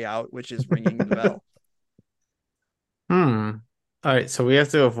another way out, which is ringing the bell? All right, so we have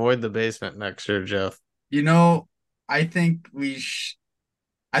to avoid the basement next year, Jeff. You know, I think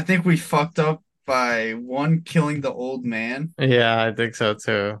I think we fucked up by one killing the old man Yeah, I think so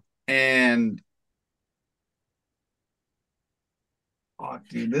too. and oh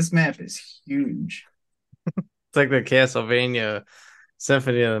dude, this map is huge. It's like the Castlevania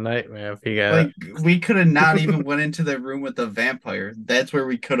Symphony of the Night map. You got Like we could have not even went into the room with the vampire. That's where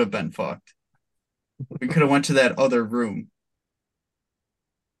we could have been fucked. We could have went to that other room.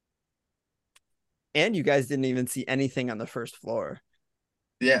 And you guys didn't even see anything on the first floor.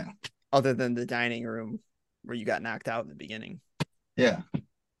 Yeah. other than the dining room where you got knocked out in the beginning. Yeah.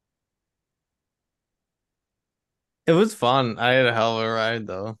 It was fun. I had a hell of a ride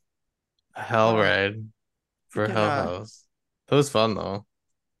though. A hell Uh, ride You for can Hell House. It was fun though.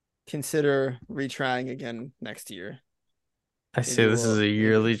 consider retrying again next year. I say this is a maybe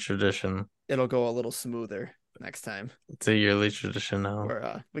yearly tradition. it'll go a little smoother next time. It's a yearly tradition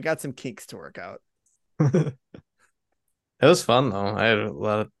now. We got some kinks to work out. It was fun though. I had a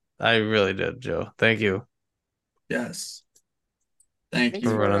lot of. I really did, Joe. Thank you. Yes. Thank Thanks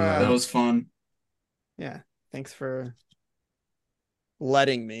you. for running That was fun. Yeah, thanks for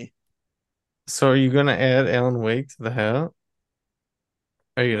letting me. So are you gonna add Alan Wake to the hat? Or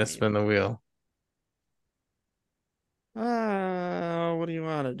are you gonna spin the wheel? What do you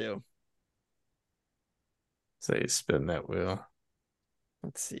want to do? Say spin that wheel.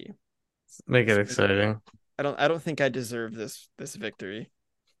 Let's see. Make it exciting. I don't think I deserve this victory.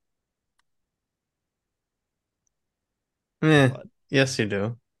 But, yes, you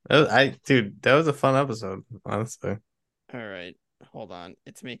do. Dude, that was a fun episode, honestly. all right, hold on.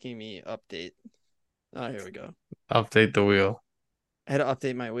 It's making me update. Oh, here we go. Update the wheel. I had to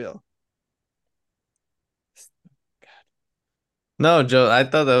update my wheel. No, Joe, I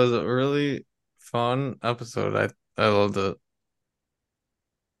thought that was a really fun episode. I loved it.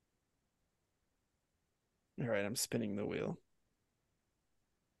 All right, I'm spinning the wheel.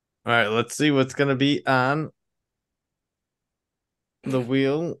 All right, let's see what's gonna be on the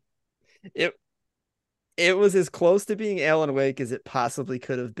wheel. It was as close to being Alan Wake as it possibly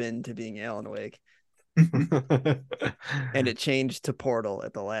could have been to being Alan Wake. And it changed to Portal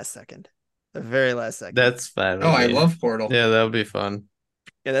at the last second. The very last second. That's fine. Oh, I love Portal. Yeah, that would be fun.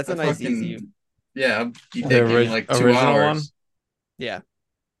 Yeah, that's a nice easy. Yeah, you The take me like 2 original hours. one? Yeah.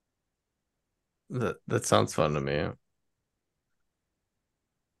 That sounds fun to me.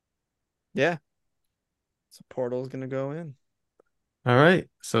 Yeah. So Portal's gonna go in. All right.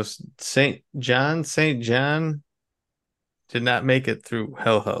 So St. John did not make it through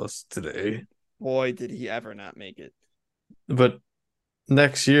Hell House today. Boy, did he ever not make it. But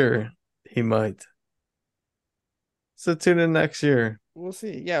next year he might. So tune in next year. We'll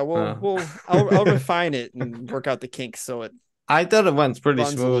see. Yeah, I'll refine it and work out the kinks so it. I thought it went pretty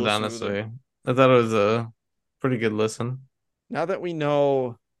runs a smooth, little honestly. smoother. I thought it was a pretty good listen. Now that we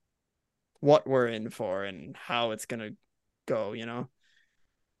know what we're in for and how it's gonna go, you know.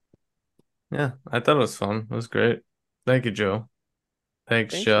 Yeah, I thought it was fun. It was great. Thank you, Joe.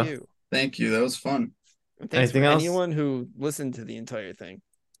 Thanks, Thank Jeff. you. Thank you. That was fun. And thanks Anything for else? anyone who listened to the entire thing.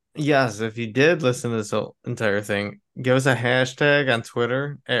 Yes, if you did listen to this whole entire thing, give us a hashtag on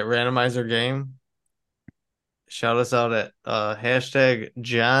Twitter at Randomizer Game. Shout us out at hashtag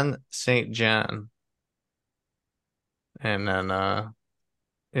John St. John. And then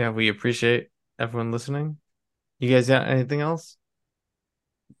yeah, we appreciate everyone listening. You guys got anything else?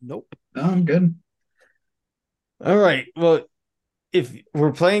 Nope. No, I'm good. All right. Well, if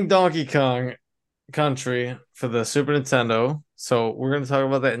we're playing Donkey Kong Country for the Super Nintendo, so we're going to talk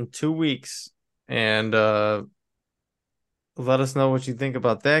about that in 2 weeks, and let us know what you think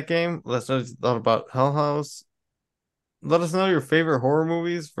about that game. Let us know what you thought about Hell House. Let us know your favorite horror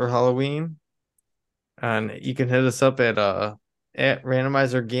movies for Halloween, and you can hit us up at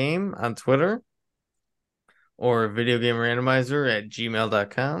Randomizer Game on Twitter or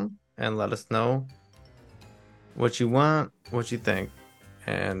videogamerandomizer@gmail.com, and let us know what you want, what you think,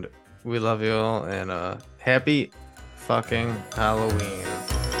 and we love you all, and happy fucking Halloween.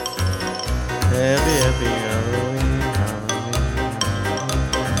 Happy Halloween.